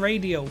 Stitcher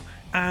Radio,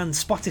 and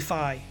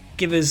Spotify.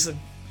 Give us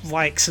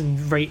likes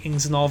and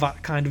ratings and all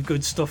that kind of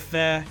good stuff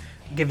there.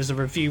 Give us a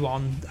review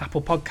on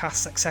Apple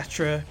Podcasts,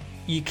 etc.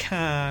 You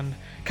can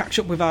catch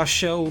up with our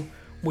show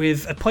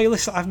with a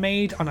playlist that I've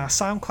made on our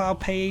SoundCloud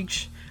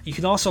page. You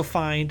can also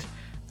find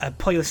a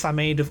playlist I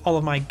made of all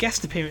of my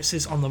guest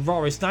appearances on the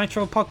Raw is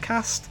Nitro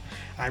podcast.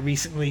 I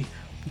recently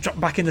dropped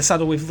back in the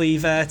saddle with Lee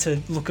there to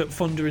look at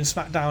Thunder and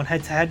SmackDown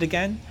head to head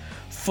again.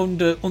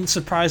 Thunder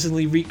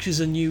unsurprisingly reaches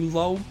a new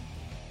low.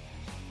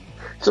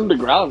 It's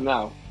underground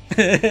now.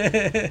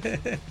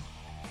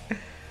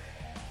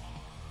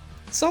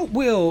 So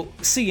we'll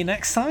see you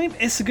next time.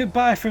 It's a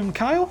goodbye from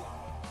Kyle.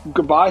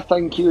 Goodbye,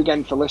 thank you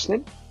again for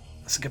listening.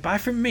 It's a goodbye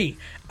from me.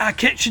 I'll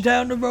catch you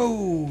down the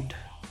road.